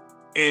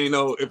 and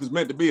if it's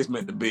meant to be, it's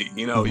meant to be.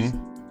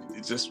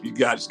 It's just you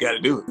just got to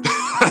do it.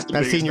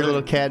 I've seen your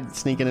little cat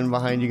sneaking in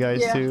behind you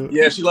guys too.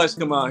 Yeah, she likes to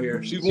come out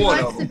here. She one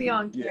likes of them. To be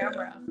on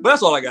camera. But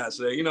that's all I gotta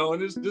say.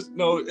 And it's just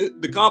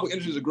the comic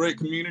industry is a great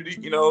community.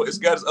 It's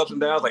got its ups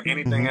and downs like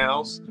anything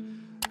else.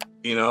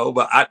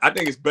 But I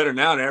think it's better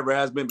now than it ever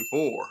has been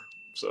before.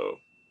 So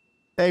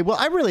Hey, well,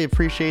 I really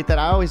appreciate that.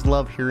 I always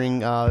love hearing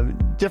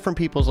different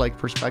people's like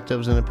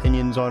perspectives and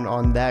opinions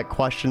on that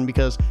question,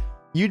 because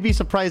you'd be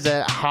surprised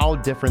at how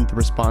different the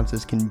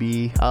responses can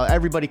be.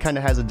 Everybody kind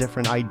of has a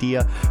different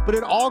idea, but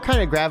it all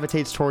kind of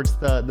gravitates towards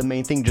the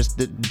main thing, just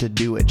to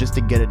do it, just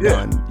to get it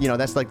done. You know,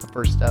 that's like the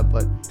first step.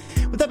 But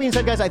with that being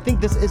said, guys, I think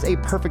this is a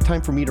perfect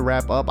time for me to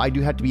wrap up. I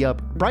do have to be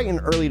up bright and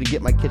early to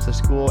get my kids to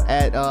school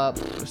at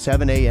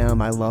 7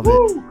 a.m. I love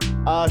it.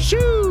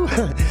 Shoo!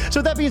 So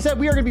with that being said,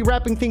 we are going to be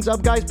wrapping things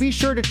up, guys. Be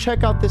sure to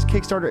check out this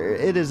Kickstarter.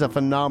 It is a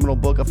phenomenal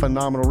book, a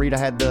phenomenal read. I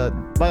had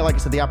like I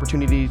said, the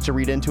opportunity to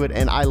read into it,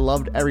 and I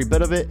loved every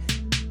bit of it.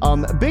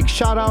 Big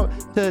shout out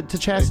to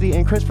Chastity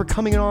and Chris for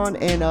coming on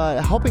and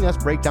helping us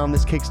break down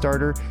this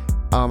Kickstarter.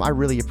 I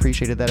really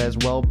appreciated that as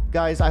well.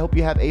 Guys, I hope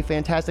you have a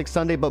fantastic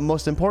Sunday, but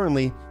most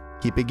importantly,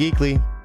 keep it geekly.